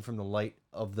skin from the light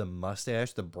of the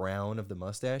mustache, the brown of the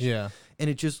mustache. Yeah. And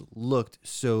it just looked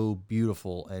so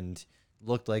beautiful and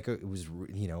looked like it was,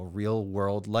 real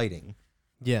world lighting.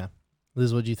 Yeah.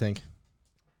 Liz, what do you think?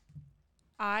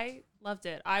 I loved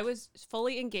it. I was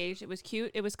fully engaged. It was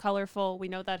cute. It was colorful. We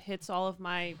know that hits all of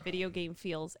my video game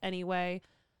feels anyway.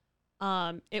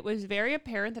 It was very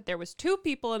apparent that there was 2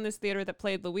 people in this theater that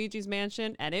played Luigi's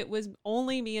Mansion, and it was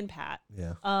only me and Pat.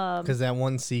 Yeah. Because that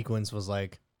one sequence was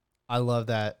like, I love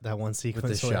that one sequence.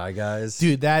 With the where- Shy Guys.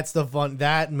 Dude, that's the fun.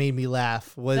 That made me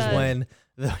laugh was when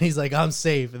he's like, I'm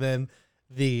safe. And then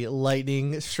the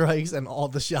lightning strikes and all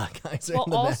the Shy Guys are in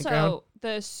the background. Also,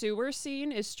 the sewer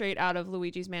scene is straight out of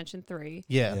Luigi's Mansion 3.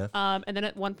 Yeah. And then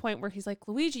at one point where he's like,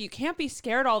 Luigi, you can't be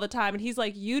scared all the time. And he's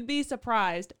like, you'd be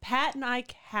surprised. Pat and I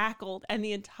cackled and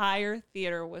the entire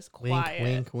theater was quiet.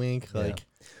 Wink, wink, wink.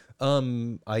 Yeah.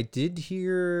 Like, I did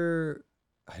hear,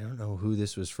 I don't know who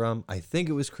this was from. I think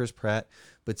it was Chris Pratt,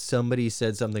 but somebody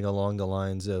said something along the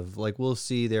lines of like, we'll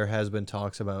see, there has been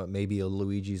talks about maybe a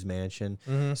Luigi's Mansion.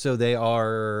 Mm-hmm. So they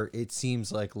are, it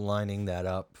seems like, lining that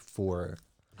up for.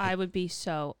 I would be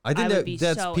so. I think would be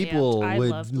that's so people amped. I would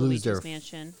loved lose their Luigi's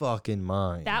Mansion. fucking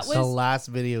minds. That the was- last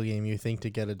video game you think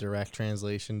to get a direct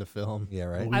translation to film. Yeah,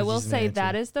 right. I will Luigi's say Mansion.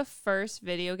 that is the first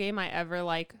video game I ever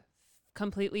like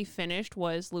completely finished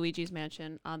was Luigi's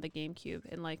Mansion on the GameCube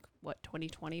in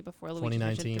 2020 before Luigi's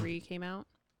Mansion 2019. 3 came out.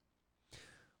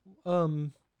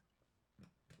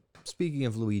 Speaking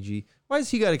of Luigi, why does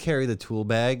he got to carry the tool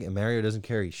bag and Mario doesn't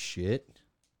carry shit?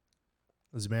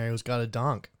 Because Mario's got a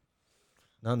donk.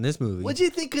 Not in this movie. What'd you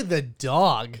think of the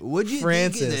dog? What'd you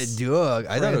Francis? think of the dog?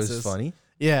 I thought it was Francis. funny.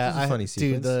 Yeah, It was a funny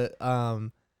sequence.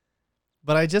 Dude,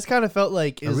 but I just kind of felt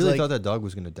like it I was really like, thought that dog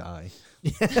was gonna die.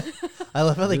 I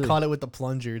love how they Really. caught it with the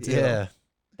plunger too. Yeah.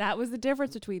 That was the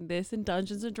difference between this and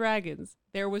Dungeons and Dragons.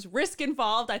 There was risk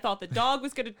involved. I thought the dog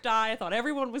was going to die. I thought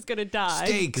everyone was going to die.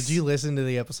 Stakes. Did you listen to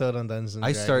the episode on Dungeons and I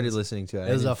Dragons? started listening to it.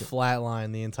 It was a flat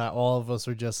line. The entire all of us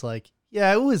were just like,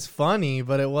 yeah, it was funny,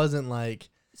 but it wasn't like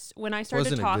When I started to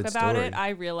Wasn't a talk good about story. it, I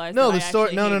realized no. that The I story,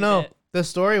 actually no. hated it. The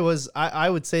story was. I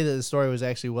would say that the story was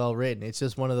actually well written. It's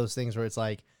just one of those things where it's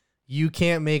like you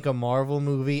can't make a Marvel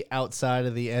movie outside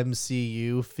of the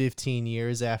MCU 15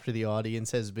 years after the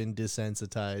audience has been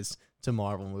desensitized to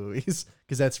Marvel movies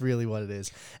because that's really what it is.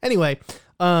 Anyway,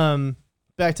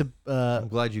 back to I'm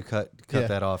glad you cut yeah.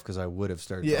 that off because I would have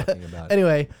started Yeah. talking about it.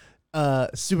 Anyway,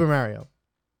 Super Mario.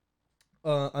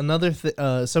 Another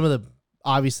some of the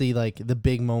obviously like the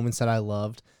big moments that I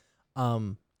loved,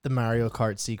 the Mario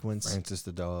Kart sequence. Francis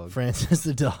the dog. Francis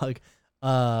the dog.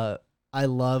 I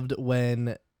loved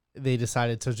when they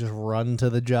decided to just run to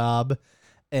the job,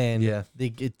 and Yeah.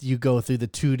 you go through the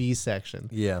 2D section.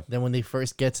 Yeah. Then when they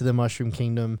first get to the Mushroom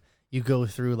Kingdom, you go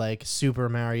through like Super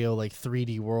Mario, like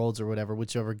 3D Worlds or whatever,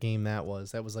 whichever game that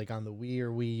was. That was like on the Wii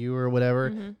or Wii U or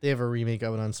whatever. Mhm. They have a remake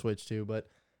of it on Switch too, but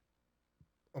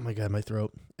oh my god, my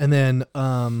throat. And then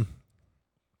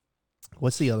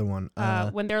what's the other one?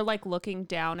 When they're looking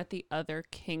down at the other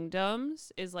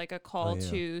kingdoms is like a call yeah.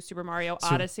 to Super Mario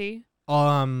Super- Odyssey.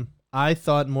 I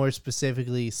thought more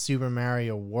specifically Super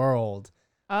Mario World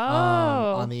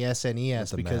Oh, on the SNES With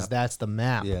the because map. that's the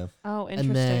map. Yeah. oh,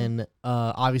 interesting. And then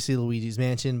obviously Luigi's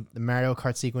Mansion, the Mario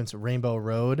Kart sequence, Rainbow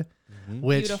Road, Mhm.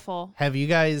 which Beautiful. have you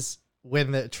guys,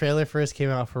 when the trailer first came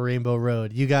out for Rainbow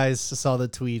Road, you guys saw the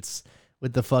tweets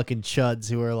with the fucking chuds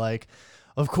who were like,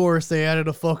 of course they added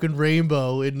a fucking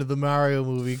rainbow into the Mario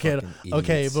movie. Fucking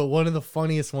Okay, idiots. but one of the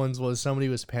funniest ones was somebody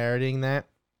was parodying that.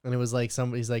 And it was like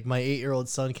somebody's like, my 8-year-old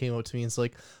son came up to me and it's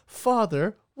like,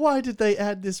 Father, why did they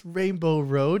add this Rainbow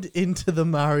Road into the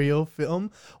Mario film?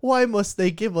 Why must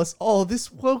they give us all this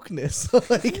wokeness?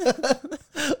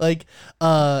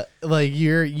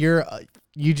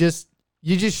 You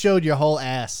just showed your whole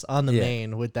ass on the Yeah.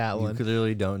 main with that You one.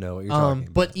 clearly don't know what you're talking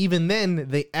about. But even then,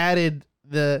 they added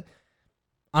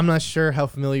I'm not sure how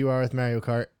familiar you are with Mario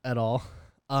Kart at all.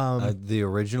 The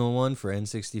original one for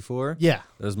N64. Yeah.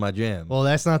 That was my jam. Well,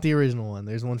 that's not the original one.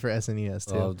 There's one for SNES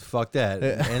too. Oh, fuck that.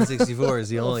 N64 is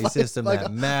the only system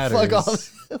that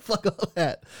matters. Fuck all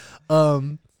that.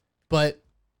 But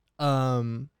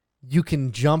you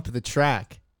can jump the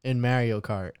track in Mario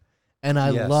Kart, and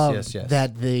I love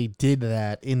that they did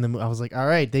that in the. I was like, all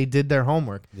right, they did their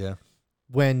homework. Yeah.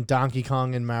 When Donkey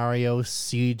Kong and Mario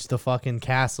siege the fucking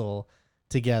castle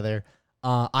together,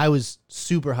 I was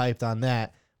super hyped on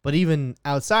that. But even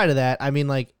outside of that, I mean,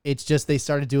 like, it's just they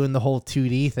started doing the whole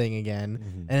 2D thing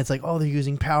again. And it's like, oh, they're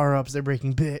using power-ups, they're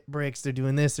breaking bricks, they're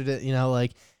doing this, you know,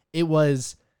 like, it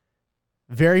was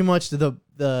very much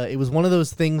it was one of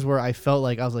those things where I felt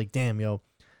like, I was like, damn, yo,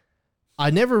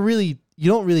 you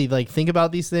don't really, like, think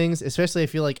about these things, especially I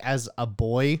feel like as a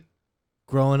boy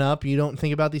growing up, you don't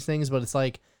think about these things, but it's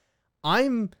like,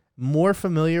 I'm more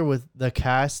familiar with the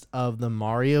cast of the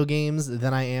Mario games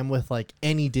than I am with like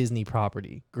any Disney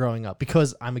property growing up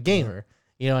because I'm a gamer.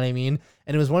 You know what I mean?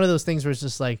 And it was one of those things where it's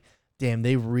just like, damn,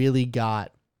 they really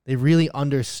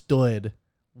understood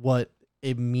what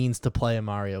it means to play a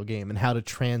Mario game and how to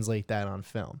translate that on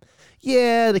film.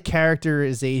 Yeah, the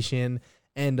characterization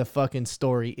and the fucking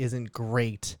story isn't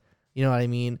great. You know what I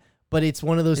mean? But it's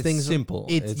one of those things. Simple.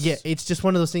 It's just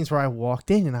one of those things where I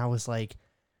walked in and I was like,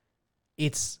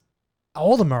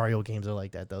 all the Mario games are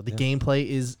like that though. The gameplay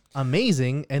is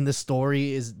amazing and the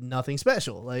story is nothing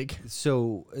special. Like,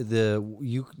 so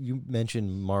you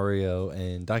mentioned Mario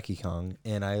and Donkey Kong,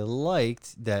 and I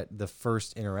liked that the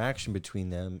first interaction between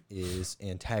them is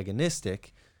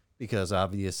antagonistic because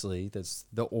obviously that's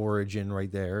the origin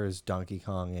right there is Donkey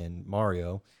Kong and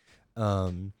Mario.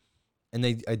 And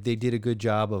they did a good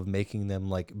job of making them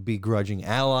like begrudging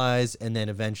allies and then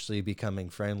eventually becoming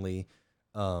friendly.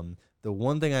 The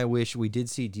one thing I wish we did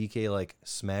see DK like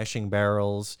smashing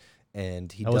barrels,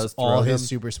 and he does throw all him. his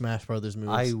Super Smash Brothers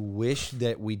moves. I wish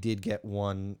that we did get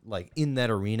one like in that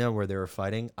arena where they were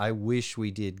fighting. I wish we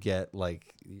did get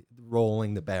like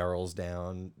rolling the barrels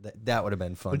down. That would have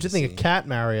been fun. What'd you think of Cat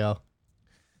Mario?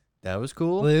 That was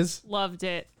cool. Liz? Loved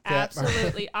it. Cat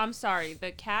Absolutely. I'm sorry.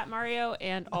 The Cat Mario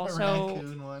and also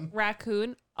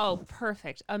Raccoon. Oh,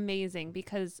 perfect. Amazing.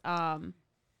 Because in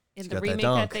the remake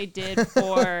that they did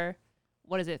for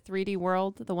what is it, 3D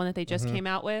World, the one that they just came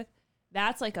out with,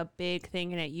 that's like a big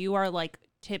thing in it. You are like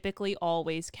typically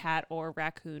always Cat or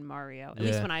Raccoon Mario. At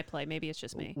least when I play. Maybe it's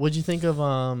just me. What'd you think of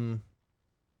the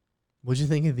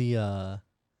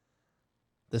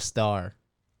star?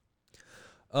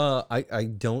 I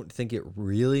don't think it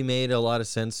really made a lot of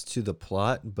sense to the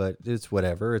plot, but it's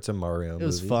whatever. It's a Mario movie. It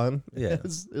was fun. Yeah. It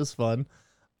was fun.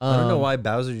 I don't know why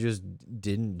Bowser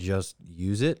didn't just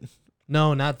use it.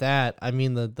 No, not that. I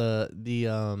mean the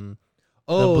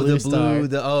blue star.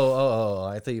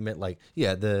 I thought you meant like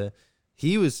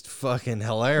he was fucking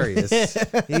hilarious.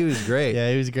 He was great.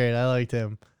 Yeah, he was great. I liked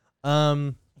him.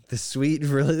 The sweet,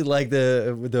 really like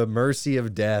the mercy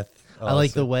of death. I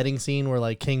like the wedding scene where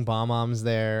like King Bob-omb's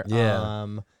there.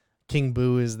 Yeah. King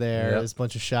Boo is there. Yep. There's a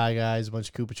bunch of Shy Guys, a bunch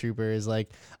of Koopa Troopers.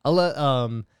 Like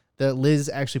that Liz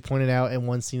actually pointed out in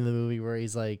one scene of the movie where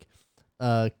he's like,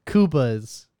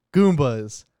 Koopas,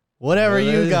 Goombas, whatever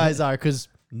you guys are, because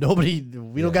we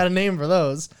don't got a name for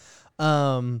those.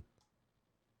 Once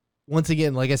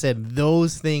again, like I said,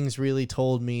 those things really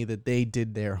told me that they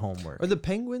did their homework. Are the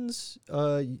penguins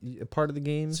a part of the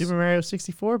game? Super Mario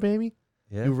 64, baby.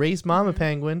 Yeah. You race Mama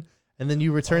Penguin, and then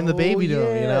you return the baby to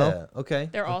him, you know? Okay.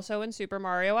 They're also in Super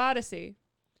Mario Odyssey.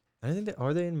 I think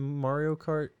are they in Mario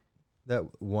Kart? That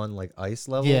one like ice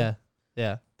level? Yeah.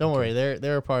 Don't worry,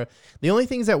 they're a part. The only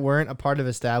things that weren't a part of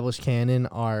established canon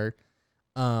are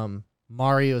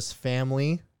Mario's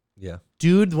family. Yeah.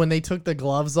 Dude, when they took the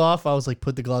gloves off, I was like,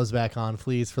 put the gloves back on,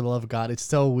 please, for the love of God. It's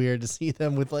so weird to see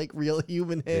them with like real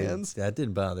human hands. That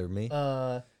didn't bother me.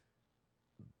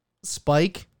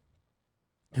 Spike,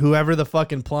 whoever the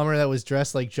fucking plumber that was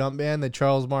dressed like Jumpman that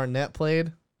Charles Martinet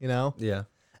played, you know? Yeah.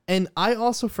 And I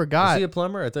also forgot. Was he a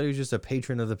plumber? I thought he was just a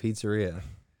patron of the pizzeria.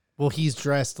 Well, he's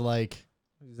dressed like...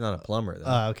 He's not a plumber,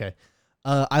 though. Okay.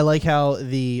 I like how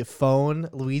the phone,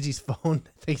 Luigi's phone,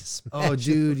 they smashed. Oh,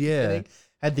 dude, yeah.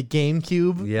 Had the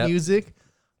GameCube music.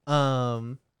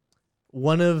 One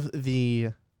of the...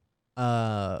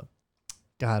 God,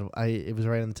 it was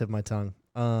right on the tip of my tongue.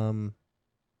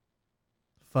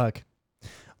 Fuck.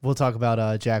 We'll talk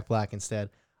about Jack Black instead.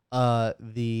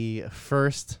 The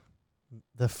first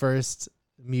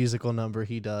musical number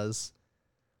he does.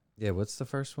 Yeah, what's the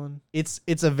first one? It's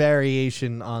a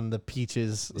variation on the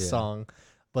Peaches song,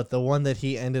 but the one that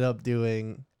he ended up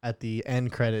doing at the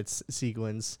end credits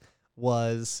sequence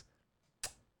was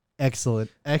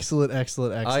excellent. I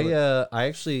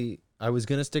I was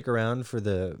gonna stick around for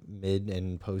the mid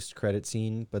and post credit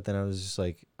scene, but then I was just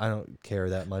like, I don't care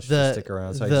that much to stick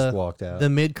around, so I just walked out. The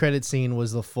mid credit scene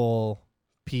was the full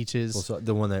Peaches. Well, so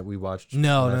the one that we watched.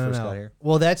 No, when I no, first no. got here.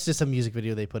 Well, that's just a music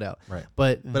video they put out. Right.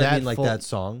 But I mean, like that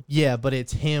song. Yeah, but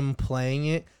it's him playing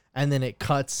it, and then it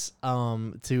cuts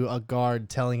to a guard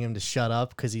telling him to shut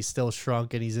up because he's still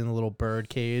shrunk and he's in a little bird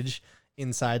cage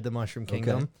inside the Mushroom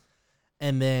Kingdom. Okay.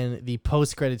 And then the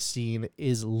post-credit scene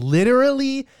is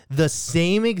literally the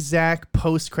same exact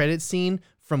post-credit scene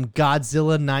from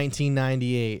Godzilla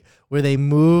 1998, where they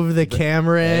move the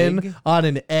camera in on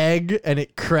an egg and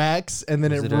it cracks and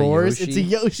then it roars. It's a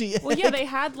Yoshi. Well, yeah, they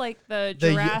had like the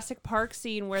Jurassic Park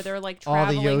scene where they're like all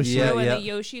the traveling Yoshi. through and Yeah. the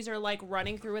Yoshis are like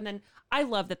running through. And then I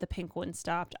love that the pink one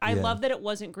stopped. I love that it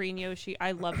wasn't green Yoshi.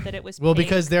 I love that it was Well, pink.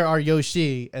 because there are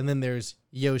Yoshi and then there's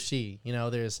Yoshi. You know,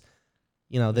 there's,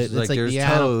 you know, it's like there's the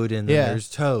Toad and then there's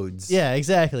Toads. Yeah,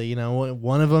 exactly. You know,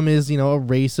 one of them is, you know, a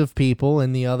race of people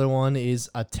and the other one is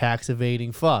a tax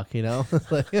evading fuck, you know?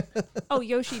 Oh,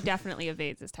 Yoshi definitely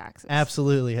evades his taxes.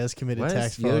 Absolutely has committed Why does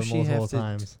tax fraud Yoshi multiple have to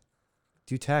times.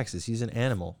 Do taxes. He's an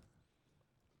animal.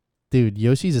 Dude,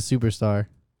 Yoshi's a superstar.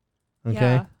 Okay?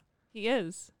 Yeah, he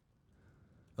is.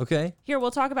 Okay. Here,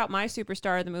 we'll talk about my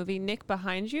superstar of the movie. Nick,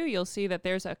 behind you, you'll see that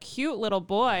there's a cute little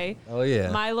boy. Oh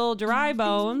yeah. My little dry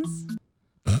bones.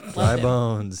 Dry Loved him.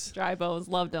 Bones. Dry bones.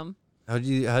 Loved him. How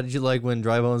did you like when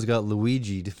Dry Bones got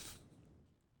Luigi'd?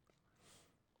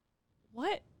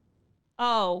 What?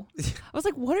 Oh, I was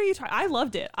like, what are you talking? I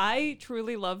loved it. I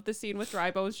truly loved the scene with Dry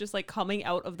Bones just like coming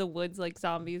out of the woods like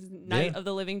zombies, Night of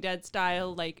the Living Dead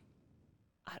style. Like,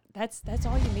 that's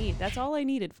all you need. That's all I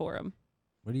needed for him.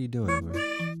 What are you doing, bro?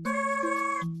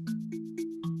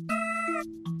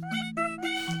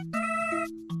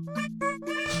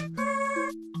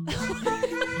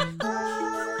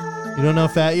 You don't know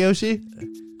Fat Yoshi?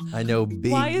 I know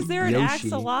big. Why is there an Yoshi.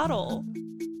 axolotl?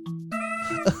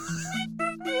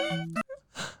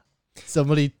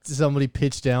 Somebody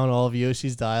pitched down all of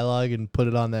Yoshi's dialogue and put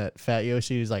it on that Fat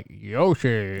Yoshi. He's like,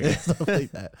 Yoshi. Stuff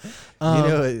like that. You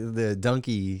know the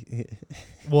donkey.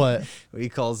 What? He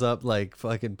calls up like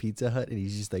fucking Pizza Hut and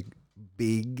he's just like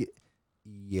Big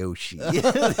Yoshi.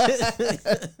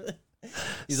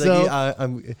 He's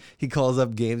he calls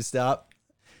up GameStop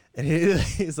and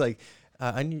he's like,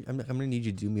 I'm gonna need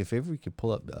you to do me a favor. You could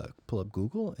pull up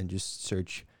Google and just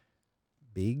search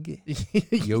Big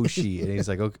Yoshi. And he's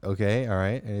like, okay, all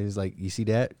right. And he's like, you see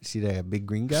that big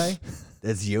green guy?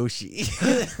 That's Yoshi.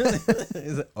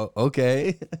 He's like, oh,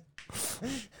 okay.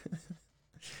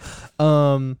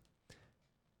 I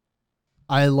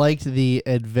liked the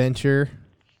adventure.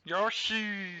 Yoshi.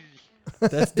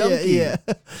 That's Donkey. Yeah.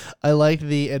 I liked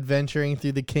the adventuring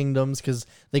through the kingdoms because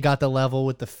they got the level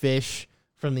with the fish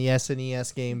from the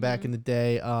SNES game back in the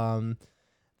day.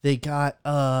 They got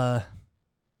the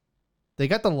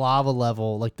lava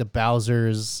level, like the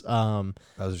Bowser's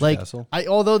Bowser's Castle.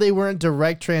 Although they weren't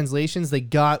direct translations, they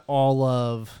got all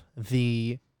of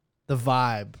the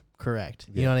vibe correct.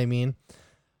 You know what I mean?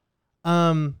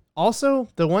 Also,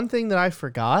 the one thing that I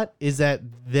forgot is that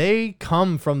they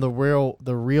come from the real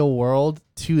world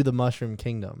to the Mushroom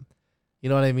Kingdom. You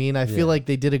know what I mean? I feel like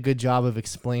they did a good job of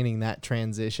explaining that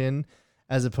transition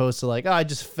as opposed to like, oh, I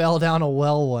just fell down a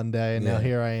well one day and now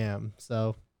here I am.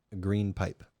 So A green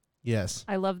pipe. yes.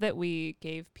 I love that we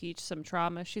gave Peach some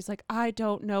trauma. She's like, I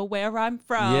don't know where I'm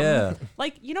from. Yeah.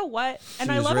 Like, you know what? And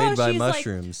She I was love raised how by she's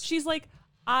mushrooms. like,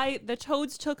 the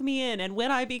toads took me in, and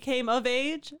when I became of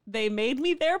age, they made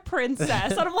me their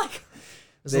princess. And I'm like,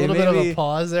 There's a little bit of a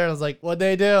pause there. I was like, what'd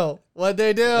they do? What'd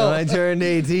they do? When I turned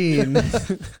 18.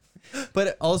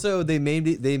 But also they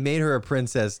made her a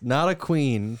princess, not a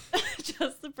queen.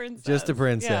 just the princess. Just a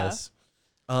princess.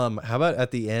 How about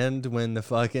at the end when the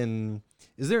fucking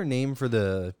is there a name for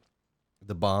the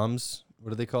bombs?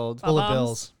 What are they called? Bullet Bombs?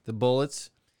 bills. The bullets?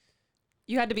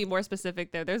 You had to be more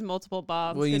specific there. There's multiple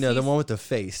bombs. Well, you 'cause know, the he's- one with the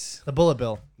face. The bullet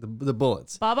bill. The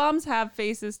bullets. bombs have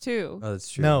faces too. Oh, that's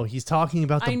true. No, he's talking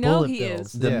about the I know bullet he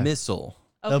bills. is. The Yeah. missile.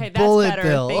 Okay, that's bullet better.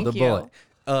 bill. Thank The you. bullet.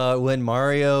 When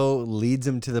Mario leads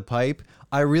him to the pipe,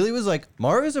 I really was like,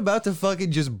 Mario's about to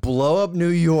fucking just blow up New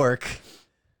York.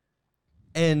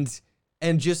 And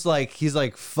just like, he's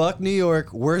like, fuck New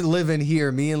York. We're living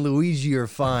here. Me and Luigi are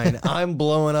fine. I'm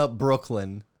blowing up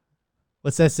Brooklyn.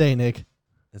 What's that say, Nick?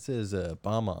 This is a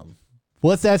bomb.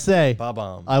 What's that say?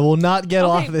 Bomb. I will not get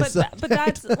off this. but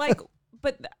that's like,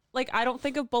 I don't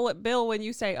think of Bullet Bill when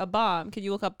you say a bomb. Can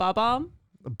you look up bomb?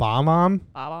 Bomb.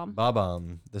 Bomb.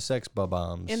 Bomb. The sex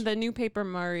bombs. In the new Paper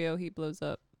Mario, he blows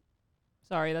up.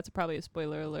 Sorry, that's probably a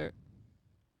spoiler alert.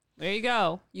 There you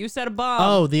go. You said a bomb.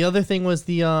 Oh, the other thing was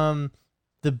the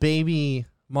baby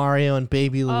Mario and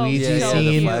Baby Luigi yeah, the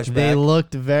scene. flashback. They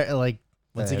looked very like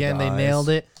once They had again the they eyes. nailed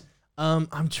it.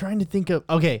 I'm trying to think of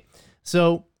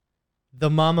so the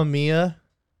Mamma Mia,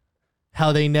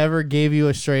 how they never gave you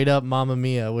a straight up Mamma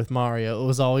Mia with Mario. It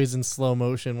was always in slow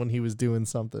motion when he was doing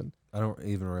something. I don't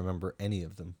even remember any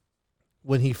of them.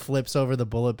 When he flips over the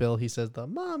bullet bill, he says the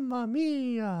Mamma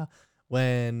Mia.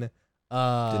 When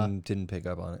Didn't pick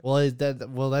up on it.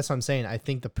 well that's what I'm saying. I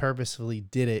think they purposefully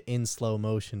did it in slow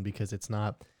motion because it's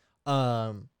not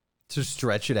To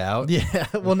stretch it out. yeah,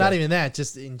 well, not Okay. even that,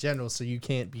 just in general, so you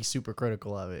can't be super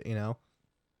critical of it, you know?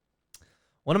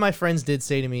 One of my friends did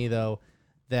say to me, though,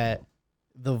 that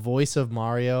the voice of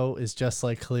Mario is just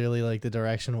like clearly like the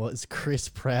direction was Chris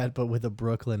Pratt, but with a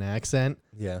Brooklyn accent.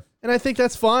 Yeah. And I think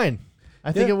that's fine.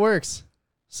 I think Yeah. it works.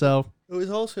 So, It was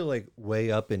also like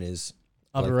way up in his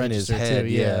upper like, in his register, head,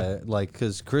 too, yeah. Like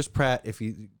because Chris Pratt, if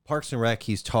he Parks and Rec,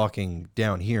 he's talking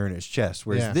down here in his chest,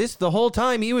 whereas Yeah. this the whole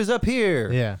time he was up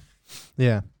here. Yeah.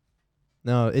 Yeah.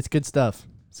 No, it's good stuff.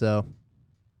 So,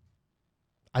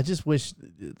 I just wish,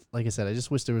 like I said, I just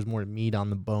wish there was more meat on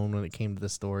the bone when it came to the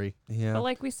story. Yeah. But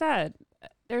like we said,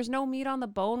 there's no meat on the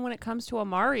bone when it comes to a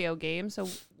Mario game. So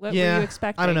what were Yeah, you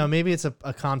expecting? I don't know. Maybe it's a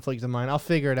conflict of mine. I'll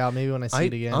figure it out maybe when I see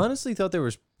it again. honestly thought there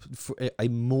was a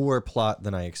more plot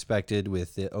than I expected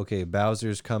with it. Okay,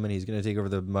 Bowser's coming. He's going to take over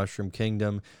the Mushroom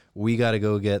Kingdom. We got to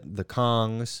go get the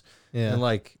Kongs. Yeah. And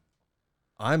like,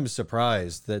 I'm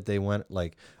surprised that they went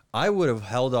like, I would have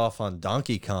held off on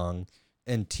Donkey Kong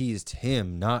and teased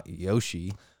him, not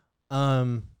Yoshi.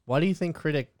 Why do you think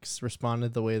critics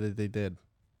responded the way that they did?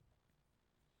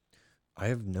 I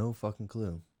have no fucking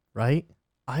clue. Right?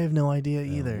 I have no idea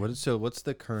either. What's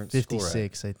the current score?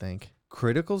 56, I think.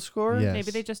 Critical score? Yeah.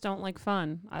 Maybe they just don't like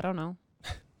fun. I don't know.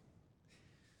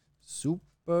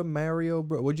 Super Mario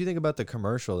Bros. What do you think about the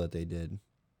commercial that they did?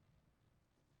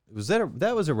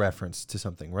 That was a reference to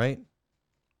something, right?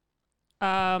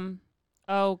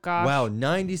 Oh gosh. Wow,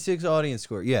 96 audience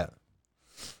score. Yeah.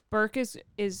 Burke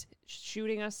is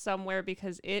shooting us somewhere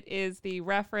because it is the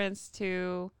reference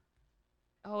to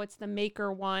it's the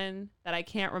Maker one that I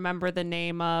can't remember the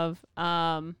name of.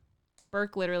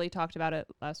 Burke literally talked about it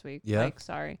last week. Yeah? Mike,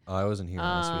 sorry. Oh, I wasn't here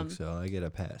last week, so I get a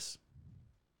pass.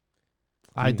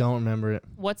 I don't remember it.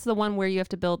 What's the one where you have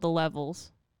to build the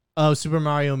levels? Oh, Super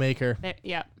Mario Maker.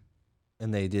 Yeah.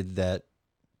 And they did that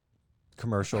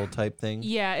commercial type thing.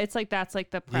 Yeah, it's like that's like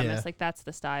the premise, Yeah. like that's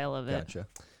the style of it. Gotcha.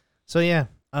 So yeah,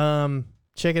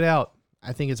 check it out.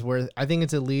 I think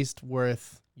it's at least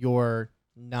worth your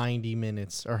 90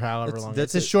 minutes or however long.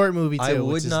 It's a short movie too,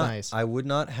 which is nice. I would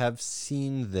not have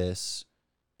seen this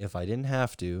if I didn't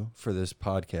have to for this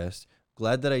podcast.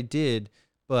 Glad that I did,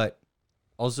 but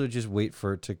also just wait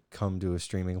for it to come to a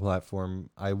streaming platform.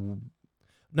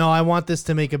 No, I want this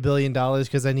to make $1 billion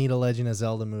because I need a Legend of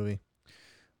Zelda movie.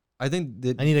 I think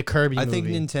that I need a Kirby I movie. think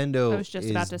I Nintendo was just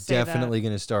about to is say that. definitely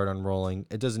going to start unrolling.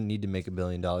 It doesn't need to make $1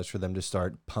 billion for them to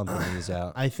start pumping these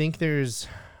out. I think there's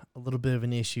a little bit of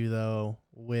an issue though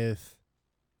with.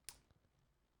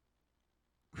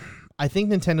 I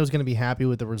think Nintendo's going to be happy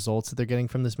with the results that they're getting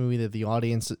from this movie. That the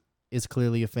audience is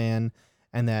clearly a fan,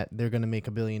 and that they're going to make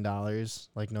 $1 billion,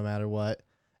 like no matter what,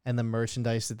 and the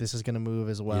merchandise that this is going to move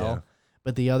as well. Yeah.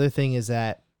 But the other thing is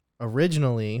that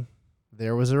originally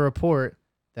there was a report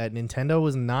that Nintendo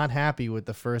was not happy with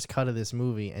the first cut of this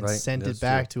movie and Right, sent it that's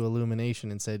back to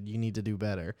Illumination and said, you need to do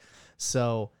better.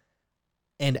 So,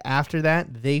 and after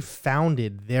that, they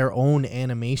founded their own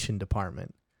animation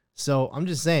department. So I'm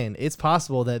just saying, it's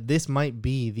possible that this might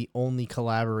be the only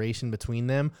collaboration between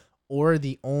them or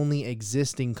the only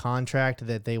existing contract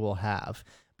that they will have,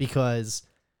 because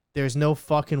there's no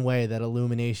fucking way that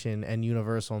Illumination and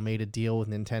Universal made a deal with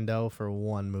Nintendo for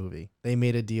one movie. They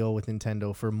made a deal with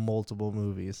Nintendo for multiple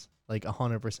movies, like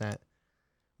 100%.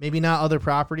 Maybe not other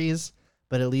properties,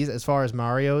 but at least as far as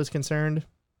Mario is concerned,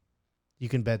 you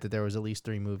can bet that there was at least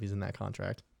 3 movies in that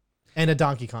contract. And a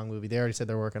Donkey Kong movie. They already said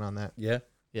they're working on that. Yeah.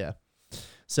 Yeah.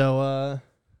 So,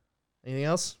 anything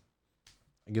else?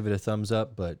 I give it a thumbs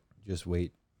up, but just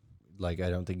wait. Like, I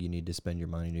don't think you need to spend your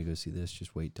money to go see this.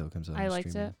 Just wait till it comes out. I on liked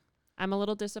streaming. it. I'm a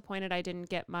little disappointed I didn't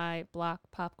get my block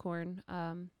popcorn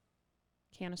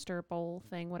canister bowl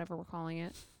thing, whatever we're calling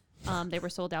it. They were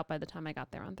sold out by the time I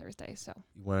got there on Thursday. So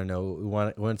You want to know?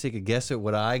 Want to take a guess at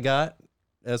what I got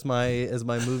as my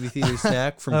movie theater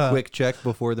snack from Quick Check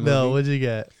before the movie? No, what'd you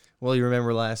get? Well, you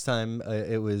remember last time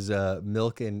it was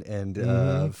milk and what's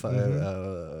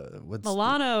Milano.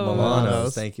 Milano's.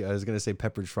 Milano's. Thank you. I was gonna say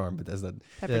Pepperidge Farm, but that's not.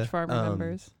 Pepperidge Yeah. Farm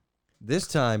remembers. This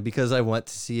time, because I went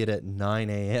to see it at 9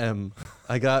 a.m.,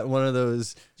 I got one of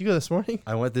those. Did you go this morning?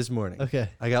 I went this morning. Okay.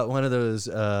 I got one of those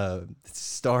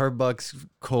Starbucks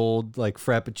cold, like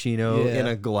Frappuccino in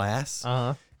a glass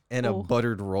and a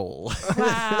buttered roll.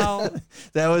 Wow.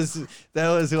 That was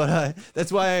what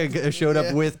that's why I showed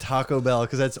up with Taco Bell,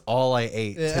 because that's all I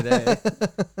ate today.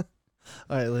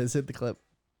 All right, let's hit the clip.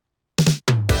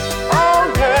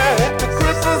 Oh yeah, it's the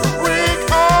clip of the week.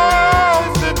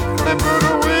 Oh, it's the clip of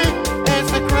the week.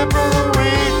 It's the clip of the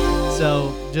week.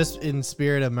 So, just in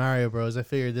spirit of Mario Bros, I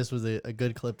figured this was a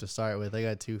good clip to start with. I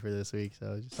got 2 for this week,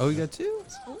 so just... Oh, you got 2? Ooh.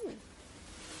 Those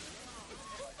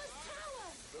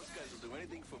guys will do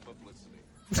anything for publicity.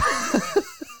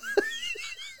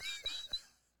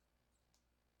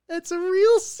 That's a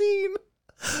real scene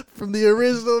from the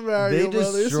original Mario They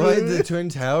Brothers destroyed movie. the Twin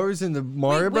Towers in the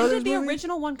Mario Wait, when Brothers did the movie?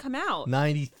 original one come out?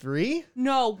 93?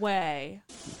 No way.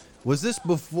 Was this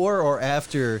before or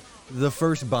after the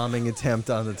first bombing attempt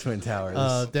on the Twin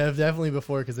Towers? Definitely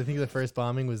before, because I think the first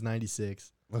bombing was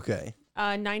 96. Okay.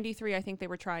 93, I think they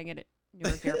were trying it at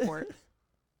Newark Airport.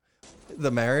 The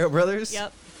Mario Brothers?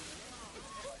 Yep.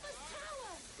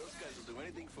 Those guys will do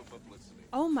anything for publicity.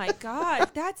 Oh my God,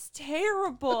 that's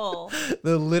terrible.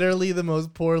 Literally the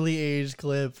most poorly aged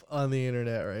clip on the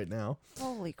internet right now.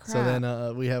 Holy crap. So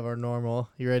then we have our normal.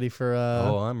 You ready for...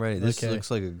 Oh, I'm ready. This okay. looks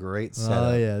like a great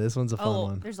setup. Oh, yeah, this one's a fun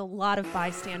one. There's a lot of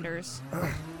bystanders.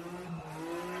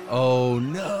 Oh,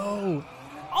 no.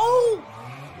 Oh!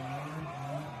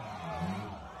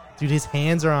 Dude, his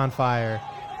hands are on fire.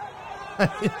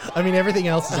 I mean, everything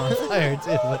else is on fire,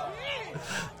 too. But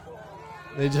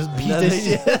they just beat the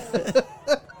shit.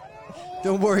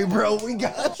 Don't worry, bro. We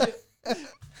got you.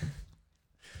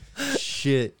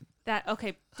 Shit.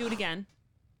 Okay, do it again.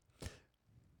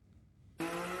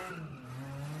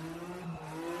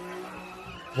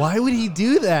 Why would he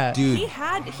do that? Dude. He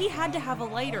had to have a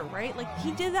lighter, right? Like,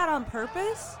 he did that on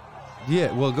purpose?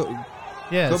 Yeah, well, go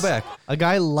Yes. back. A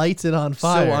guy lights it on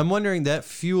fire. So I'm wondering, that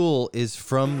fuel is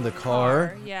from the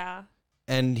car, Yeah.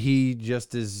 and he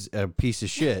just is a piece of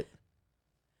shit.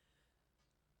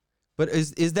 But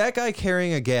is that guy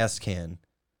carrying a gas can?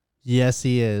 Yes,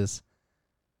 he is.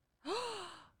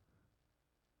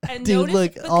 And Dude,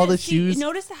 look, all the because shoes.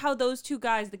 Notice how those two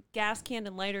guys, the gas can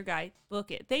and lighter guy,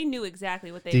 book it. They knew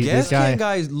exactly what they Dude, did. this Gas can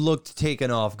guy- guy looked taken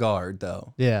off guard,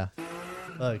 though. Yeah.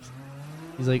 Look.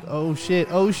 He's like, oh, shit.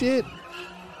 Oh, shit.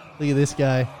 Look at this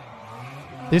guy.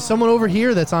 There's someone over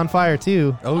here that's on fire,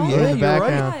 too. Oh, Oh yeah, in the you're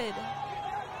background. right.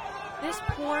 God. This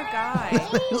poor guy.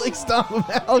 Like, stomp him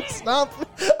out. Stomp.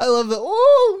 I love the,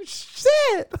 oh,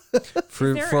 shit. For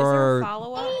Is there our a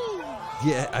follow-up?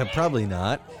 yeah, probably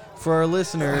not. For our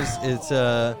listeners, it's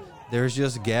there's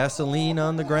just gasoline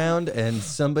on the ground and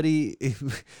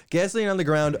gasoline on the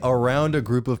ground around a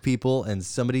group of people, and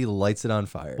somebody lights it on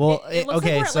fire. Well, It looks like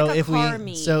okay, we're at, so like, a if car we,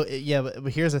 meet. so yeah,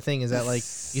 but here's the thing: is that like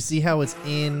you see how it's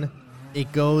in,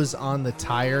 it goes on the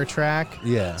tire track.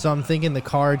 Yeah. So I'm thinking the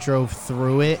car drove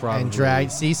through it Probably. and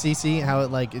dragged. See how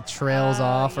it like it trails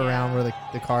off yeah. around where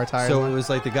the car tires. So went? it was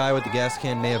like the guy with the gas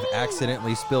can may have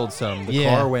accidentally spilled some. The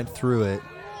Yeah. car went through it.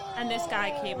 And this guy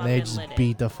came up They and just lit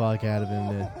beat the fuck out of him,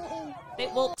 dude.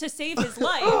 it. Well, to save his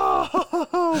life.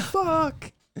 Oh,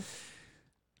 fuck.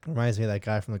 Reminds me of that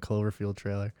guy from the Cloverfield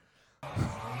trailer.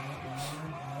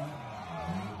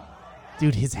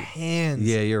 Dude, his hands.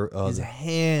 Yeah, you're. His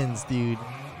hands, dude.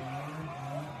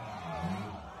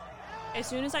 As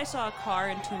soon as I saw a car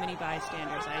and too many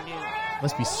bystanders, I knew.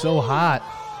 Must be so hot.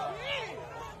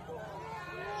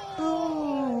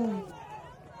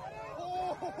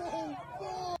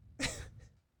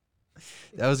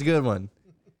 that was a good one.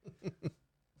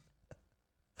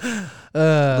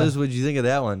 Uh, Liz, what'd you think of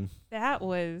that one? That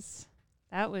was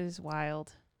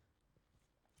wild.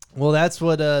 well, that's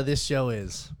what this show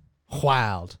is.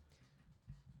 Wild.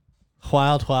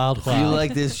 Wild, wild, If you wild.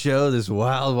 like this show, this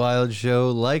wild, wild show,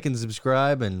 like and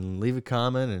subscribe and leave a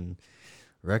comment and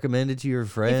recommend it to your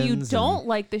friends. If you and don't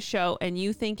like the show and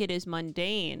you think it is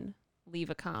mundane, leave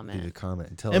a comment. leave a comment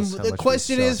and tell And us how the much we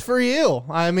question is suck. for you.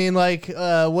 I mean, like,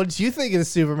 what did you think of the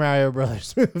Super Mario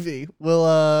Brothers movie?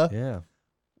 Yeah.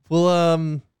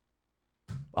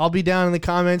 I'll be down in the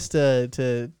comments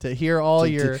to hear all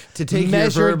your to take your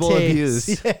measured verbal takes.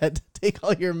 abuse. Yeah, to take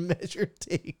all your measured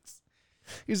takes.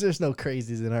 Because there's no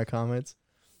crazies in our comments.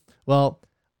 Well,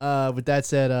 with that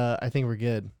said, I think we're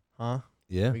good, huh?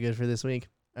 Yeah. We good for this week?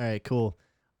 All right, cool.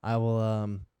 I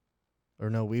will,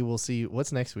 we will see.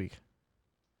 What's next week?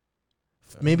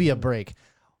 Maybe a break.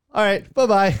 All right,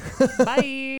 bye-bye.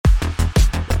 Bye.